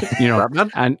 You know,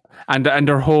 Batman? and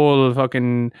their whole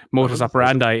fucking modus Batman?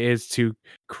 operandi is to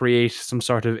create some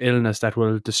sort of illness that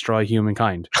will destroy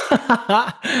humankind.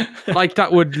 Like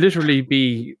that would literally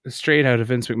be straight out of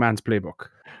Vince McMahon's playbook.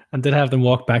 And then have them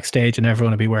walk backstage and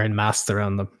everyone would be wearing masks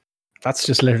around them. That's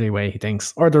just literally the way he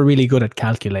thinks. Or they're really good at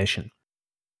calculation.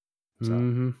 So.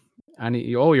 Mm-hmm. And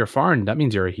you're foreign. That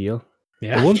means you're a heel.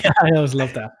 Yeah, yeah, I always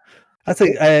love that. I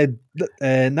think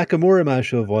Nakamura managed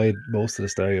to avoid most of the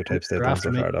stereotypes they've done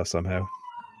so far, though, somehow.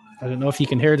 I don't know if you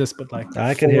can hear this, but like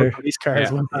I can hear police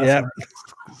cars went past. Yeah,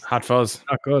 hot fuzz.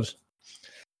 Not good.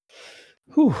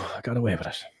 Whew, I got away with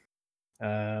it.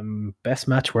 Best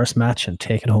match, worst match, and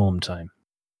take it home time.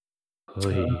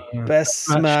 Best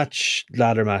match,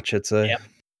 ladder match, I'd say. Yep.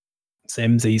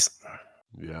 Samesies.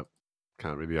 Yeah,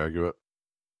 can't really argue it.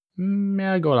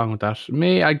 Yeah, I'll go along with that.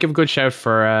 I'd give a good shout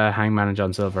for Hangman and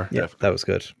John Silver. Yeah, that was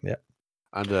good. Yeah.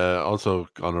 And also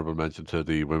honourable mention to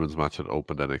the women's match that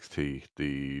opened NXT,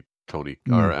 the Tony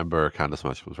or Ember Candice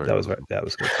match was very good. That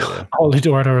was good too, yeah. All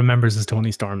Eduardo remembers is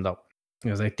Tony Storm, though. It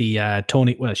was like the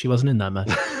Tony. Well, she wasn't in that match.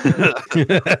 I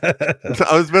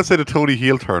was about to say the Tony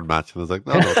heel turn match, and I was like,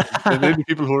 no, there may be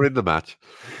people who are in the match.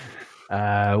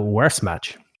 Worst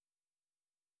match.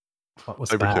 What was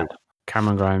Hybrid bad? 2.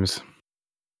 Cameron Grimes.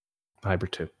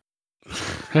 Hybrid 2.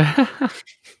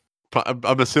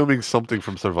 I'm assuming something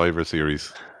from Survivor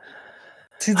Series.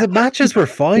 See, the matches were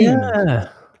fine. Yeah.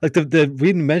 Like we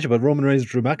didn't mention, but Roman Reigns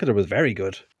Drew McIntyre was very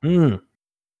good.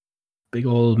 Big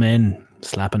old men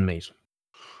slapping meat.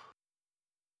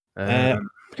 I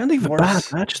can't think of a bad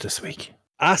match this week.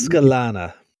 Asuka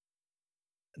Lana.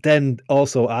 Then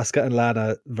also Asuka and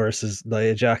Lana versus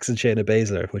Nia Jax and Shayna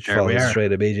Baszler, which follows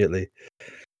straight immediately.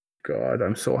 God,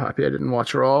 I'm so happy I didn't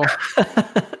watch Raw.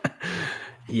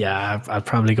 Yeah, I'd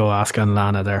probably go Asuka and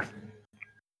Lana there.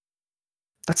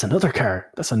 That's another card.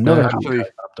 That's another actually,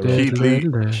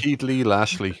 Keith Lee,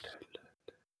 Lashley.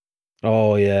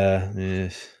 Oh yeah,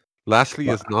 yes. Lashley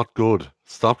is not good.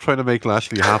 Stop trying to make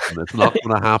Lashley happen. It's not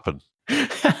going to happen.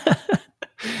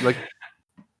 Like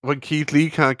when Keith Lee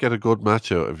can't get a good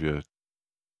match out of you,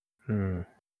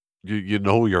 you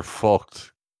know you're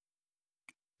fucked.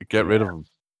 Get rid of him.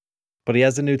 But he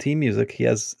has a new theme music. He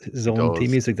has his own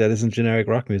theme music that isn't generic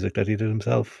rock music that he did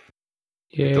himself.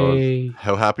 Yay!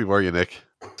 How happy were you, Nick?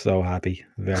 So happy,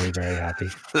 very, very happy.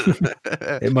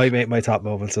 It might make my top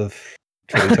moments of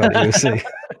 2020 UFC.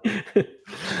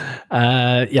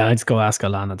 Yeah, I'd just go Asuka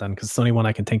Lana then, because it's the only one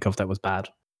I can think of that was bad.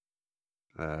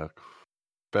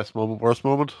 Best moment, worst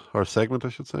moment, or segment, I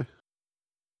should say.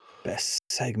 Best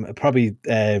segment, probably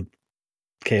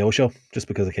KO show, just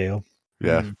because of KO.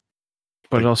 Yeah,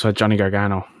 but it also had Johnny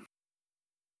Gargano.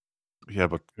 Yeah,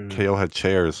 but KO had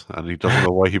chairs, and he doesn't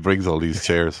know why he brings all these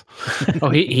chairs. Oh,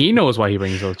 he knows why he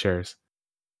brings those chairs.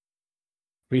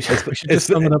 We should just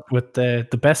sum it up with the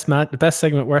best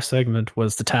segment, worst segment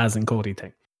was the Taz and Cody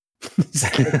thing.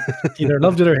 Either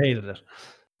loved it or hated it.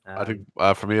 I think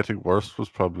for me, I think worst was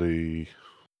probably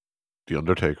the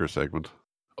Undertaker segment.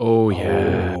 Oh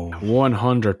yeah,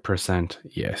 100%.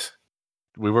 Yes,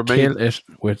 we were made kill it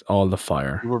with all the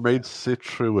fire. We were made sit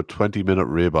through a 20-minute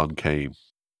rib on Kane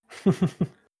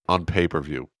on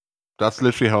pay-per-view. That's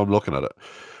literally how I'm looking at it.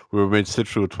 We were made sit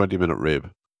through a 20-minute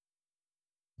rib.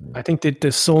 I think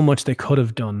there's so much they could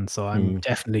have done, so I'm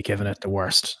definitely giving it the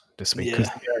worst this week because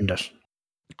they earned it.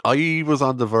 I was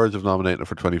on the verge of nominating it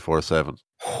for 24/7.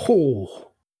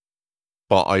 Oh.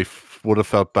 But I would have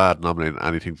felt bad nominating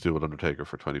anything to do with Undertaker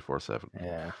for 24/7.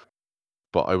 Yeah.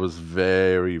 But I was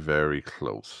very, very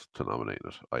close to nominating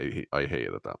it. I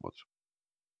hated it that much.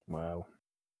 Wow.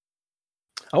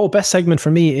 Oh, best segment for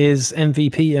me is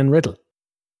MVP and Riddle.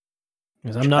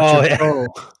 Because I'm not sure.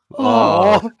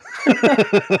 Oh.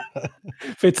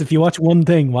 Fitz, if you watch one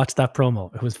thing, watch that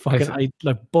promo. It was fucking, I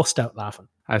like bust out laughing.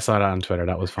 I saw that on Twitter.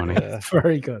 That was funny.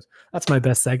 Very good. That's my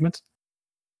best segment.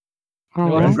 Oh, it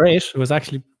wasn't great. It was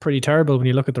actually pretty terrible when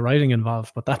you look at the writing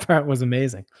involved, but that part was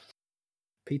amazing.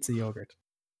 Pizza yogurt.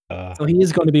 So he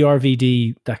is going to be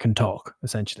RVD that can talk,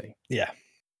 essentially. Yeah.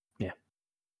 Yeah.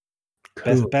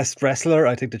 Cool. Best wrestler,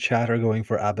 I think the chat are going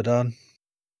for Abaddon.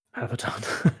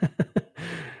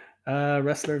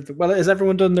 Wrestler. Well, has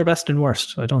everyone done their best and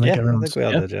worst? I don't think everyone. I think we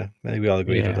all did, yeah. I think we all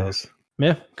agreed with those.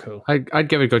 Yeah, cool. I'd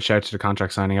give a good shout to the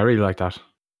contract signing. I really like that.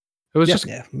 It was just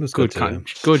it was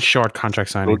good short contract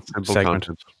signing. Good, simple segment.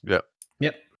 content. Yeah.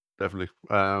 Yep. Definitely.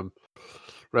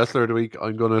 Wrestler of the week,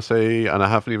 I'm going to say, and I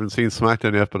haven't even seen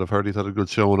SmackDown yet, but I've heard he's had a good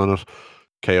showing on it.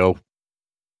 KO.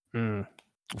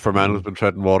 For a man who's been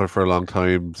treading water for a long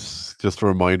time, just a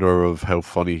reminder of how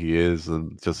funny he is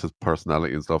and just his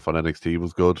personality and stuff on NXT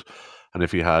was good. And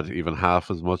if he had even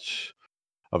half as much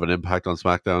of an impact on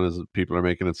SmackDown as people are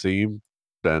making it seem,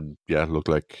 then yeah, it looked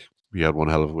like he had one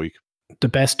hell of a week. The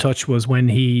best touch was when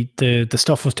the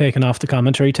stuff was taken off the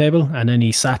commentary table, and then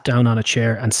he sat down on a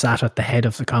chair and sat at the head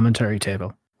of the commentary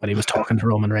table when he was talking to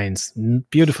Roman Reigns.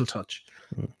 Beautiful touch.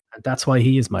 And that's why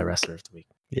he is my wrestler of the week.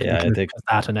 Yeah, I think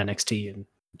that and NXT and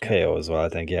KO as well. I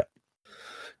think, yeah.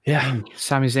 Yeah.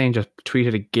 Sami Zayn just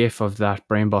tweeted a gif of that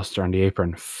brainbuster on the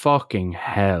apron. Fucking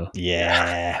hell.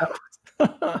 Yeah.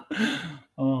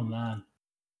 Oh man.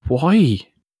 Why?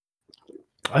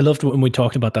 I loved when we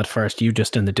talked about that first. You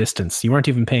just in the distance. You weren't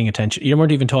even paying attention. You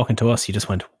weren't even talking to us. You just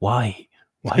went, why?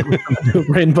 Why would we do a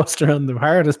brainbuster on the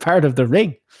hardest part of the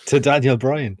ring? To Daniel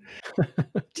Bryan.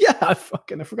 Yeah, I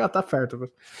forgot that part of it.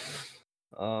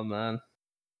 Oh man.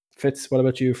 Fitz, what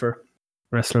about you for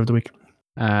wrestler of the week?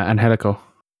 Angelico.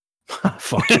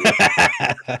 Fuck you.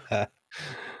 Are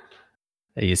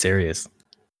you serious?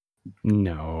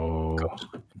 No. God.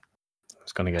 I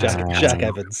was gonna get Jack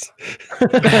Evans.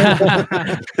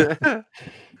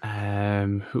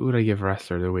 Who would I give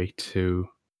wrestler of the week to?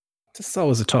 This is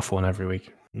always a tough one every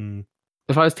week.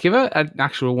 If I was to give it an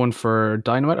actual one for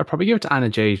Dynamite, I'd probably give it to Anna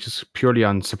Jay, just purely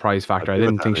on surprise factor. I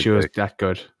didn't think she was that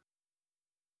good.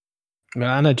 Well,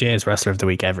 Anna Jay is wrestler of the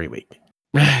week every week.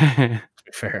 To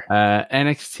be fair.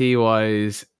 NXT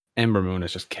wise, Ember Moon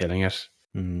is just killing it.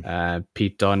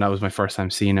 Pete Dunne, that was my first time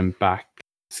seeing him back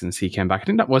since he came back. I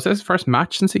think that was his first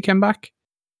match since he came back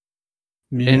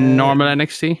in normal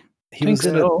NXT. He was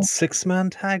in a 6-man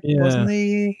tag, wasn't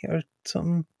he, or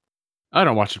something? I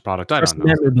don't watch the product. I don't know.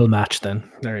 Memorable match then.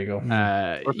 There you go.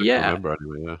 Yeah.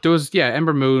 There was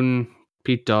Ember Moon,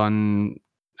 Pete Dunne,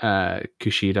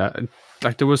 Kushida.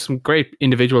 Like there was some great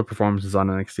individual performances on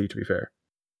NXT, to be fair.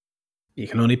 You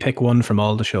can only pick one from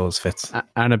all the shows, Fitz.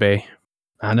 Anna Bay.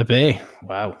 Anna Bay.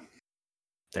 Wow.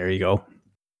 There you go.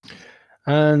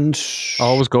 And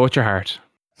always go with your heart.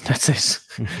 That's it.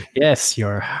 Yes,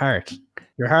 your heart.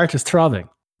 Your heart is throbbing.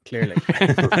 Clearly.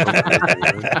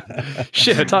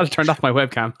 Shit, I thought I turned off my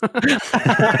webcam.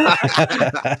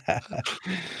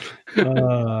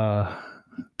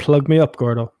 Plug me up,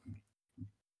 Gordo.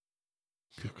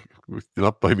 You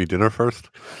not buy me dinner first?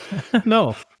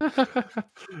 No.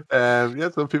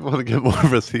 So people want to get more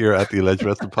of us here at the Alleged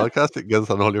Wrestling Podcast. You can get us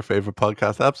on all your favorite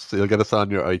podcast apps. So you'll get us on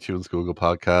your iTunes, Google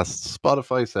Podcasts,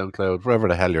 Spotify, SoundCloud, wherever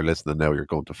the hell you're listening now. You're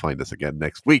going to find us again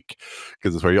next week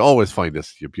because it's where you always find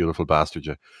us, you beautiful bastard.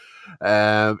 You.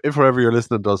 If wherever you're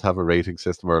listening does have a rating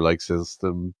system or a like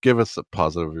system, give us a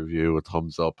positive review, a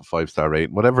thumbs up, a 5-star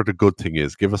rating, whatever the good thing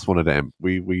is. Give us one of them.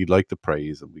 We like the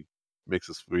praise and we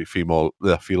feel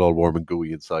all warm and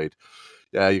gooey inside.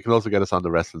 Yeah, you can also get us on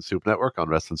the Wrestling Soup Network on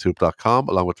WrestlingSoup.com,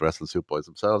 along with the Wrestling Soup Boys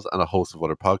themselves and a host of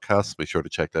other podcasts. Make sure to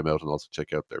check them out and also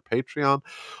check out their Patreon.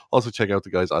 Also check out the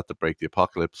guys at the Break the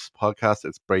Apocalypse podcast.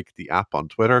 It's Break the App on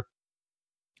Twitter.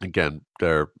 Again,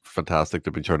 they're fantastic.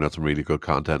 They've been churning out some really good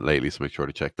content lately, so make sure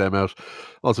to check them out.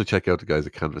 Also, check out the guys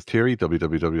at Canvas Theory,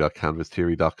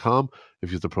 www.canvastheory.com. If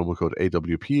you use the promo code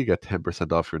AWP, you get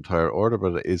 10% off your entire order,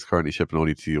 but it is currently shipping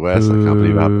only to the US. I can't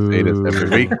believe I have to say this every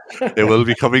week. It will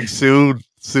be coming soon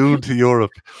to Europe.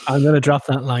 I'm going to drop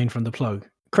that line from the plug.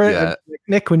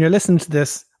 Nick, when you're listening to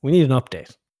this, we need an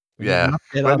update.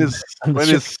 When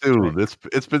is soon?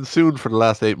 It's been soon for the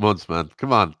last 8 months, man.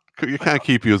 Come on. You can't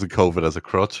keep using COVID as a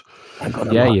crutch.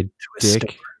 You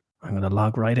dick. I'm going to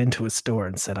log right into his store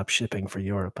and set up shipping for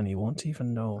Europe, and he won't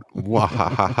even know.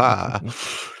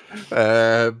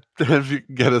 If you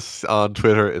can get us on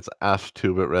Twitter, it's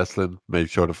 @2BitWrestling. Make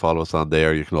sure to follow us on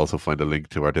there. You can also find a link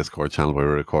to our Discord channel where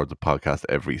we record the podcast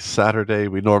every Saturday.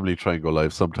 We normally try and go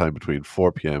live sometime between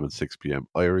 4 p.m. and 6 p.m.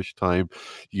 Irish time.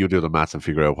 You do the maths and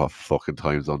figure out what fucking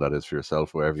time zone that is for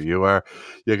yourself, wherever you are.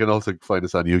 You can also find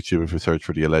us on YouTube if you search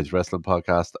for the Alleged Wrestling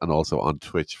Podcast, and also on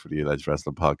Twitch for the Alleged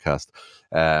Wrestling Podcast.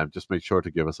 Just make sure to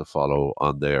give us a follow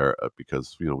on there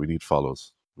because we need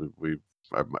follows.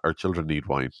 Our children need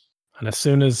wine. And as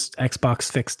soon as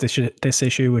Xbox fixed this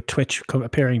issue with Twitch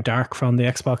appearing dark from the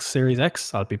Xbox Series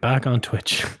X, I'll be back on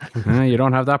Twitch. You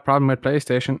don't have that problem with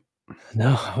PlayStation.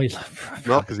 No,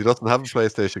 because he doesn't have a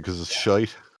PlayStation because it's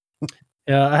shite.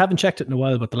 Yeah, I haven't checked it in a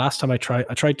while, but the last time I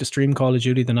tried to stream Call of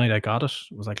Duty the night I got it.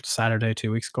 It was like Saturday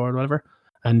 2 weeks ago or whatever.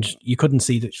 And you couldn't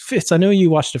see the Fitz. I know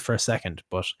you watched it for a second,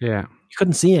 but yeah, you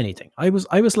couldn't see anything. I was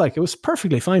like, it was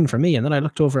perfectly fine for me. And then I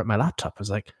looked over at my laptop. I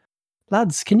was like,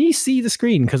 lads, can you see the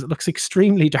screen? Because it looks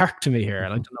extremely dark to me here.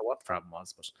 And I don't know what the problem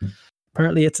was, but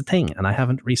apparently it's a thing. And I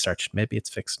haven't researched. Maybe it's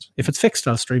fixed. If it's fixed,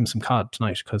 I'll stream some COD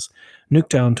tonight because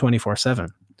Nukedown 24/7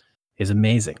 is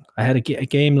amazing. I had a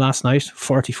game last night,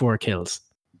 44 kills.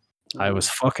 I was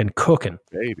fucking cooking.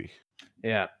 Baby.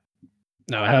 Yeah.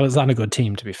 No, I was on a good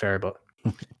team, to be fair, but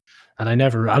and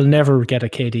I'll never get a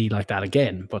KD like that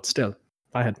again. But still,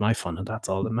 I had my fun, and that's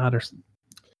all that matters.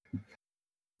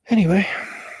 Anyway,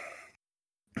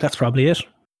 that's probably it.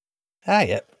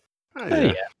 Yeah. Oh,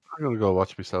 yeah. I'm gonna go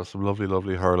watch myself some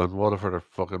lovely hurling. Waterford are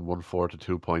fucking 1-4 to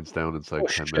 2 points down inside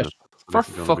 10 minutes. For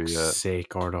fuck's sake,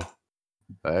 Gordo.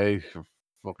 Hey,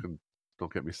 fucking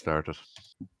don't get me started.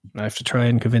 I have to try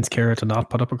and convince Kira to not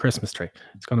put up a Christmas tree.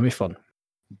 It's going to be fun.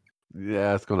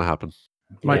 Yeah, it's gonna happen.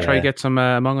 Might try to get some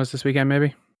Among Us this weekend,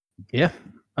 maybe. Yeah,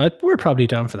 we're probably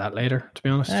down for that later, to be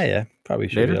honest. Yeah, probably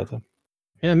should Later? be able to.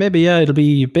 Yeah, maybe. Yeah, it'll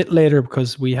be a bit later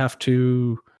because we have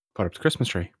to Put up the Christmas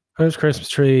tree. put up the Christmas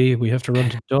tree. We have to run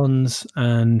to Dunn's,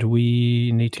 and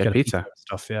we need to Get get a pizza. and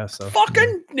stuff. Yeah, so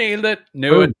Fucking nailed it.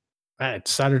 Knew it.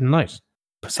 It's Saturday night.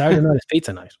 Saturday night is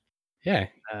pizza night. Yeah.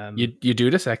 You do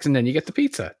the sex and then you get the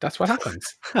pizza. That's what happens.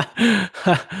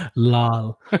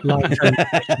 Lol. Long-term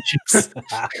relationships.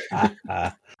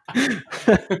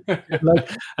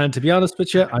 And to be honest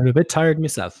with you, I'm a bit tired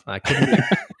myself. I couldn't.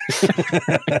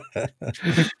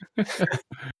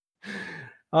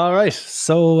 All right,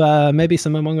 so maybe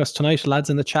some Among Us tonight,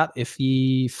 lads in the chat. If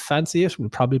ye fancy it, we'll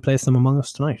probably play some Among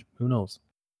Us tonight. Who knows?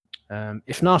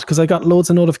 If not, because I got loads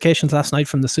of notifications last night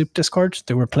from the Soup Discord.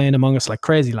 They were playing Among Us like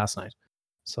crazy last night.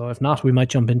 So if not, we might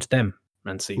jump into them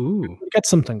and see. Ooh. We'll get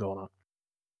something going on.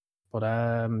 But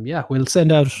yeah, we'll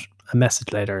send out a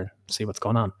message later and see what's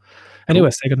going on. Anyway,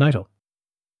 say good night, all.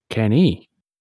 Kenny.